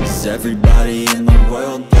 Is everybody in the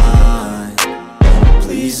world blind?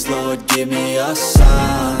 Please, Lord, give me a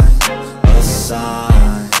sign, a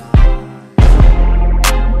sign.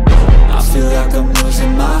 I feel like I'm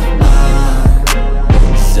losing my mind.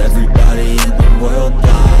 Is everybody in the world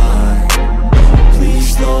blind?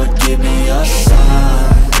 Please, Lord, give me a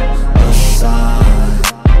sign, a sign.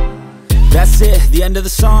 That's it, the end of the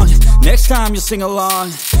song. Next time you'll sing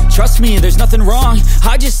along. Trust me, there's nothing wrong.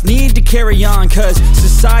 I just need to carry on, cause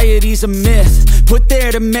society's a myth put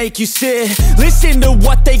there to make you sit. Listen to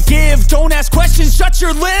what they give. Don't ask questions, shut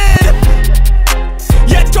your lid.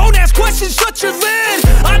 Yeah, don't ask questions, shut your lid.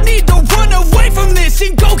 I need to run away from this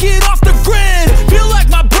and go get off the grid. Feel like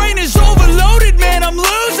my brain is overloaded, man, I'm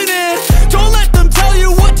losing it. Don't let them tell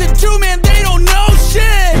you what to do, man, they don't know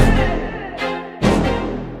shit.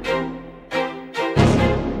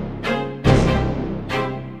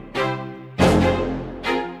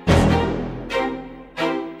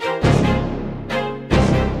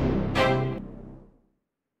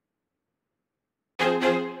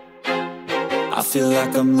 I feel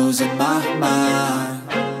like I'm losing my mind.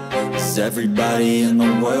 Is everybody in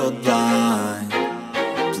the world blind?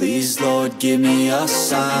 Please, Lord, give me a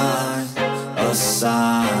sign, a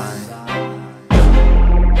sign.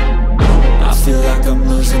 I feel like I'm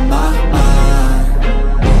losing my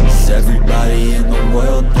mind. Is everybody in the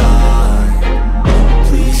world blind?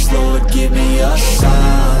 Please, Lord, give me a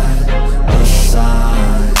sign, a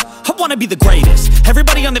sign. I wanna be the greatest.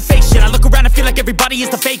 Everybody on the fake shit. I look around and feel like everybody is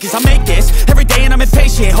the fakest. I make this every day and I'm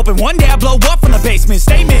impatient, hoping one day I blow up from the basement.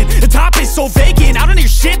 Statement, the top is so vacant. I don't hear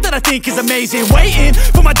shit that I think is amazing. Waiting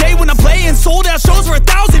for my day when I'm playing sold out shows for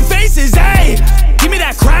 1,000 faces. Hey, give me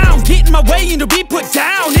that crown, get in my way and to be put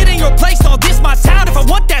down. It ain't your place, all this my town. If I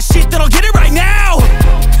want that shit, then I'll get it right now.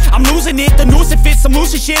 I'm losing it, the noose it fits, some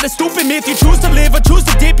losing shit, a stupid myth. You choose to live or choose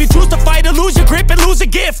to dip, you choose to fight or lose your grip and lose a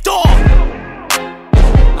gift.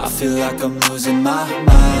 I feel like I'm losing my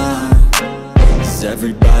mind. Is Is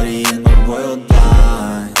everybody in the world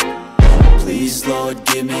blind? Please, Lord,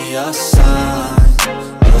 give me a sign,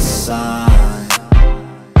 a sign.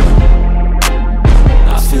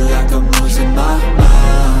 I feel like I'm losing my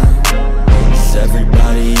mind. Is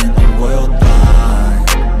everybody in the world blind?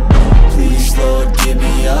 Please, Lord, give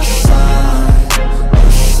me a sign,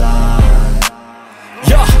 a sign.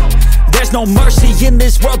 Yeah. There's no mercy in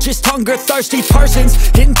this world, just hunger-thirsty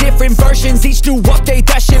persons in different versions. Each new update,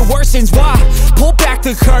 that shit worsens. Why? Pull back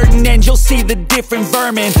the curtain and you'll see the different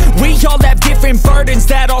vermin. We all have different burdens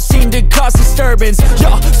that all seem to cause disturbance.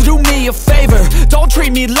 Yo, so do me a favor, don't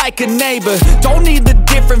treat me like a neighbor. Don't need the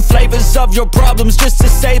different flavors of your problems just to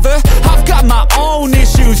savor. I've got my own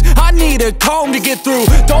issues, I need a comb to get through.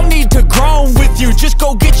 Don't need to groan with you, just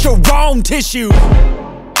go get your own tissue.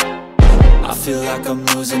 I feel like I'm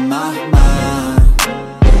losing my mind.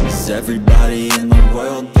 Is everybody in the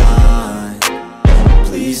world blind?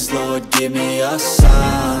 Please, Lord, give me a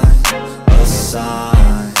sign, a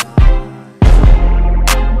sign.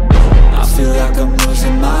 I feel like I'm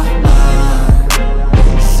losing my mind.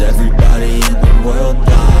 Is everybody in the world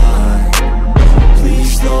blind?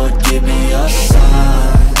 Please, Lord, give me a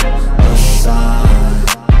sign, a sign.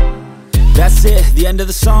 That's it, the end of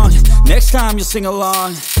the song. Next time you'll sing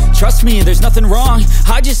along. Trust me, there's nothing wrong,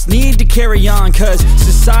 I just need to carry on. Cause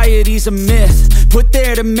society's a myth, put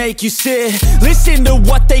there to make you sit. Listen to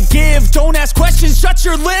what they give, don't ask questions, shut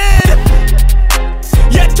your lid.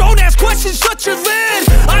 Yeah, don't ask questions, shut your lid.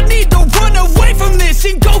 I need to run away from this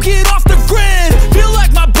and go get off the grid. Feel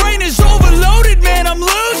like my brain is overloaded, man, I'm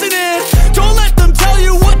losing it. Don't let them tell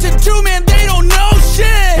you what to do, man, they don't know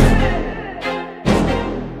shit.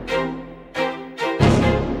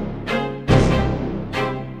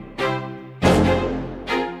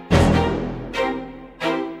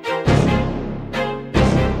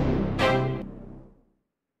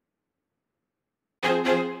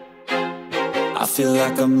 I feel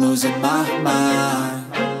like I'm losing my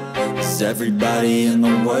mind. Is everybody in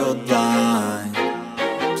the world blind?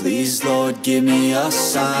 Please, Lord, give me a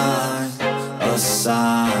sign, a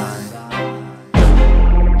sign.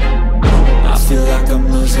 I feel like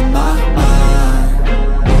I'm losing my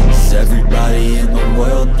mind. Is everybody in the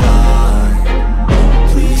world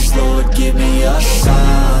blind? Please, Lord, give me a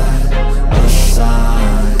sign, a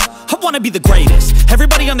sign. I wanna be the greatest,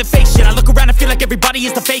 everybody on the fake shit. I look around and feel like everybody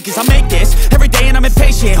is the fakest. I make this every day and I'm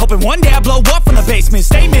impatient, hoping one day I blow up from the basement.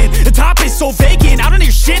 Statement, the top is so vacant, I don't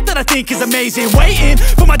hear shit that I think is amazing. Waiting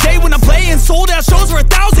for my day when I'm playing sold out shows for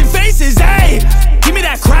 1,000 faces. Hey, give me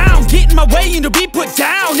that crown, get in my way and to be put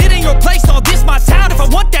down. It ain't your place, all this my town. If I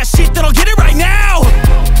want that shit, then I'll get it right now.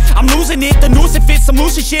 I'm losing it, the noose it fits, some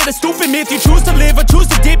losing shit, a stupid myth. You choose to live or choose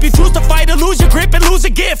to dip, you choose to fight or lose your grip and lose a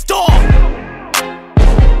gift.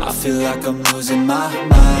 I feel like I'm losing my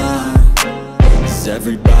mind. Is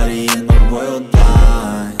everybody in the world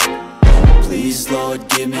blind? Please, Lord,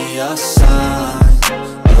 give me a sign,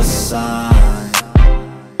 a sign.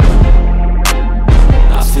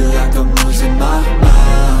 I feel like I'm losing my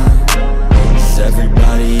mind. Is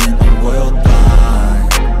everybody in the world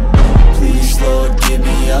blind? Please, Lord, give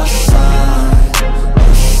me a sign,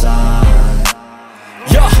 a sign.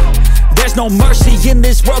 Yeah. There's no mercy in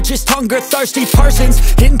this world, just hunger-thirsty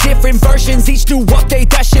persons in different versions. Each new update,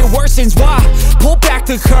 that shit worsens. Why? Pull back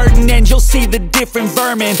the curtain and you'll see the different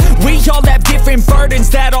vermin. We all have different burdens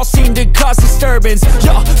that all seem to cause disturbance.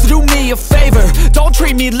 Yo, so do me a favor, don't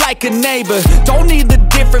treat me like a neighbor. Don't need the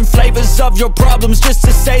different flavors of your problems just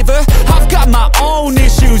to savor. I've got my own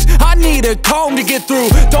issues, I need a comb to get through.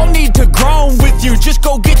 Don't need to groan with you, just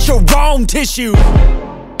go get your own tissue.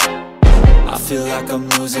 I feel like I'm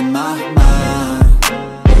losing my mind.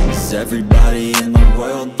 Is everybody in the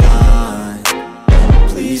world blind?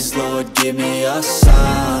 Please, Lord, give me a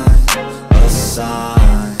sign, a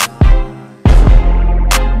sign.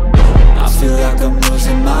 I feel like I'm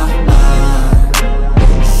losing my mind.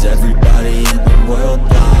 Is everybody in the world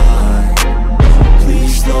blind?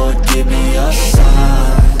 Please, Lord, give me a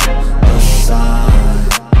sign, a sign.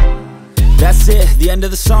 That's it, the end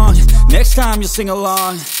of the song. Next time you'll sing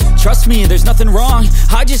along. Trust me, there's nothing wrong,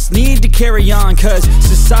 I just need to carry on. Cause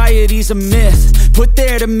society's a myth, put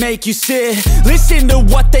there to make you sit. Listen to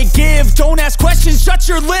what they give, don't ask questions, shut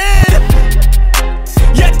your lid.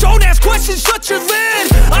 Yeah, don't ask questions, shut your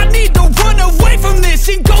lid. I need to run away from this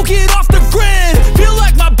and go get off the grid. Feel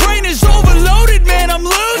like my brain is overloaded, man, I'm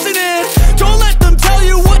losing it. Don't let them tell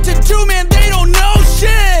you what to do, man, they don't know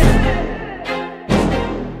shit.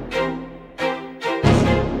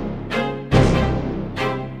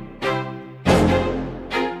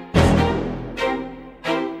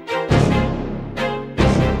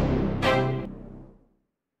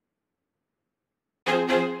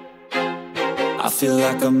 I feel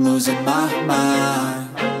like I'm losing my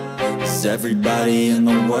mind. Is everybody in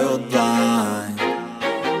the world blind?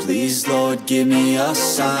 Please, Lord, give me a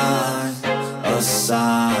sign, a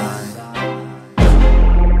sign.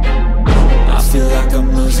 I feel like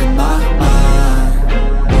I'm losing my mind.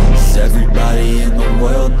 Is everybody in the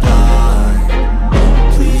world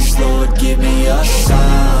blind? Please, Lord, give me a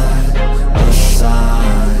sign, a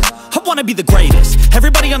sign. I wanna be the greatest.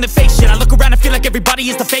 Everybody on the fake shit. I look around and feel like everybody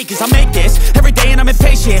is the fakest. I make this every day and I'm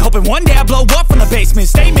impatient, hoping one day I blow up from the basement.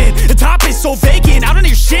 Statement, the top is so vacant. I don't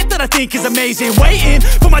hear shit that I think is amazing. Waiting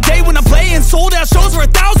for my day when I'm playing sold out shows for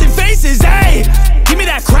 1,000 faces. Hey, give me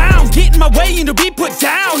that crown, get in my way and to be put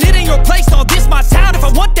down. It ain't your place, no, this my town. If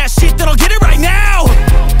I want that shit, then I'll get it right now.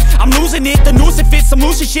 I'm losing it, the noose it fits, some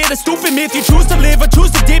losing shit, a stupid myth. You choose to live or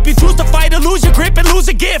choose to dip, you choose to fight or lose your grip and lose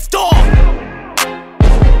a gift.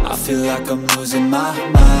 I feel like I'm losing my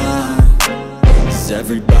mind. Is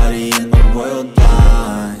everybody in the world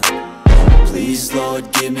blind? Please,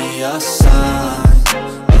 Lord, give me a sign,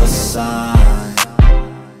 a sign.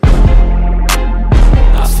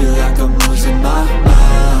 I feel like I'm losing my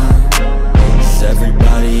mind. Is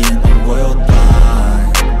everybody in the world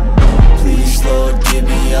blind? Please, Lord, give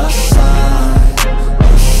me a sign,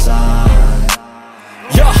 a sign.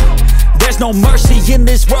 Yeah. There's no mercy in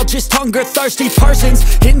this world, just hunger-thirsty persons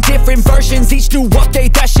in different versions. Each new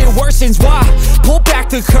update, that shit worsens. Why? Pull back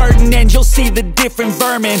the curtain and you'll see the different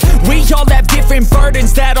vermin. We all have different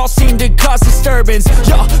burdens that all seem to cause disturbance.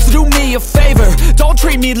 Yo, so do me a favor, don't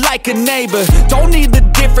treat me like a neighbor. Don't need the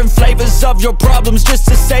different flavors of your problems just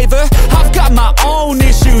to savor. I've got my own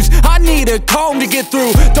issues, I need a comb to get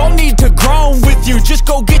through. Don't need to groan with you, just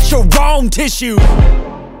go get your own tissue.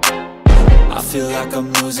 I feel like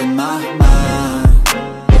I'm losing my mind.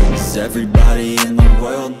 Is everybody in the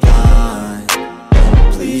world blind?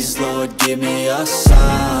 Please, Lord, give me a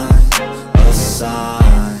sign, a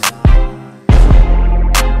sign.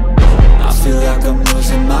 I feel like I'm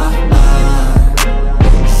losing my mind.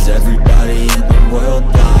 Is everybody in the world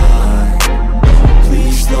blind?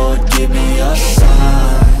 Please, Lord, give me a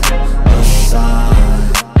sign, a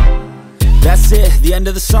sign. That's it, the end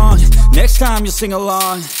of the song. Next time you'll sing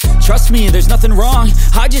along. Trust me, there's nothing wrong.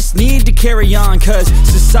 I just need to carry on, cause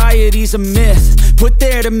society's a myth put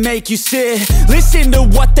there to make you sit. Listen to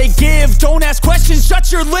what they give. Don't ask questions,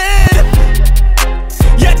 shut your lid.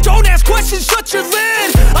 Yeah, don't ask questions, shut your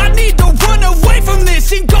lid. I need to run away from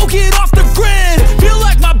this and go get off the grid. Feel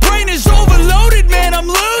like my brain is overloaded, man, I'm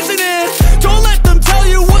losing it. Don't let them tell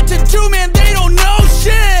you what to do, man, they don't know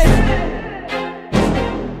shit.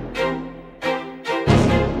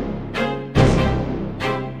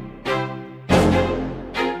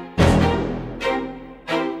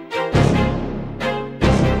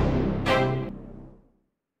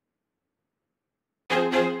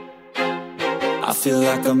 I feel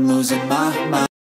like I'm losing my mind.